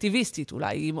היא אקטיביסטית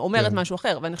אולי, היא אומרת משהו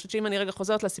אחר, ואני חושבת שאם אני רגע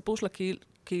חוזרת לסיפור של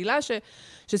הקהילה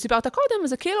שסיפרת קודם,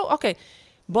 זה כאילו, אוקיי,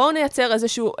 בואו נייצר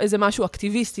איזה משהו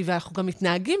אקטיביסטי, ואנחנו גם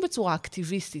מתנהגים בצורה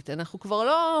אקטיביסטית, אנחנו כבר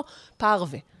לא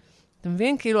פרווה. אתה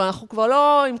מבין? כאילו, אנחנו כבר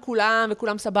לא עם כולם,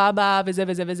 וכולם סבבה, וזה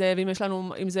וזה וזה, ואם יש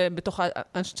לנו, אם זה בתוך,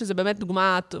 אני חושבת שזה באמת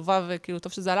דוגמה טובה, וכאילו,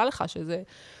 טוב שזה עלה לך, שזה,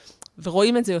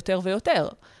 ורואים את זה יותר ויותר.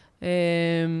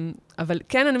 אבל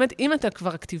כן, אני אומרת, אם אתה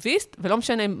כבר אקטיביסט, ולא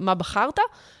משנה מה בחרת,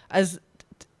 אז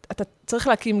אתה צריך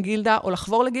להקים גילדה, או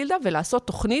לחבור לגילדה, ולעשות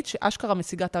תוכנית שאשכרה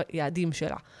משיגה את היעדים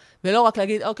שלה. ולא רק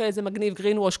להגיד, אוקיי, זה מגניב,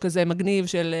 גרין ווש כזה, מגניב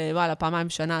של, וואלה, פעמיים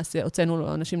בשנה, הוצאנו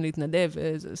לו אנשים להתנדב,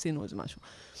 ועשינו איזה משהו.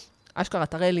 אשכרה,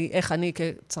 תראה לי איך אני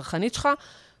כצרכנית שלך,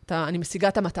 אני משיגה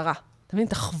את המטרה. אתה מבין?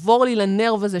 תחבור לי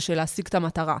לנרב הזה של להשיג את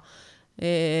המטרה.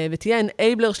 ותהיה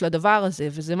אנאבלר של הדבר הזה,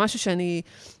 וזה משהו שאני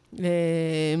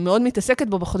מאוד מתעסקת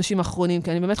בו בחודשים האחרונים,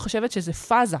 כי אני באמת חושבת שזה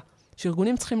פאזה,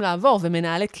 שארגונים צריכים לעבור,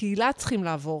 ומנהלי קהילה צריכים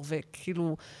לעבור,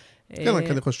 וכאילו... כן, רק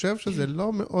אני חושב שזה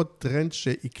לא מאוד טרנד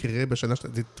שיקרה בשנה,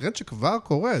 זה טרנד שכבר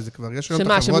קורה, זה כבר יש היום את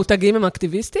החברות... שמה, שמותגים הם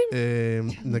אקטיביסטים?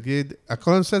 נגיד,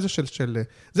 הכל הנושא הזה של...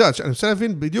 זהו, אני רוצה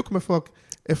להבין בדיוק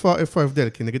איפה ההבדל,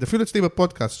 כי נגיד, אפילו אצלי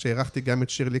בפודקאסט, שהערכתי גם את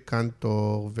שירלי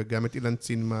קנטור, וגם את אילן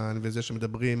צינמן, וזה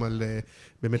שמדברים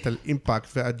באמת על אימפקט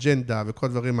ואג'נדה, וכל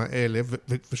הדברים האלה,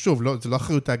 ושוב, זה לא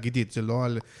אחריות תאגידית, זה לא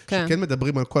על... שכן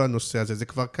מדברים על כל הנושא הזה, זה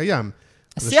כבר קיים.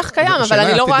 השיח קיים, אבל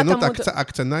אני לא רואה את המוד...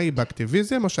 ההקצנה היא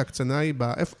באקטיביזם, או שההקצנה היא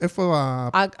איפה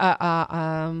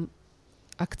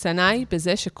ההקצנה היא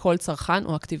בזה שכל צרכן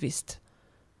הוא אקטיביסט.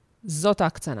 זאת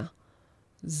ההקצנה.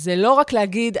 זה לא רק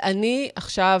להגיד, אני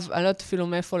עכשיו, אני לא יודעת אפילו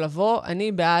מאיפה לבוא,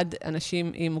 אני בעד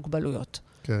אנשים עם מוגבלויות.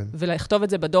 כן. ולכתוב את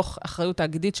זה בדוח אחריות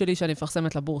תאגידית שלי, שאני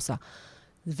מפרסמת לבורסה.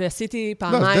 ועשיתי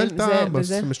פעמיים... לא,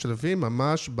 דלתא משתלבים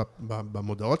ממש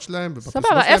במודעות שלהם, ובפרסומות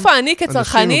שלהם. סבבה, איפה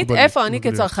אני מוגבלויות.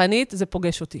 כצרכנית, זה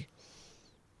פוגש אותי.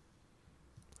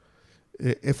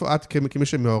 איפה את כמי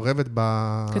שמעורבת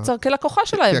כלקוחה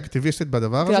שלהם. כאקטיביסטית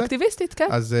בדבר הזה? כאקטיביסטית, כן.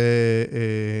 אז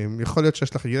יכול להיות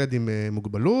שיש לך ילד עם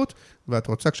מוגבלות, ואת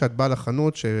רוצה כשאת באה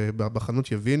לחנות,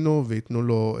 שבחנות יבינו ויתנו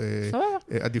לו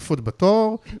עדיפות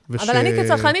בתור. אבל אני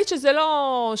כצרכנית שזה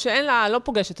לא, שאין לה, לא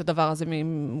פוגשת את הדבר הזה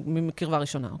מקרבה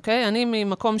ראשונה, אוקיי? אני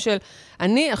ממקום של,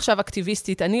 אני עכשיו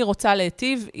אקטיביסטית, אני רוצה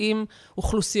להיטיב עם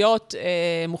אוכלוסיות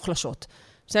מוחלשות.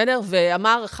 בסדר?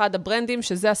 ואמר אחד הברנדים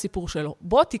שזה הסיפור שלו.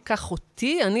 בוא תיקח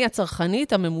אותי, אני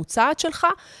הצרכנית הממוצעת שלך,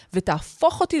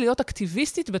 ותהפוך אותי להיות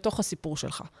אקטיביסטית בתוך הסיפור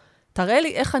שלך. תראה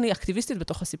לי איך אני אקטיביסטית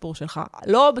בתוך הסיפור שלך.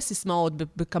 לא בסיסמאות,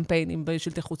 בקמפיינים,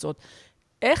 בשלטי חוצות.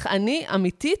 איך אני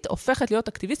אמיתית הופכת להיות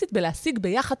אקטיביסטית בלהשיג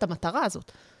ביחד את המטרה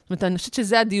הזאת. זאת אומרת, אני חושבת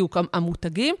שזה הדיוק.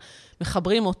 המותגים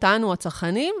מחברים אותנו,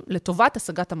 הצרכנים, לטובת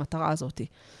השגת המטרה הזאת.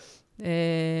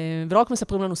 ולא רק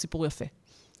מספרים לנו סיפור יפה.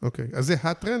 אוקיי, אז זה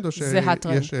הטרנד, או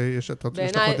שיש לך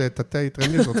עוד תתי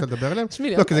טרנדים שרוצה לדבר עליהם?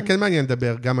 לא, כי זה כן מעניין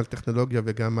לדבר גם על טכנולוגיה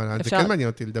וגם על... זה כן מעניין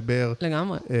אותי לדבר...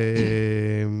 לגמרי.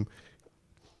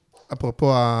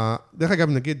 אפרופו, דרך אגב,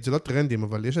 נגיד, זה לא טרנדים,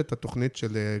 אבל יש את התוכנית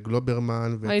של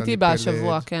גלוברמן, הייתי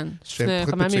בשבוע, כן. שהם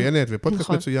תוכנית מצוינת, ופודקאסט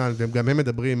מצוין, וגם הם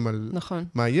מדברים על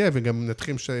מה יהיה, וגם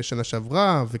נתחילים שנה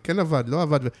שעברה, וכן עבד, לא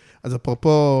עבד. אז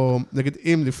אפרופו, נגיד,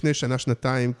 אם לפני שנה,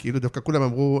 שנתיים, כאילו דווקא כולם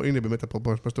אמרו, הנה באמת אפרופו,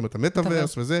 מה שאתה אומרת,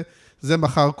 המטאברס, וזה, זה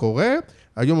מחר קורה,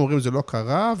 היום אומרים זה לא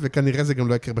קרה, וכנראה זה גם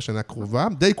לא יקרה בשנה הקרובה.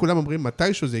 די כולם אומרים,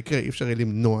 מתישהו זה יקרה, אי אפשר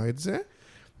למנוע את זה.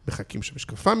 מחכים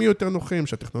שמשקפם יהיו יותר נוחים,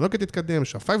 שהטכנולוגיה תתקדם,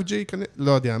 שה-5G ייכנס,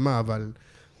 לא יודע מה, אבל...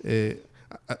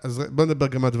 אז בואו נדבר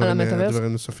גם על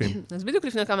דברים נוספים. אז בדיוק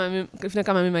לפני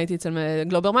כמה ימים הייתי אצל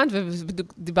גלוברמן,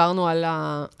 ובדיוק דיברנו על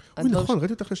ה... נכון,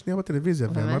 ראיתי אותך לשנייה בטלוויזיה,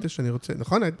 ואמרתי שאני רוצה...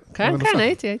 נכון? כן, כן,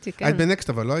 הייתי, כן. היית בנקסט,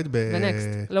 אבל לא היית ב... בנקסט,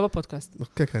 לא בפודקאסט.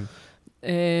 כן, כן.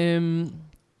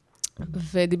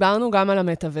 ודיברנו גם על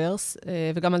המטאברס,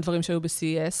 וגם על דברים שהיו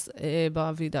ב-CES,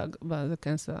 בוועידה,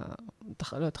 בכנס, לא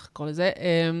יודעת איך לקרוא לזה,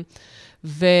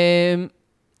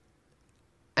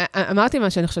 ואמרתי מה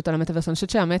שאני חושבת על המטאברס, אני חושבת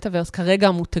שהמטאברס, כרגע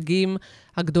המותגים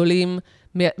הגדולים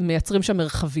מייצרים שם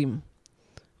מרחבים,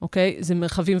 אוקיי? זה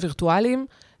מרחבים וירטואליים,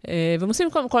 והם עושים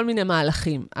כל מיני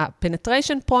מהלכים.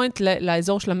 ה-penetration point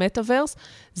לאזור של המטאברס,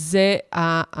 זה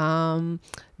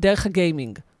דרך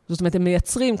הגיימינג. זאת אומרת, הם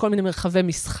מייצרים כל מיני מרחבי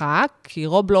משחק, כי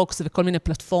רובלוקס וכל מיני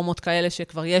פלטפורמות כאלה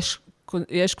שכבר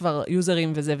יש כבר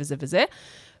יוזרים וזה וזה וזה.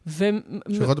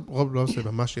 שרובלוקס זה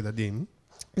ממש ילדים.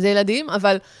 זה ילדים,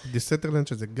 אבל... דיסנטרלנד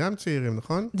שזה גם צעירים,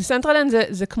 נכון? דיסנטרלנד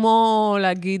זה כמו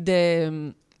להגיד...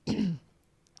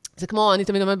 זה כמו, אני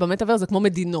תמיד אומרת במטאברס, זה כמו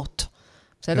מדינות.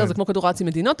 בסדר? זה כמו כדורצי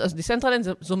מדינות, אז דיסנטרלנד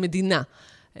זו מדינה.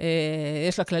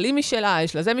 יש לה כללים משלה,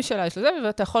 יש לה זה משלה, יש לה זה,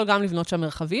 ואתה יכול גם לבנות שם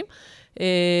מרחבים.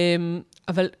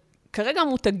 אבל כרגע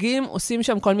המותגים עושים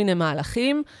שם כל מיני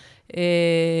מהלכים,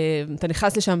 אתה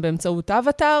נכנס לשם באמצעות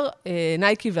אבטר,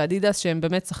 נייקי ואדידס שהם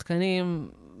באמת שחקנים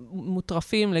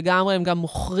מוטרפים לגמרי, הם גם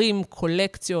מוכרים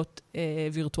קולקציות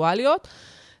וירטואליות,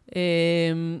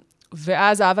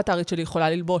 ואז האבטרית שלי יכולה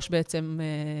ללבוש בעצם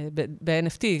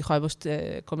ב-NFT, יכולה ללבוש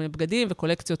כל מיני בגדים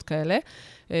וקולקציות כאלה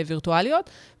וירטואליות,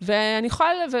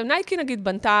 ונייקי נגיד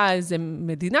בנתה איזו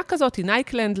מדינה כזאת,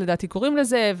 נייקלנד לדעתי קוראים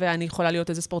לזה, ואני יכולה להיות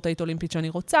איזה ספורטאית אולימפית שאני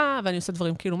רוצה, ואני עושה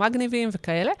דברים כאילו מגניבים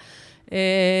וכאלה,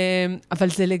 אבל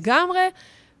זה לגמרי,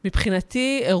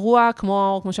 מבחינתי אירוע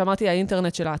כמו שאמרתי,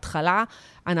 האינטרנט של ההתחלה,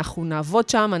 אנחנו נעבוד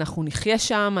שם, אנחנו נחיה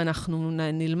שם, אנחנו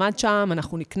נלמד שם,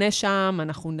 אנחנו נקנה שם,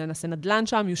 אנחנו ננסה נדל"ן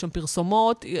שם, יהיו שם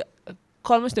פרסומות,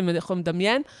 כל מה שאתם יכולים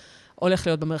לדמיין, הולך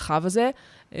להיות במרחב הזה.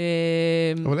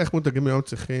 אבל איך מותגים היום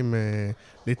צריכים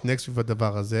להתנהג סביב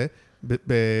הדבר הזה?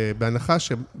 בהנחה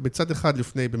שבצד אחד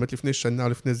באמת לפני שנה או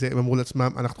לפני זה, הם אמרו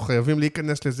לעצמם, אנחנו חייבים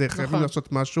להיכנס לזה, חייבים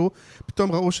לעשות משהו,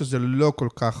 פתאום ראו שזה לא כל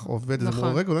כך עובד, אז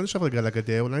אמרו, רגע, אולי נשב רגע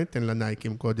לגדר, אולי ניתן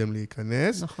לנייקים קודם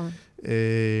להיכנס. נכון.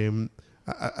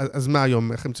 אז מה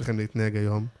היום? איך הם צריכים להתנהג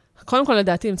היום? קודם כל,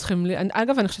 לדעתי, הם צריכים...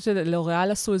 אגב, אני חושבת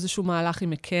שלאוריאל עשו איזשהו מהלך עם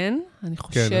מקן. אני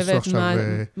חושבת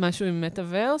משהו עם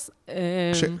מטאברס.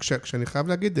 כשאני חייב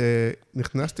להגיד,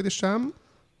 נכנסתי לשם,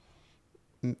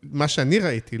 מה שאני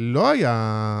ראיתי לא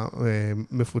היה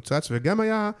מפוצץ, וגם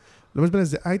היה, לא משנה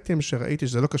איזה אייטם שראיתי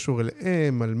שזה לא קשור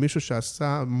אליהם, על מישהו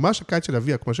שעשה, ממש הקיץ של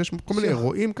אביה, כמו שיש כל מיני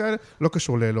אירועים כאלה, לא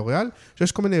קשור לאוריאל,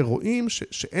 שיש כל מיני אירועים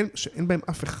שאין בהם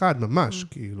אף אחד ממש,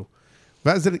 כאילו.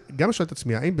 ואז גם לשאול את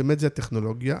עצמי, האם באמת זה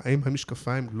הטכנולוגיה, האם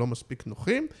המשקפיים לא מספיק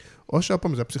נוחים, או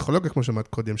שהפעם זה הפסיכולוגיה, כמו שאמרת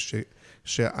קודם,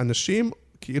 שאנשים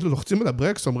כאילו לוחצים על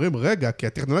הברקס, אומרים, רגע, כי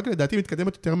הטכנולוגיה לדעתי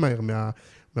מתקדמת יותר מהר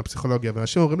מהפסיכולוגיה,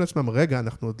 ואנשים אומרים לעצמם, רגע,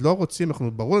 אנחנו עוד לא רוצים,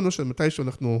 ברור לנו שמתישהו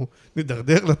אנחנו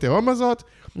נדרדר לתהום הזאת,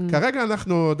 כרגע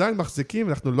אנחנו עדיין מחזיקים,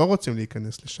 ואנחנו לא רוצים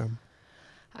להיכנס לשם.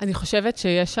 אני חושבת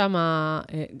שיש שם,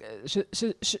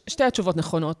 שתי התשובות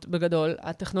נכונות בגדול.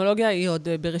 הטכנולוגיה היא עוד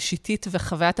בראשיתית,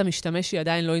 וחוויית המשתמש היא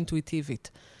עדיין לא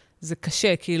אינטואיטיבית. זה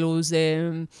קשה, כאילו זה...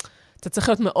 אתה צריך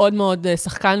להיות מאוד מאוד,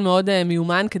 שחקן מאוד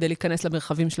מיומן, כדי להיכנס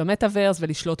למרחבים של המטאברס,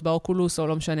 ולשלוט באוקולוס, או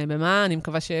לא משנה במה. אני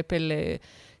מקווה שאפל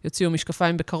יוציאו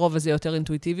משקפיים בקרוב, וזה יותר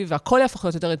אינטואיטיבי, והכל יהפוך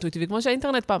להיות יותר אינטואיטיבי, כמו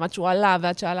שהאינטרנט פעם, עד שהוא עלה,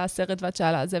 ועד שעלה הסרט, ועד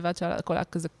שעלה זה, ועד שעלה, הכל היה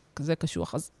כזה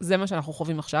קשוח. אז זה מה שאנחנו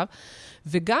חווים עכשיו.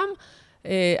 וגם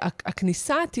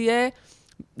הכניסה תהיה,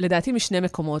 לדעתי, משני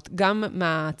מקומות, גם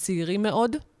מהצעירים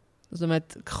מאוד, זאת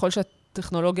אומרת, ככל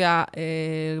שהטכנולוגיה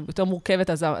יותר מורכבת,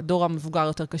 אז הדור המבוגר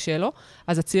יותר קשה לו,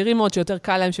 אז הצעירים מאוד שיותר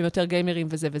קל להם, שהם יותר גיימרים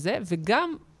וזה וזה,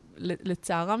 וגם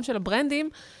לצערם של הברנדים,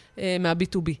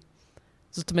 מה-B2B.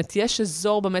 זאת אומרת, יש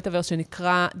אזור במטאברס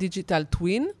שנקרא Digital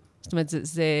Twin, זאת אומרת,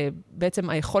 זה בעצם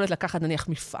היכולת לקחת נניח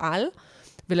מפעל,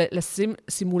 ולשים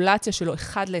סימולציה שלו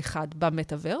אחד לאחד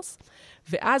במטאברס,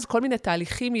 ואז כל מיני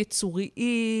תהליכים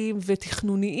יצוריים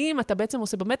ותכנוניים, אתה בעצם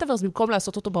עושה במטאברס, במקום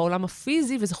לעשות אותו בעולם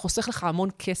הפיזי, וזה חוסך לך המון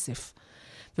כסף.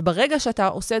 וברגע שאתה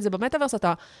עושה את זה במטאברס,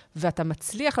 ואתה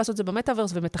מצליח לעשות את זה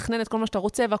במטאברס, ומתכנן את כל מה שאתה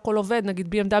רוצה, והכל עובד,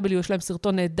 נגיד BMW, יש להם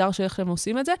סרטון נהדר שאיך הם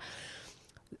עושים את זה,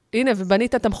 הנה,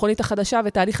 ובנית את המכונית החדשה,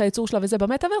 ותהליך הייצור שלה וזה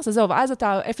במטאברס, אז זהו, ואז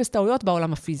אתה אפס טעויות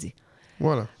בעולם הפיזי.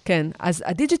 וואלה. כן, אז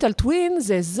הדיג'יטל טווין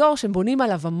זה אזור שהם בונים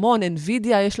עליו המון,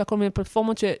 NVIDIA, יש לה כל מיני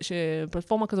פלטפורמות,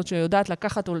 פלטפורמה כזאת שיודעת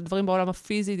לקחת דברים בעולם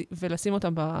הפיזי ולשים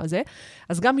אותם בזה,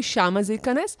 אז גם משם זה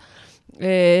ייכנס.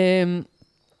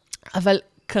 אבל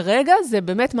כרגע זה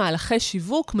באמת מהלכי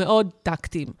שיווק מאוד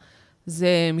טקטיים. זה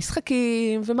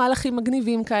משחקים ומהלכים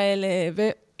מגניבים כאלה,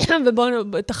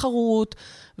 ובואו תחרות,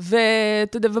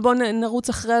 ובואו נרוץ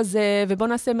אחרי הזה, ובואו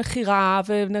נעשה מחירה,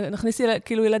 ונכניס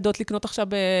כאילו ילדות לקנות עכשיו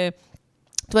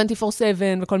 24/7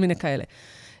 וכל מיני כאלה.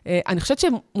 אני חושבת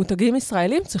שמותגים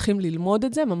ישראלים צריכים ללמוד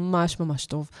את זה ממש ממש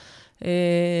טוב.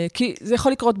 כי זה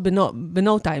יכול לקרות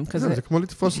בנו טיים כזה. זה כמו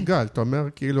לתפוס גל, אתה אומר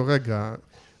כאילו רגע,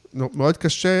 מאוד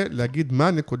קשה להגיד מה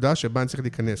הנקודה שבה אני צריך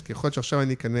להיכנס, כי יכול להיות שעכשיו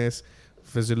אני אכנס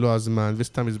וזה לא הזמן,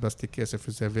 וסתם הזבזתי כסף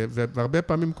וזה, והרבה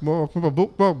פעמים כמו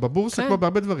בבורסה, כמו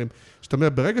בהרבה דברים. שאתה אומר,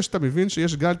 ברגע שאתה מבין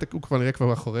שיש גל, הוא כבר נראה כבר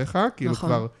מאחוריך, כאילו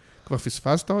כבר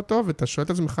פספסת אותו, ואתה שואל את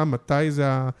עצמך מתי זה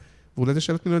ואולי זה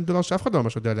 $1 מיליון שאף אחד לא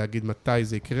ממש יודע להגיד מתי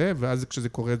זה יקרה, ואז כשזה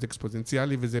קורה זה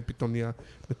אקספוזנציאלי, וזה פתאום נהיה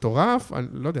מטורף, אני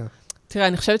לא יודע. תראה,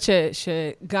 אני חושבת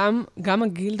שגם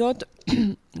הגילדות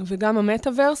וגם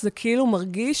המטאברס, זה כאילו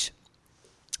מרגיש,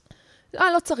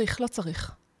 לא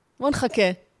צריך. בוא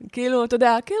נחכה. כאילו, אתה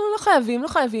יודע, כאילו לא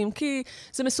חייבים, כי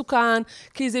זה מסוכן,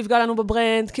 כי זה יפגע לנו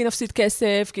בברנד, כי נפסיד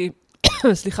כסף, כי,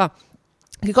 סליחה,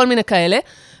 כי כל מיני כאלה.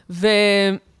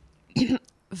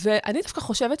 ואני דווקא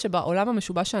חושבת שבעולם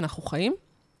המשובש שאנחנו חיים,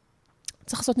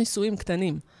 צריך לעשות ניסויים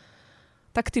קטנים,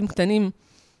 טקטים קטנים,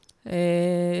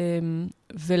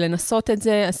 ולנסות את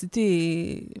זה,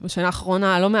 עשיתי בשנה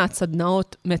האחרונה לא מעט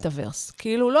סדנאות מטאברס.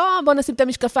 כאילו, לא בוא נשים את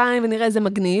המשקפיים ונראה איזה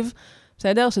מגניב,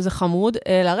 בסדר? שזה חמוד,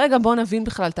 אלא רגע בוא נבין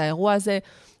בכלל את האירוע הזה,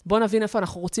 בוא נבין איפה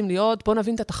אנחנו רוצים להיות, בוא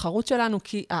נבין את התחרות שלנו,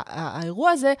 כי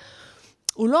האירוע הזה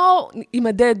הוא לא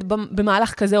יימדד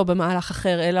במהלך כזה או במהלך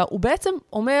אחר, אלא הוא בעצם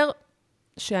אומר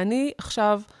שאני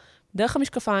עכשיו, דרך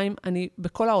המשקפיים, אני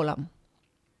בכל העולם.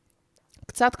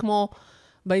 קצת כמו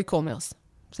באי-קומרס,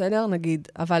 בסדר? נגיד,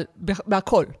 אבל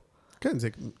בהכל. כן, זה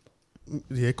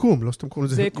יקום, לא סתם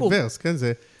קוראים לזה איברס, כן?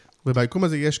 וביקום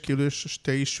הזה יש כאילו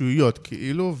שתי אישויות,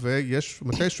 כאילו, ויש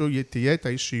מתישהו תהיה את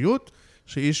האישיות,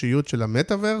 שהיא אישיות של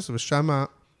המטאברס, ושם,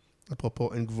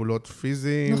 אפרופו, אין גבולות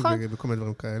פיזיים, נכון. וכל מיני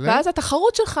דברים כאלה. ואז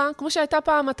התחרות שלך, כמו שהייתה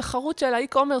פעם, התחרות של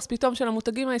האי-קומרס, פתאום של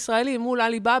המותגים הישראלים, מול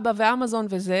אליבאבא ואמזון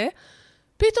וזה,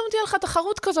 פתאום תהיה לך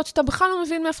תחרות כזאת, שאתה בכלל לא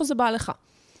מבין מאיפה זה בא לך.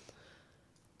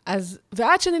 אז,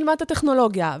 ועד שנלמד את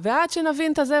הטכנולוגיה, ועד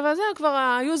שנבין את הזה והזה,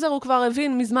 כבר היוזר הוא כבר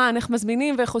הבין מזמן איך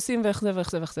מזמינים ואיך עושים ואיך זה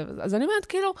ואיך זה ואיך זה. אז אני אומרת,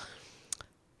 כאילו,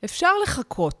 אפשר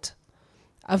לחכות,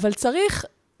 אבל צריך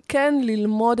כן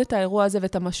ללמוד את האירוע הזה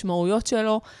ואת המשמעויות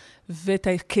שלו, ואת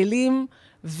הכלים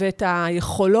ואת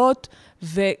היכולות,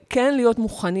 וכן להיות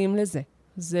מוכנים לזה.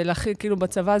 זה להכין, כאילו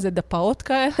בצבא זה דפאות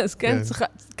כאלה, אז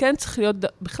כן צריך להיות,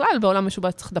 בכלל בעולם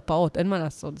משובץ צריך דפאות, אין מה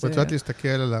לעשות. וצריך להסתכל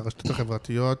על הרשתות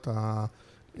החברתיות,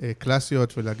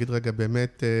 קלאסיות, ולהגיד רגע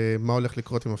באמת מה הולך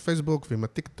לקרות עם הפייסבוק, ועם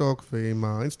הטיק טוק, ועם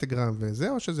האינסטגרם, וזה,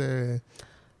 או שזה...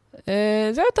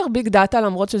 זה יותר ביג דאטה,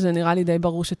 למרות שזה נראה לי די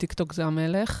ברור שטיק טוק זה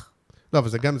המלך. לא, אבל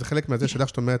זה חלק מהזה שלך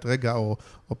שאת אומרת, רגע, או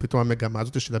פתאום המגמה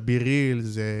הזאת של הביריל,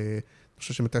 זה... אני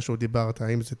חושב שמתישהו דיברת,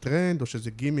 האם זה טרנד, או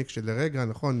שזה גימיק של רגע,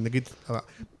 נכון? נגיד,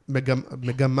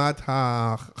 מגמת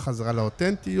החזרה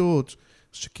לאותנטיות,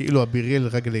 שכאילו הביריל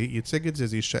רגע ייצג את זה,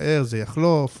 זה יישאר, זה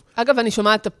יחלוף. אגב, אני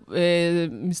שומעת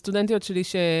מסטודנטיות שלי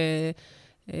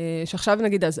שעכשיו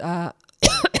נגיד,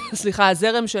 סליחה,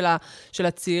 הזרם של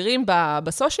הצעירים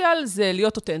בסושיאל זה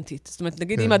להיות אותנטית. זאת אומרת,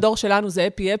 נגיד אם הדור שלנו זה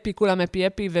אפי, כולם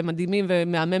אפי ומדהימים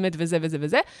ומהממת וזה וזה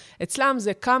וזה, אצלם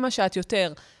זה כמה שאת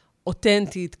יותר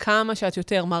אותנטית, כמה שאת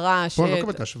יותר מראה. פה לא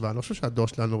קבלת השוואה, אני לא חושב שהדור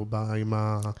שלנו בא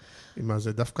עם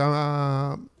זה, דווקא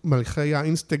מלכי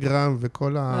האינסטגרם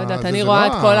וכל ה... לא יודעת, אני רואה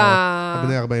את כל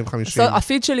הבני 40-50.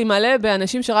 הפיד שלי מלא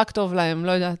באנשים שרק טוב להם,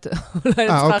 לא יודעת, אולי צריך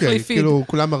להחליף פיד. כאילו,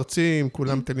 כולם מרצים,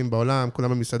 כולם טלים בעולם, כולם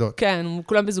במסעדות. כן,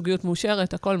 כולם בזוגיות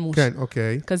מאושרת, הכל מאושר. כן,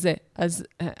 אוקיי. כזה.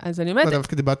 אז אני אומרת...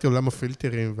 דווקא דיברתי עולם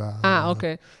הפילטרים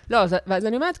אוקיי. לא, אז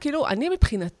אני אומרת, כאילו, אני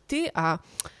מבחינתי,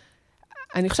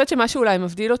 אני חושבת שמה שאולי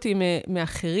מבדיל אותי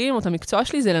מאחרים, או את המקצוע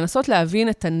שלי, זה לנסות להבין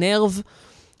את הנרב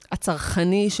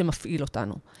הצרכני שמפעיל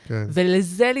אותנו. כן.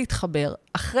 ולזה להתחבר.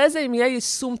 אחרי זה, אם יהיה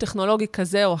יישום טכנולוגי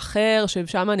כזה או אחר,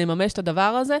 ששם נממש את הדבר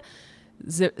הזה,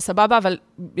 זה סבבה, אבל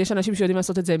יש אנשים שיודעים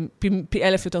לעשות את זה פי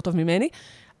אלף יותר טוב ממני.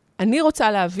 אני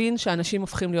רוצה להבין שאנשים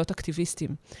הופכים להיות אקטיביסטים.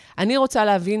 אני רוצה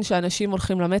להבין שאנשים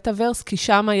הולכים למטאברס, כי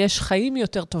שם יש חיים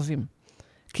יותר טובים.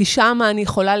 כי שם אני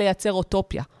יכולה לייצר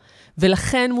אוטופיה.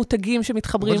 ולכן מותגים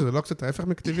שמתחברים... זה לא קצת ההפך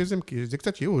מאקטיביזם, כי זה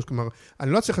קצת ייאוש. כלומר,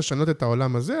 אני לא צריך לשנות את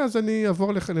העולם הזה, אז אני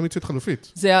אעבור למציאות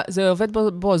חלופית. זה עובד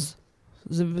בוז.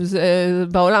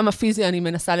 בעולם הפיזי אני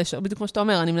מנסה לשנות, בדיוק כמו שאתה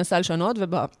אומר, אני מנסה לשנות,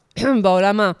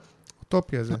 ובעולם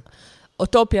אוטופיה זה.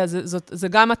 אוטופיה, זה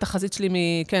גם התחזית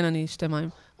שלי כן, אני שתי מים.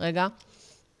 רגע.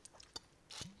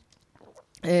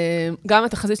 גם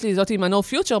התחזית שלי זאת עם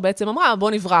ה-No Future בעצם אמרה,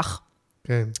 בוא נברח.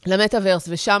 כן. למטאברס,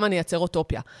 ושם אני אייצר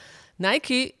אוטופיה.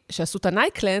 נייקי, שעשו את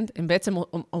הנייקלנד, הם בעצם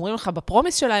אומרים לך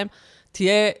בפרומיס שלהם,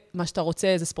 תהיה מה שאתה רוצה,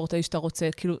 איזה ספורטאי שאתה רוצה,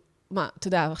 כאילו, מה, אתה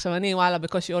יודע, עכשיו אני, וואלה,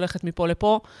 בקושי הולכת מפה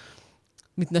לפה,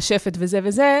 מתנשפת וזה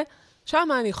וזה, שם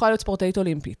אני יכולה להיות ספורטאית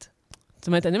אולימפית. זאת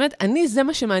אומרת, אני זה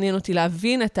מה שמעניין אותי,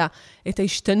 להבין את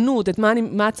ההשתנות, את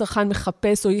מה הצרכן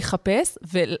מחפש או יחפש,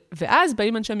 ואז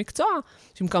באים אנשי מקצוע,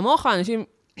 שהם כמוך, אנשים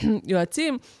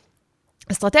יועצים,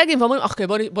 אסטרטגיים, ואומרים, אוקיי,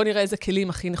 בוא נראה איזה כלים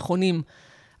הכי נכונים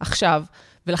עכשיו.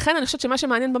 ולכן אני חושבת שמה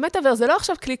שמעניין במטאבר זה לא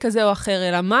עכשיו כלי כזה או אחר,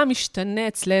 אלא מה משתנה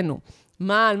אצלנו,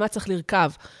 על מה צריך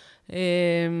לרכב. אני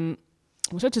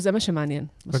חושבת שזה מה שמעניין.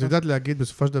 ואת יודעת להגיד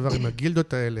בסופו של דבר, אם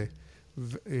הגילדות האלה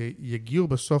יגיעו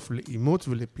בסוף לאימוץ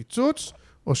ולפיצוץ,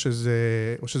 או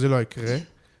שזה לא יקרה,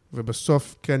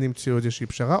 ובסוף כן ימצאו איזושהי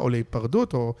פשרה, או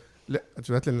להיפרדות, או... את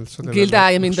יודעת לנסות... גילדה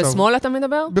ימין ושמאל אתה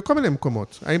מדבר? בכל מיני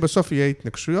מקומות. האם בסוף יהיה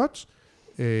התנגשויות,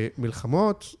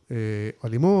 מלחמות,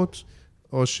 אלימות,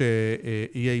 או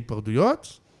שיהיה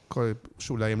היפרדויות,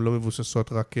 שאולי הן לא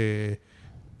מבוססות רק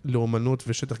לאומנות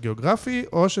ושטח גיאוגרפי,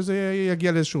 או שזה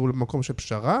יגיע לאיזשהו מקום של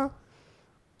פשרה?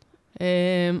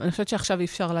 אני חושבת שעכשיו אי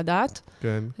אפשר לדעת.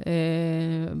 כן.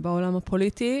 בעולם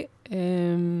הפוליטי.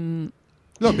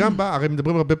 לא, גם הרי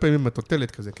מדברים הרבה פעמים עם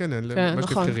התותלת כזה, כן? מה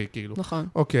שתבחרי, כאילו. נכון.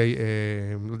 אוקיי,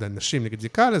 לא יודע, נשים נגיד זה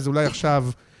קל, אז אולי עכשיו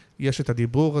יש את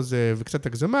הדיבור הזה וקצת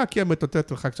הגזמה, כי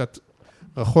המתותלת הלכה קצת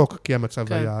רחוק, כי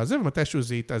המצב היה זה, ומתישהו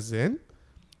זה יתאזן,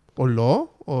 או לא,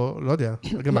 או לא יודע.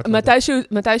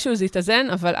 מתישהו זה יתאזן,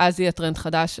 אבל אז יהיה טרנד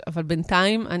חדש, אבל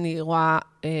בינתיים אני רואה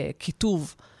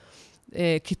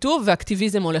כיתוב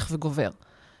ואקטיביזם הולך וגובר.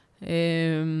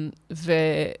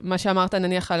 ומה שאמרת,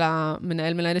 נניח על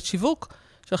מנהלת שיווק,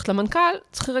 שהולכת למנכ"ל,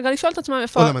 צריך רגע לשאול את עצמם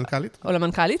איפה... או למנכ"לית. או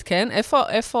למנכ"לית, כן.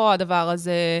 איפה הדבר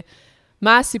הזה,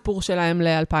 מה הסיפור שלהם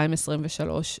ל-2023,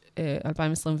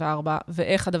 2024,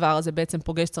 ואיך הדבר הזה בעצם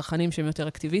פוגש צרכנים שהם יותר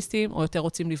אקטיביסטים, או יותר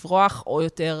רוצים לברוח, או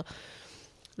יותר,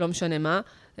 לא משנה מה.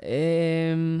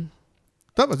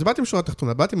 טוב, אז באתי עם שורה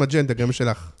תחתונה, באתי עם אג'נדה גם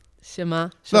שלך. שמה?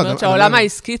 שאומרת שהעולם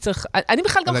העסקי צריך... אני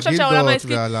בכלל גם חושבת שהעולם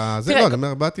העסקי... על הגילדות ועל זה, לא, אני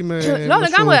אומר, באתי עם משהו... לא,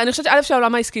 לגמרי, אני חושבת שא'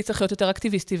 שהעולם העסקי צריך להיות יותר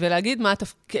אקטיביסטי, ולהגיד מה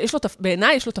התפקיד...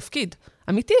 בעיניי יש לו תפקיד.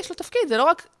 אמיתי יש לו תפקיד, זה לא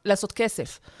רק לעשות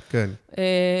כסף. כן.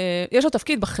 יש לו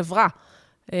תפקיד בחברה.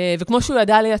 וכמו שהוא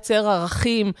ידע לייצר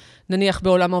ערכים, נניח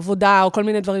בעולם עבודה, או כל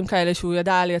מיני דברים כאלה שהוא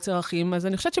ידע לייצר ערכים, אז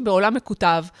אני חושבת שבעולם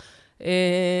מקוטב,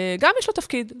 גם יש לו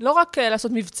תפקיד. לא רק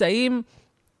לעשות מבצעים,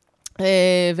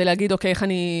 ולהגיד, אוקיי, איך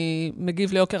אני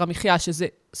מגיב ליוקר המחיה, שזה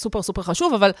סופר סופר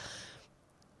חשוב, אבל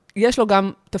יש לו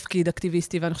גם תפקיד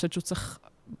אקטיביסטי, ואני חושבת שהוא צריך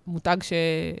מותג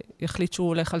שיחליט שהוא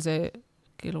הולך על זה,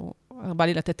 כאילו, בא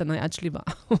לי לתת את הנייד שלי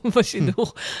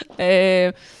בשידור.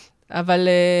 אבל,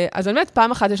 אז באמת,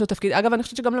 פעם אחת יש לו תפקיד. אגב, אני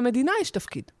חושבת שגם למדינה יש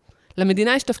תפקיד.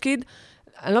 למדינה יש תפקיד,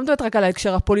 אני לא מדברת רק על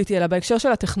ההקשר הפוליטי, אלא בהקשר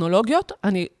של הטכנולוגיות,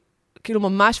 אני כאילו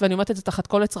ממש, ואני אומרת את זה תחת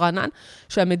כל עץ רענן,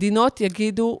 שהמדינות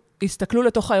יגידו, יסתכלו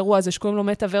לתוך האירוע הזה שקוראים לו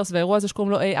מטאברס, והאירוע הזה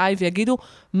שקוראים לו AI, ויגידו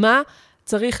מה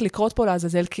צריך לקרות פה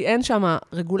לעזאזל, כי אין שם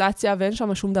רגולציה ואין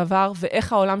שם שום דבר,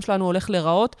 ואיך העולם שלנו הולך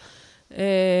להיראות. על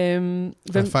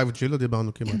 5G לא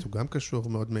דיברנו כמעט, הוא גם קשור,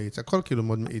 מאוד מאיץ, הכל כאילו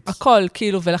מאוד מאיץ. הכל,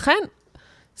 כאילו, ולכן,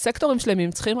 סקטורים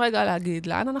שלמים צריכים רגע להגיד,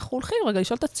 לאן אנחנו הולכים, רגע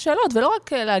לשאול את השאלות, ולא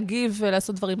רק להגיב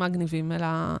ולעשות דברים מגניבים, אלא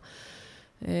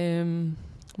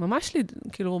ממש,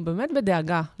 כאילו, באמת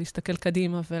בדאגה, להסתכל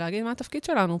קדימה ולהגיד מה התפקיד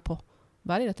שלנו פה.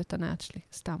 בא לי לתת את הנייד שלי,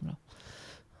 סתם לא.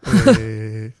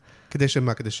 כדי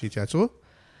שמה? כדי שיתייעצרו?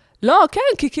 לא, כן,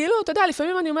 כי כאילו, אתה יודע,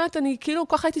 לפעמים אני אומרת, אני כאילו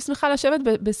כל כך הייתי שמחה לשבת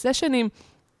בסשנים,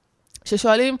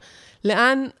 ששואלים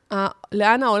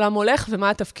לאן העולם הולך ומה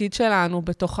התפקיד שלנו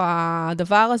בתוך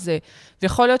הדבר הזה.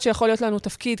 ויכול להיות שיכול להיות לנו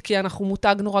תפקיד, כי אנחנו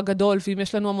מותג נורא גדול, ואם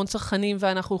יש לנו המון צרכנים,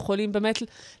 ואנחנו יכולים באמת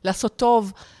לעשות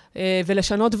טוב,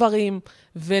 ולשנות דברים,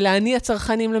 ולהניע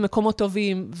צרכנים למקומות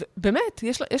טובים. באמת,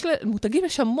 למותגים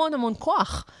יש המון המון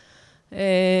כוח,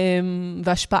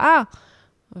 והשפעה,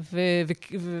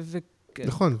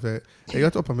 נכון,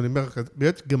 והיות עוד פעם, אני אומר,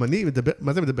 גם אני מדבר,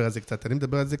 מה זה מדבר על זה קצת? אני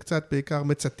מדבר על זה קצת, בעיקר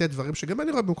מצטט דברים שגם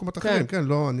אני רואה במקומות אחרים, כן,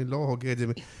 לא, אני לא הוגה את זה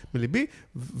מליבי,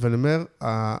 ואני אומר,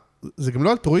 זה גם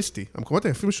לא אלטרואיסטי, המקומות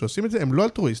היפים שעושים את זה, הם לא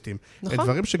אלטרואיסטים. הם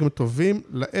דברים שגם טובים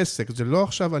לעסק, זה לא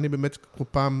עכשיו אני באמת כל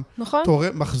פעם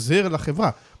מחזיר לחברה.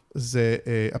 זה,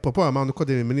 אפרופו, אמרנו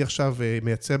קודם, אם אני עכשיו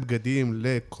מייצר בגדים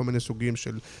לכל מיני סוגים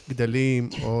של גדלים,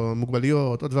 או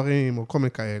מוגבליות, או דברים, או כל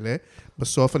מיני כאלה,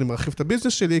 בסוף אני מרחיב את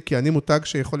הביזנס שלי, כי אני מותג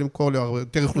שיכול למכור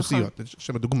יותר אוכלוסיות,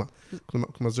 שם הדוגמה.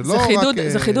 כלומר, זה לא רק...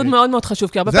 זה חידוד מאוד מאוד חשוב,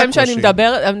 כי הרבה פעמים שאני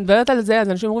מדברת על זה, אז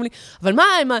אנשים אומרים לי, אבל מה,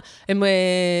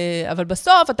 אבל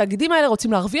בסוף התאגידים האלה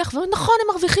רוצים להרוויח, ונכון, הם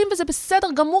מרוויחים, וזה בסדר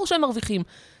גמור שהם מרוויחים.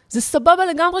 זה סבבה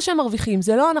לגמרי שהם מרוויחים,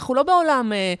 זה לא, אנחנו לא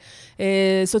בעולם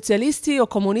סוציאליסטי או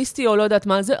קומוניסטי או לא יודעת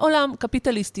מה, זה עולם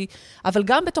קפיטליסטי, אבל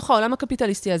גם בתוך העולם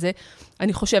הקפיטליסטי הזה,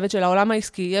 אני חושבת שלעולם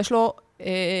העסקי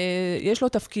יש לו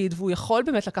תפקיד, והוא יכול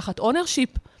באמת לקחת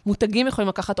ownership, מותגים יכולים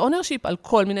לקחת ownership על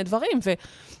כל מיני דברים,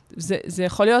 וזה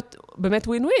יכול להיות באמת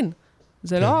win-win.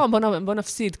 זה לא בוא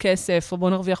נפסיד כסף, או בוא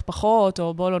נרוויח פחות,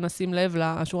 או בוא לא נשים לב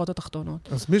לשורות התחתונות.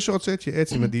 אז מי שרוצה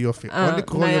להתייעץ עם עדי יופי, או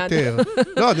לקרוא יותר.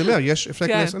 לא, אני אומר, אפשר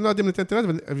להיכנס, אני לא יודע אם ניתן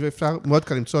אינטרנט, ואפשר מאוד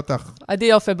קל למצוא אותך. עדי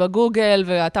יופי בגוגל,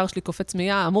 והאתר שלי קופץ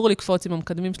מיד, אמור לקפוץ אם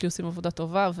המקדמים שלי עושים עבודה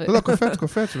טובה. לא,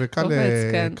 קופץ,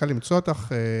 וקל למצוא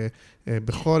אותך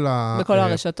בכל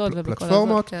הרשתות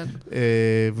הפלטפורמות,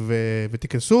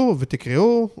 ותיכנסו,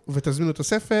 ותקראו, ותזמינו את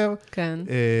הספר. כן.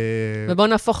 ובואו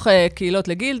נהפוך קהילות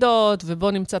לגילדות,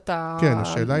 ובואו נמצא את הנרב האקטיביסטי. כן,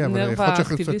 השאלה היא, אבל יכול להיות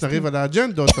שאנחנו קצת נריב על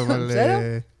האג'נדות, אבל... בסדר?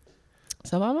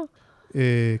 סבבה?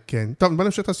 כן. טוב, בוא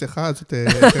נמשיך את השיחה הזאת.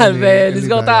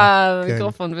 ונסגור את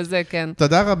המיקרופון וזה, כן.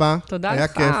 תודה רבה. תודה לך, היה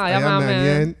כיף, היה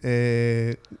מעניין.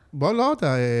 בוא לא עוד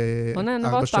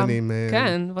 4 שנים.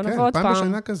 כן, בוא נבוא עוד פעם. פעם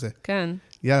בשנה כזה. כן.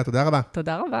 יאללה, תודה רבה.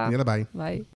 תודה רבה. יאללה, ביי.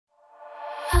 ביי.